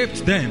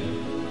escaped them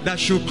that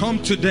should come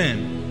to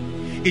them?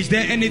 Is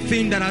there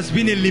anything that has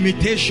been a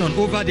limitation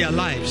over their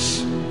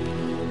lives?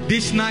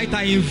 This night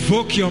I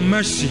invoke your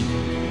mercy,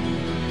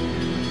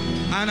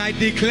 and I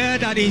declare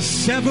that in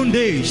 7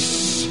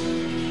 days,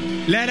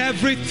 let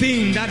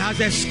everything that has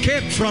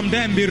escaped from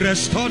them be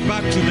restored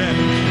back to them.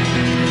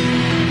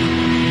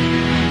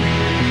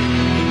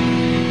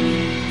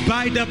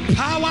 By the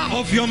power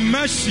of your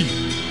mercy,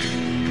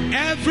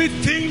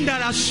 everything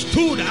that has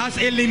stood as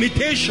a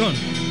limitation,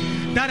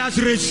 that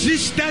has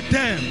resisted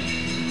them,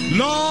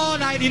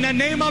 Lord, in the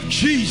name of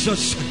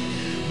Jesus,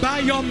 by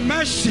your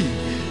mercy,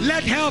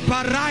 let help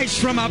arise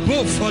from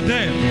above for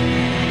them.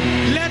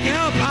 Let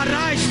help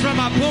arise from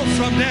above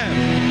from them.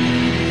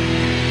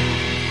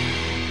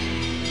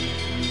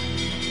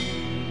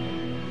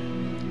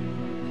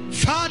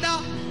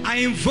 Father, I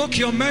invoke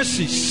your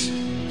mercies,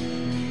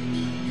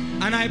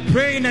 and I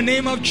pray in the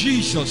name of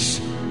Jesus,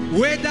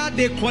 whether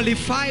they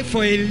qualify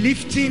for a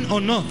lifting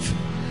or not,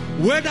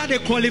 whether they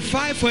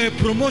qualify for a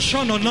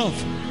promotion or not,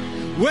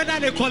 whether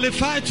they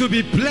qualify to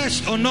be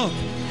blessed or not,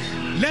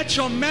 let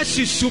your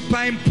mercy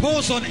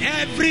superimpose on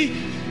every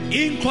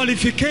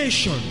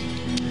inqualification.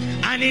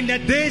 And in the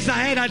days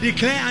ahead, I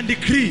declare and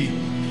decree,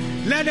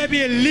 let there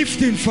be a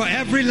lifting for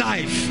every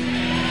life.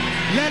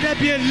 Let there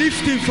be a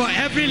lifting for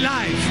every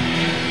life.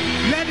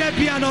 Let there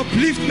be an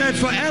upliftment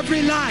for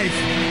every life.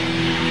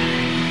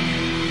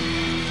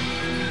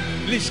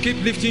 Please keep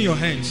lifting your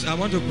hands. I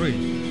want to pray.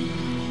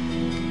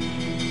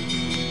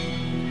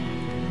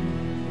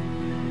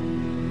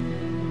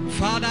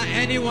 Father,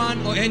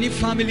 anyone or any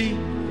family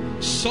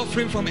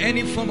suffering from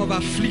any form of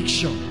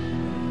affliction,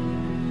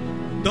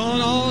 done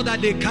all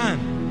that they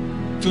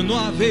can to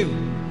no avail,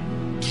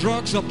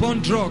 drugs upon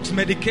drugs,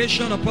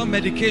 medication upon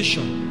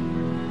medication,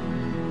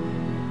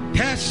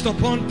 test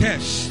upon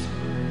test,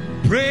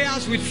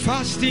 prayers with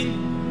fasting,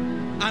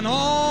 and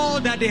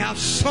all that they have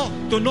sought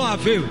to no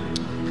avail.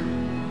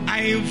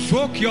 I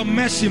invoke your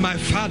mercy, my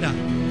Father,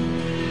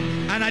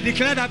 and I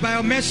declare that by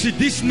your mercy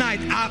this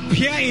night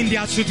appear in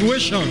their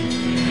situation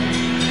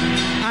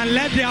and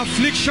let the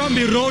affliction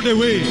be rolled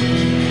away.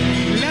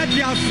 Let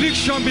the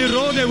affliction be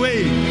rolled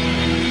away.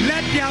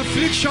 Let the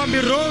affliction be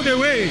rolled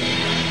away.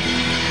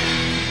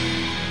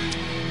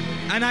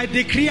 And I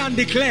decree and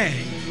declare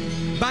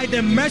by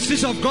the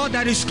mercies of God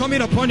that is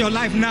coming upon your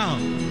life now,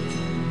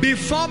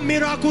 before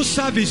miracle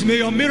service, may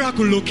your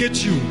miracle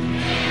locate you.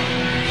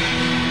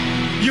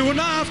 You will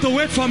not have to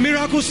wait for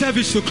miracle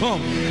service to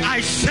come. I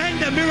send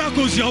the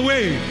miracles your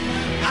way.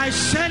 I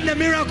send the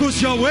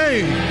miracles your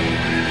way.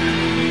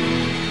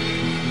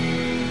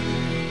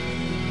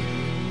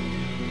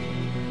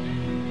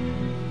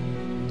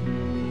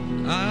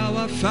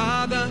 Our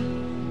Father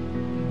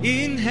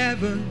in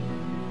heaven,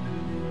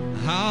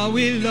 how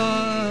we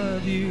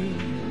love you.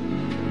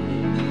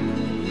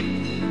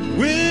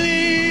 We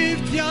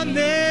lift your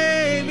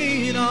name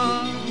in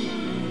all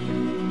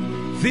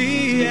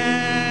the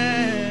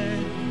air.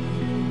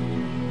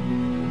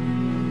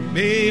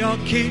 May your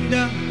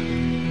kingdom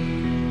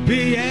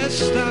be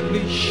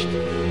established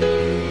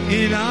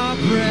in our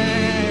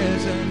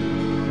presence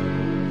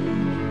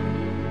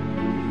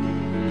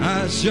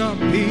as your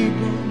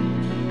people.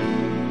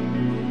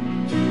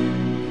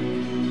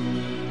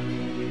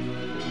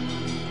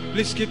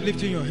 Please keep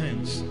lifting your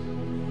hands.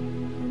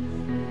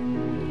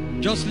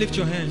 Just lift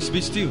your hands. Be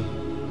still.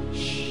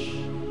 Shh.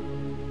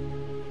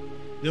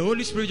 The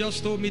Holy Spirit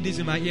just told me this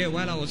in my ear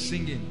while I was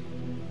singing.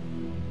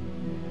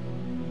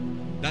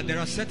 That there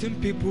are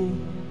certain people,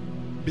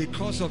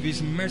 because of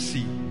His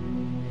mercy,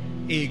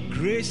 a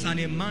grace and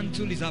a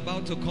mantle is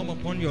about to come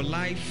upon your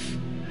life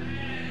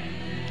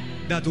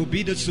that will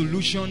be the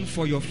solution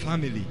for your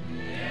family.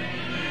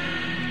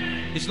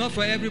 It's not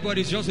for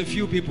everybody, it's just a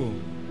few people.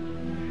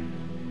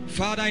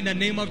 Father, in the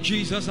name of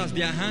Jesus, as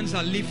their hands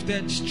are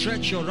lifted,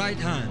 stretch your right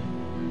hand,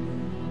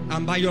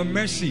 and by your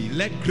mercy,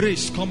 let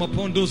grace come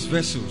upon those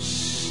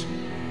vessels.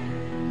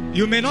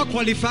 You may not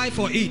qualify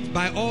for it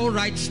by all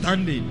right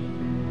standing,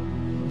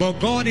 but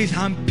God is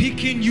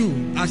handpicking you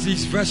as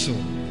His vessel.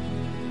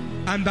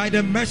 And by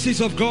the mercies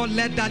of God,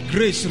 let that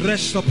grace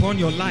rest upon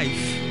your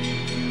life.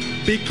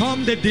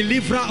 Become the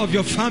deliverer of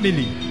your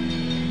family.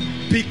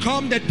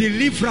 Become the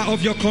deliverer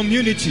of your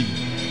community.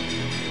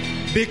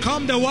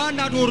 Become the one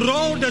that will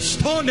roll the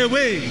stone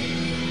away.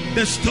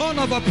 The stone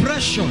of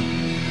oppression.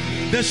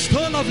 The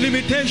stone of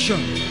limitation.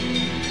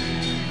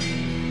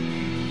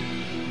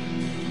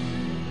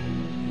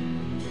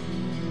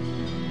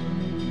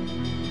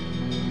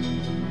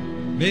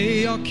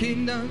 May your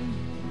kingdom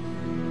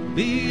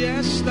be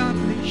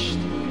established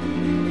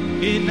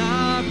in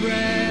our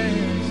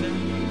presence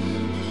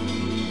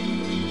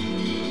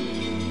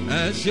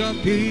as your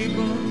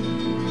people.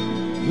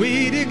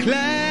 We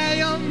declare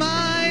your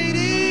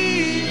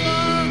mighty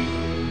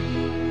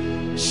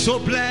love. So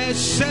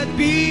blessed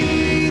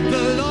be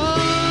the Lord.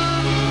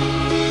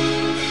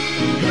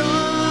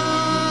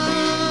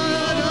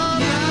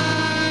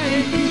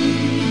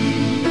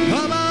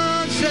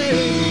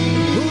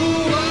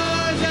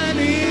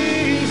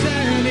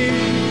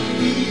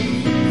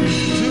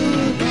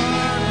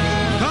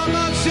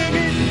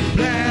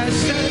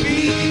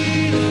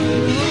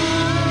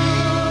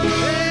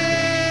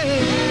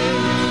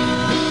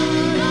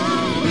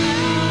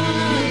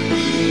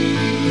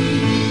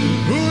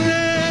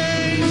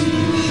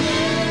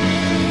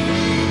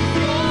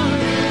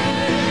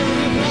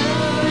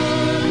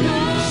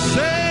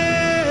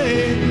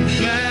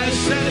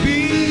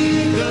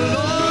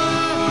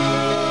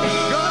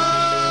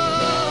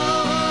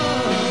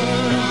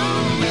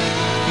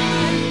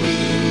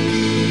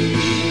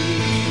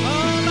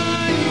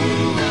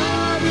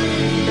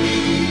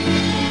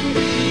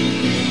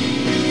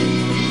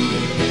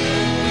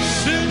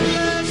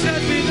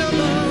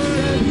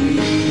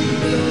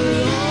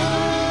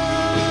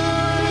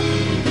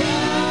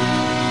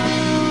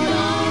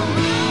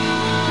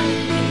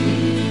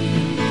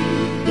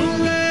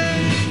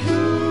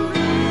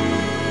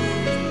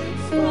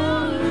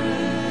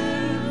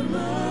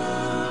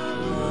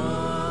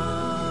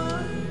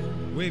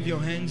 Wave your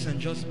hands and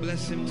just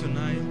bless Him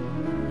tonight.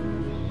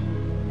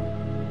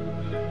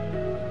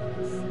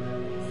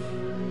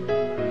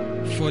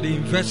 For the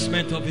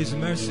investment of His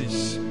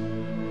mercies.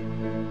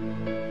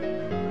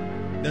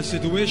 The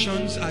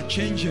situations are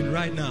changing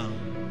right now.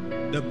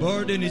 The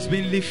burden is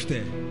being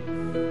lifted.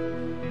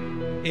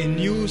 A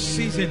new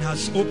season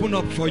has opened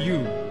up for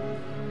you.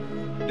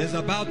 There's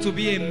about to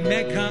be a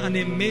mega and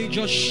a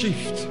major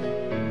shift.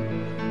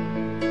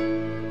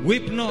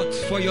 Weep not,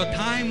 for your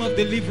time of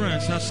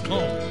deliverance has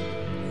come.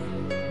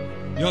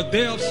 Your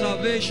day of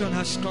salvation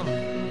has come.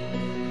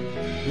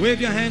 Wave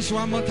your hands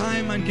one more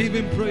time and give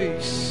Him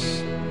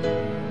praise.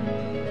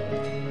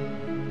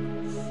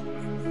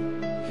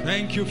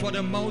 Thank you for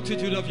the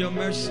multitude of your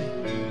mercy.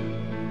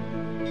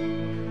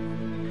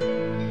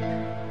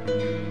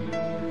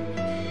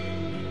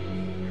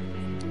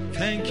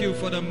 Thank you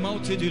for the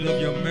multitude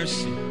of your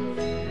mercy.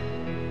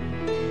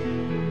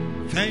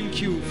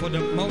 Thank you for the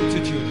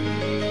multitude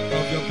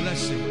of your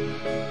blessing.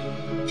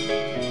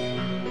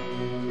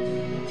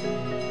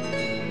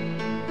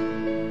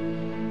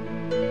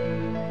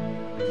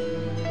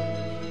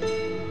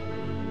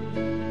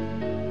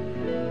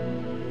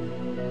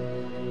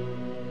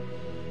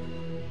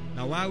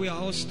 Now, while we are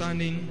all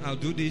standing, I'll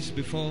do this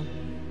before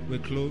we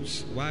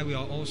close. While we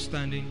are all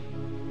standing,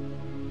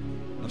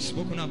 I've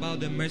spoken about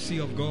the mercy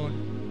of God.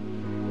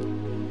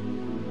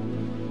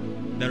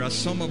 There are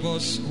some of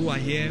us who are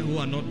here who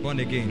are not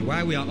born again.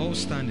 Why we are all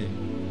standing?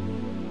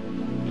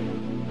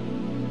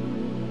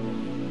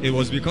 It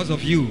was because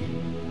of you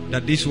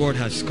that this word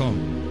has come.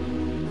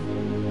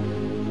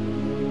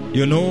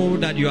 You know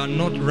that you are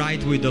not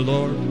right with the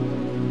Lord,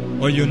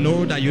 or you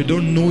know that you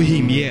don't know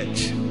Him yet.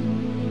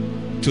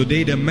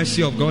 Today the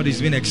mercy of God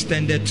is being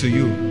extended to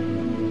you.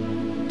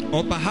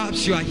 Or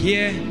perhaps you are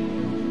here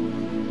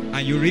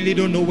and you really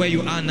don't know where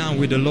you are now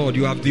with the Lord.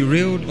 You have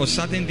derailed, or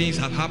certain things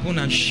have happened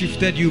and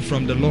shifted you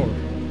from the Lord,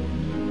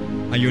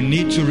 and you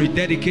need to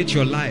rededicate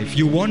your life.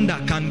 You wonder,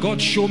 can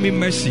God show me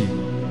mercy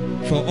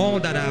for all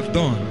that I have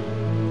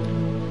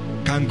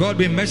done? Can God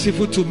be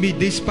merciful to me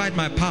despite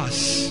my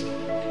past?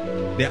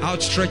 The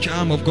outstretched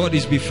arm of God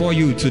is before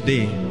you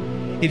today.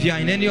 If you are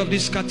in any of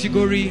this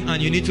category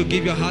and you need to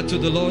give your heart to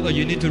the Lord, or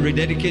you need to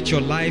rededicate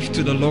your life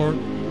to the Lord,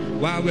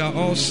 while we are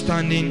all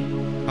standing,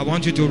 I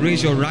want you to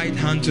raise your right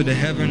hand to the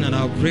heaven, and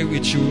I'll pray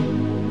with you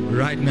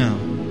right now.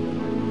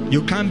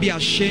 You can't be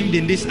ashamed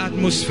in this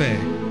atmosphere.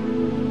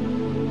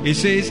 It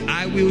says,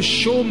 I will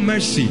show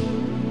mercy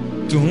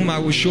to whom I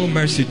will show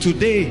mercy.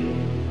 Today,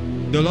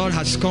 the Lord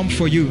has come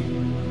for you.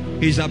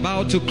 He's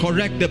about to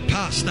correct the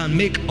past and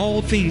make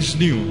all things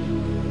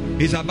new.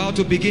 He's about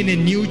to begin a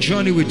new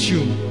journey with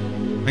you.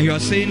 And you are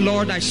saying,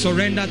 Lord, I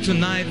surrender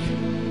tonight.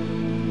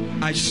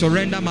 I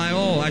surrender my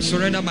all. I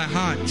surrender my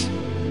heart.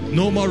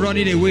 No more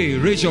running away.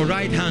 Raise your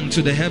right hand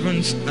to the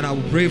heavens and I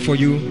will pray for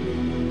you.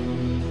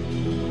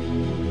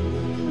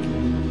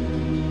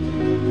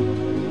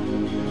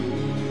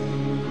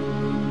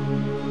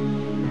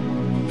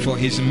 For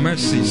His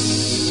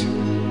mercies,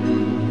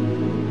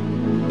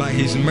 by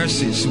His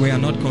mercies we are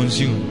not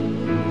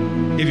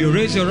consumed. If you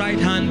raise your right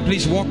hand,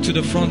 please walk to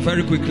the front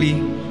very quickly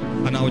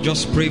and I will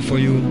just pray for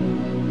you.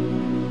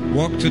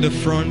 Walk to the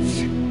front.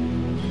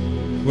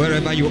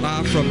 Wherever you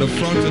are, from the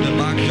front to the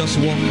back, just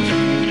walk.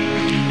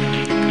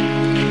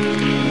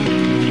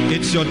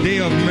 It's your day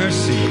of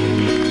mercy.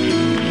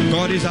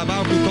 God is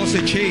about to cause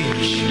a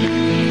change.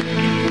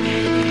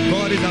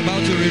 God is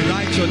about to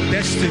rewrite your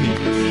destiny.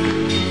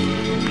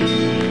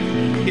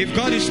 If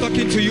God is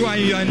talking to you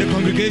and you are in the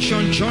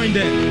congregation, join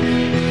them.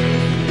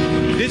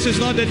 This is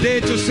not the day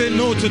to say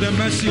no to the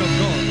mercy of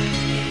God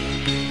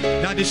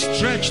that is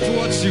stretched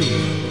towards you.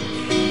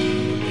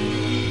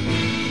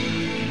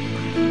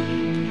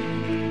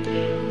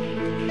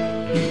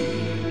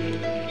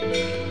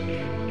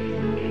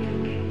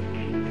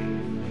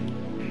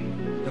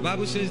 The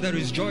Bible says there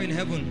is joy in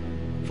heaven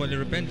for the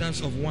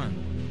repentance of one.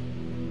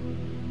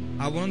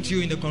 I want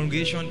you in the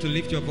congregation to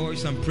lift your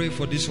voice and pray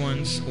for these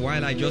ones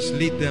while I just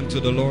lead them to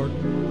the Lord.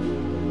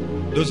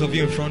 Those of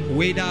you in front,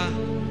 whether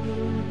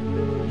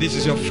this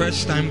is your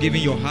first time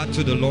giving your heart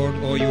to the Lord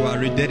or you are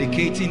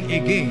rededicating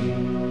again,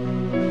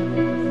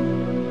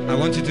 I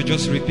want you to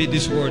just repeat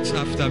these words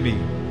after me.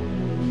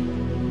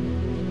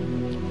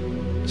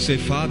 Say,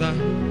 Father,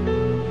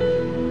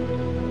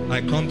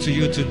 I come to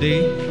you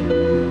today.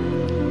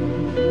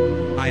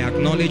 I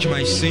acknowledge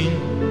my sin.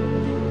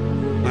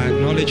 I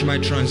acknowledge my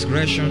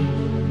transgression.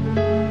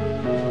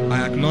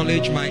 I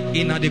acknowledge my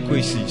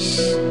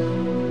inadequacies.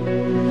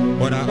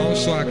 But I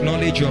also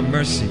acknowledge your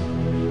mercy.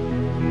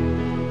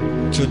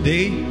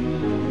 Today,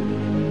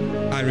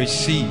 I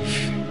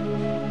receive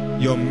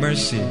your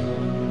mercy.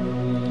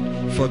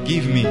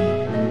 Forgive me.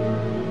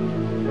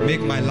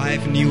 Make my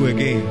life new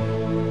again.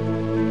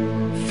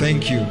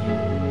 Thank you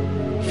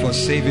for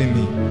saving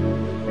me.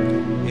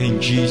 In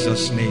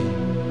Jesus' name.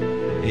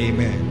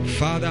 Amen.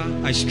 Father,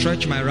 I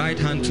stretch my right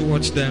hand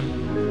towards them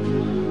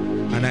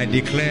and I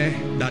declare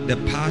that the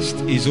past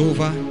is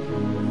over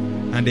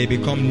and they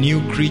become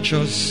new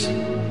creatures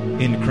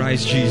in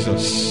Christ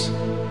Jesus.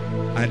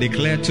 I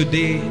declare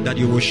today that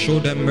you will show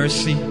them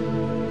mercy.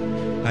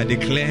 I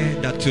declare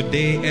that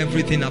today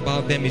everything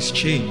about them is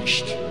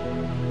changed.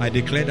 I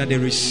declare that they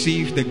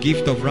receive the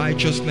gift of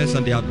righteousness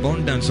and the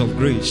abundance of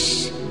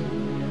grace.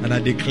 And I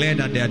declare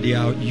that they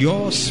are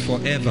yours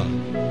forever.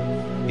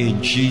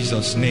 In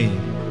Jesus'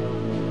 name.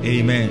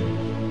 Amen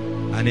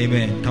and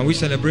amen. Can we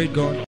celebrate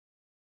God?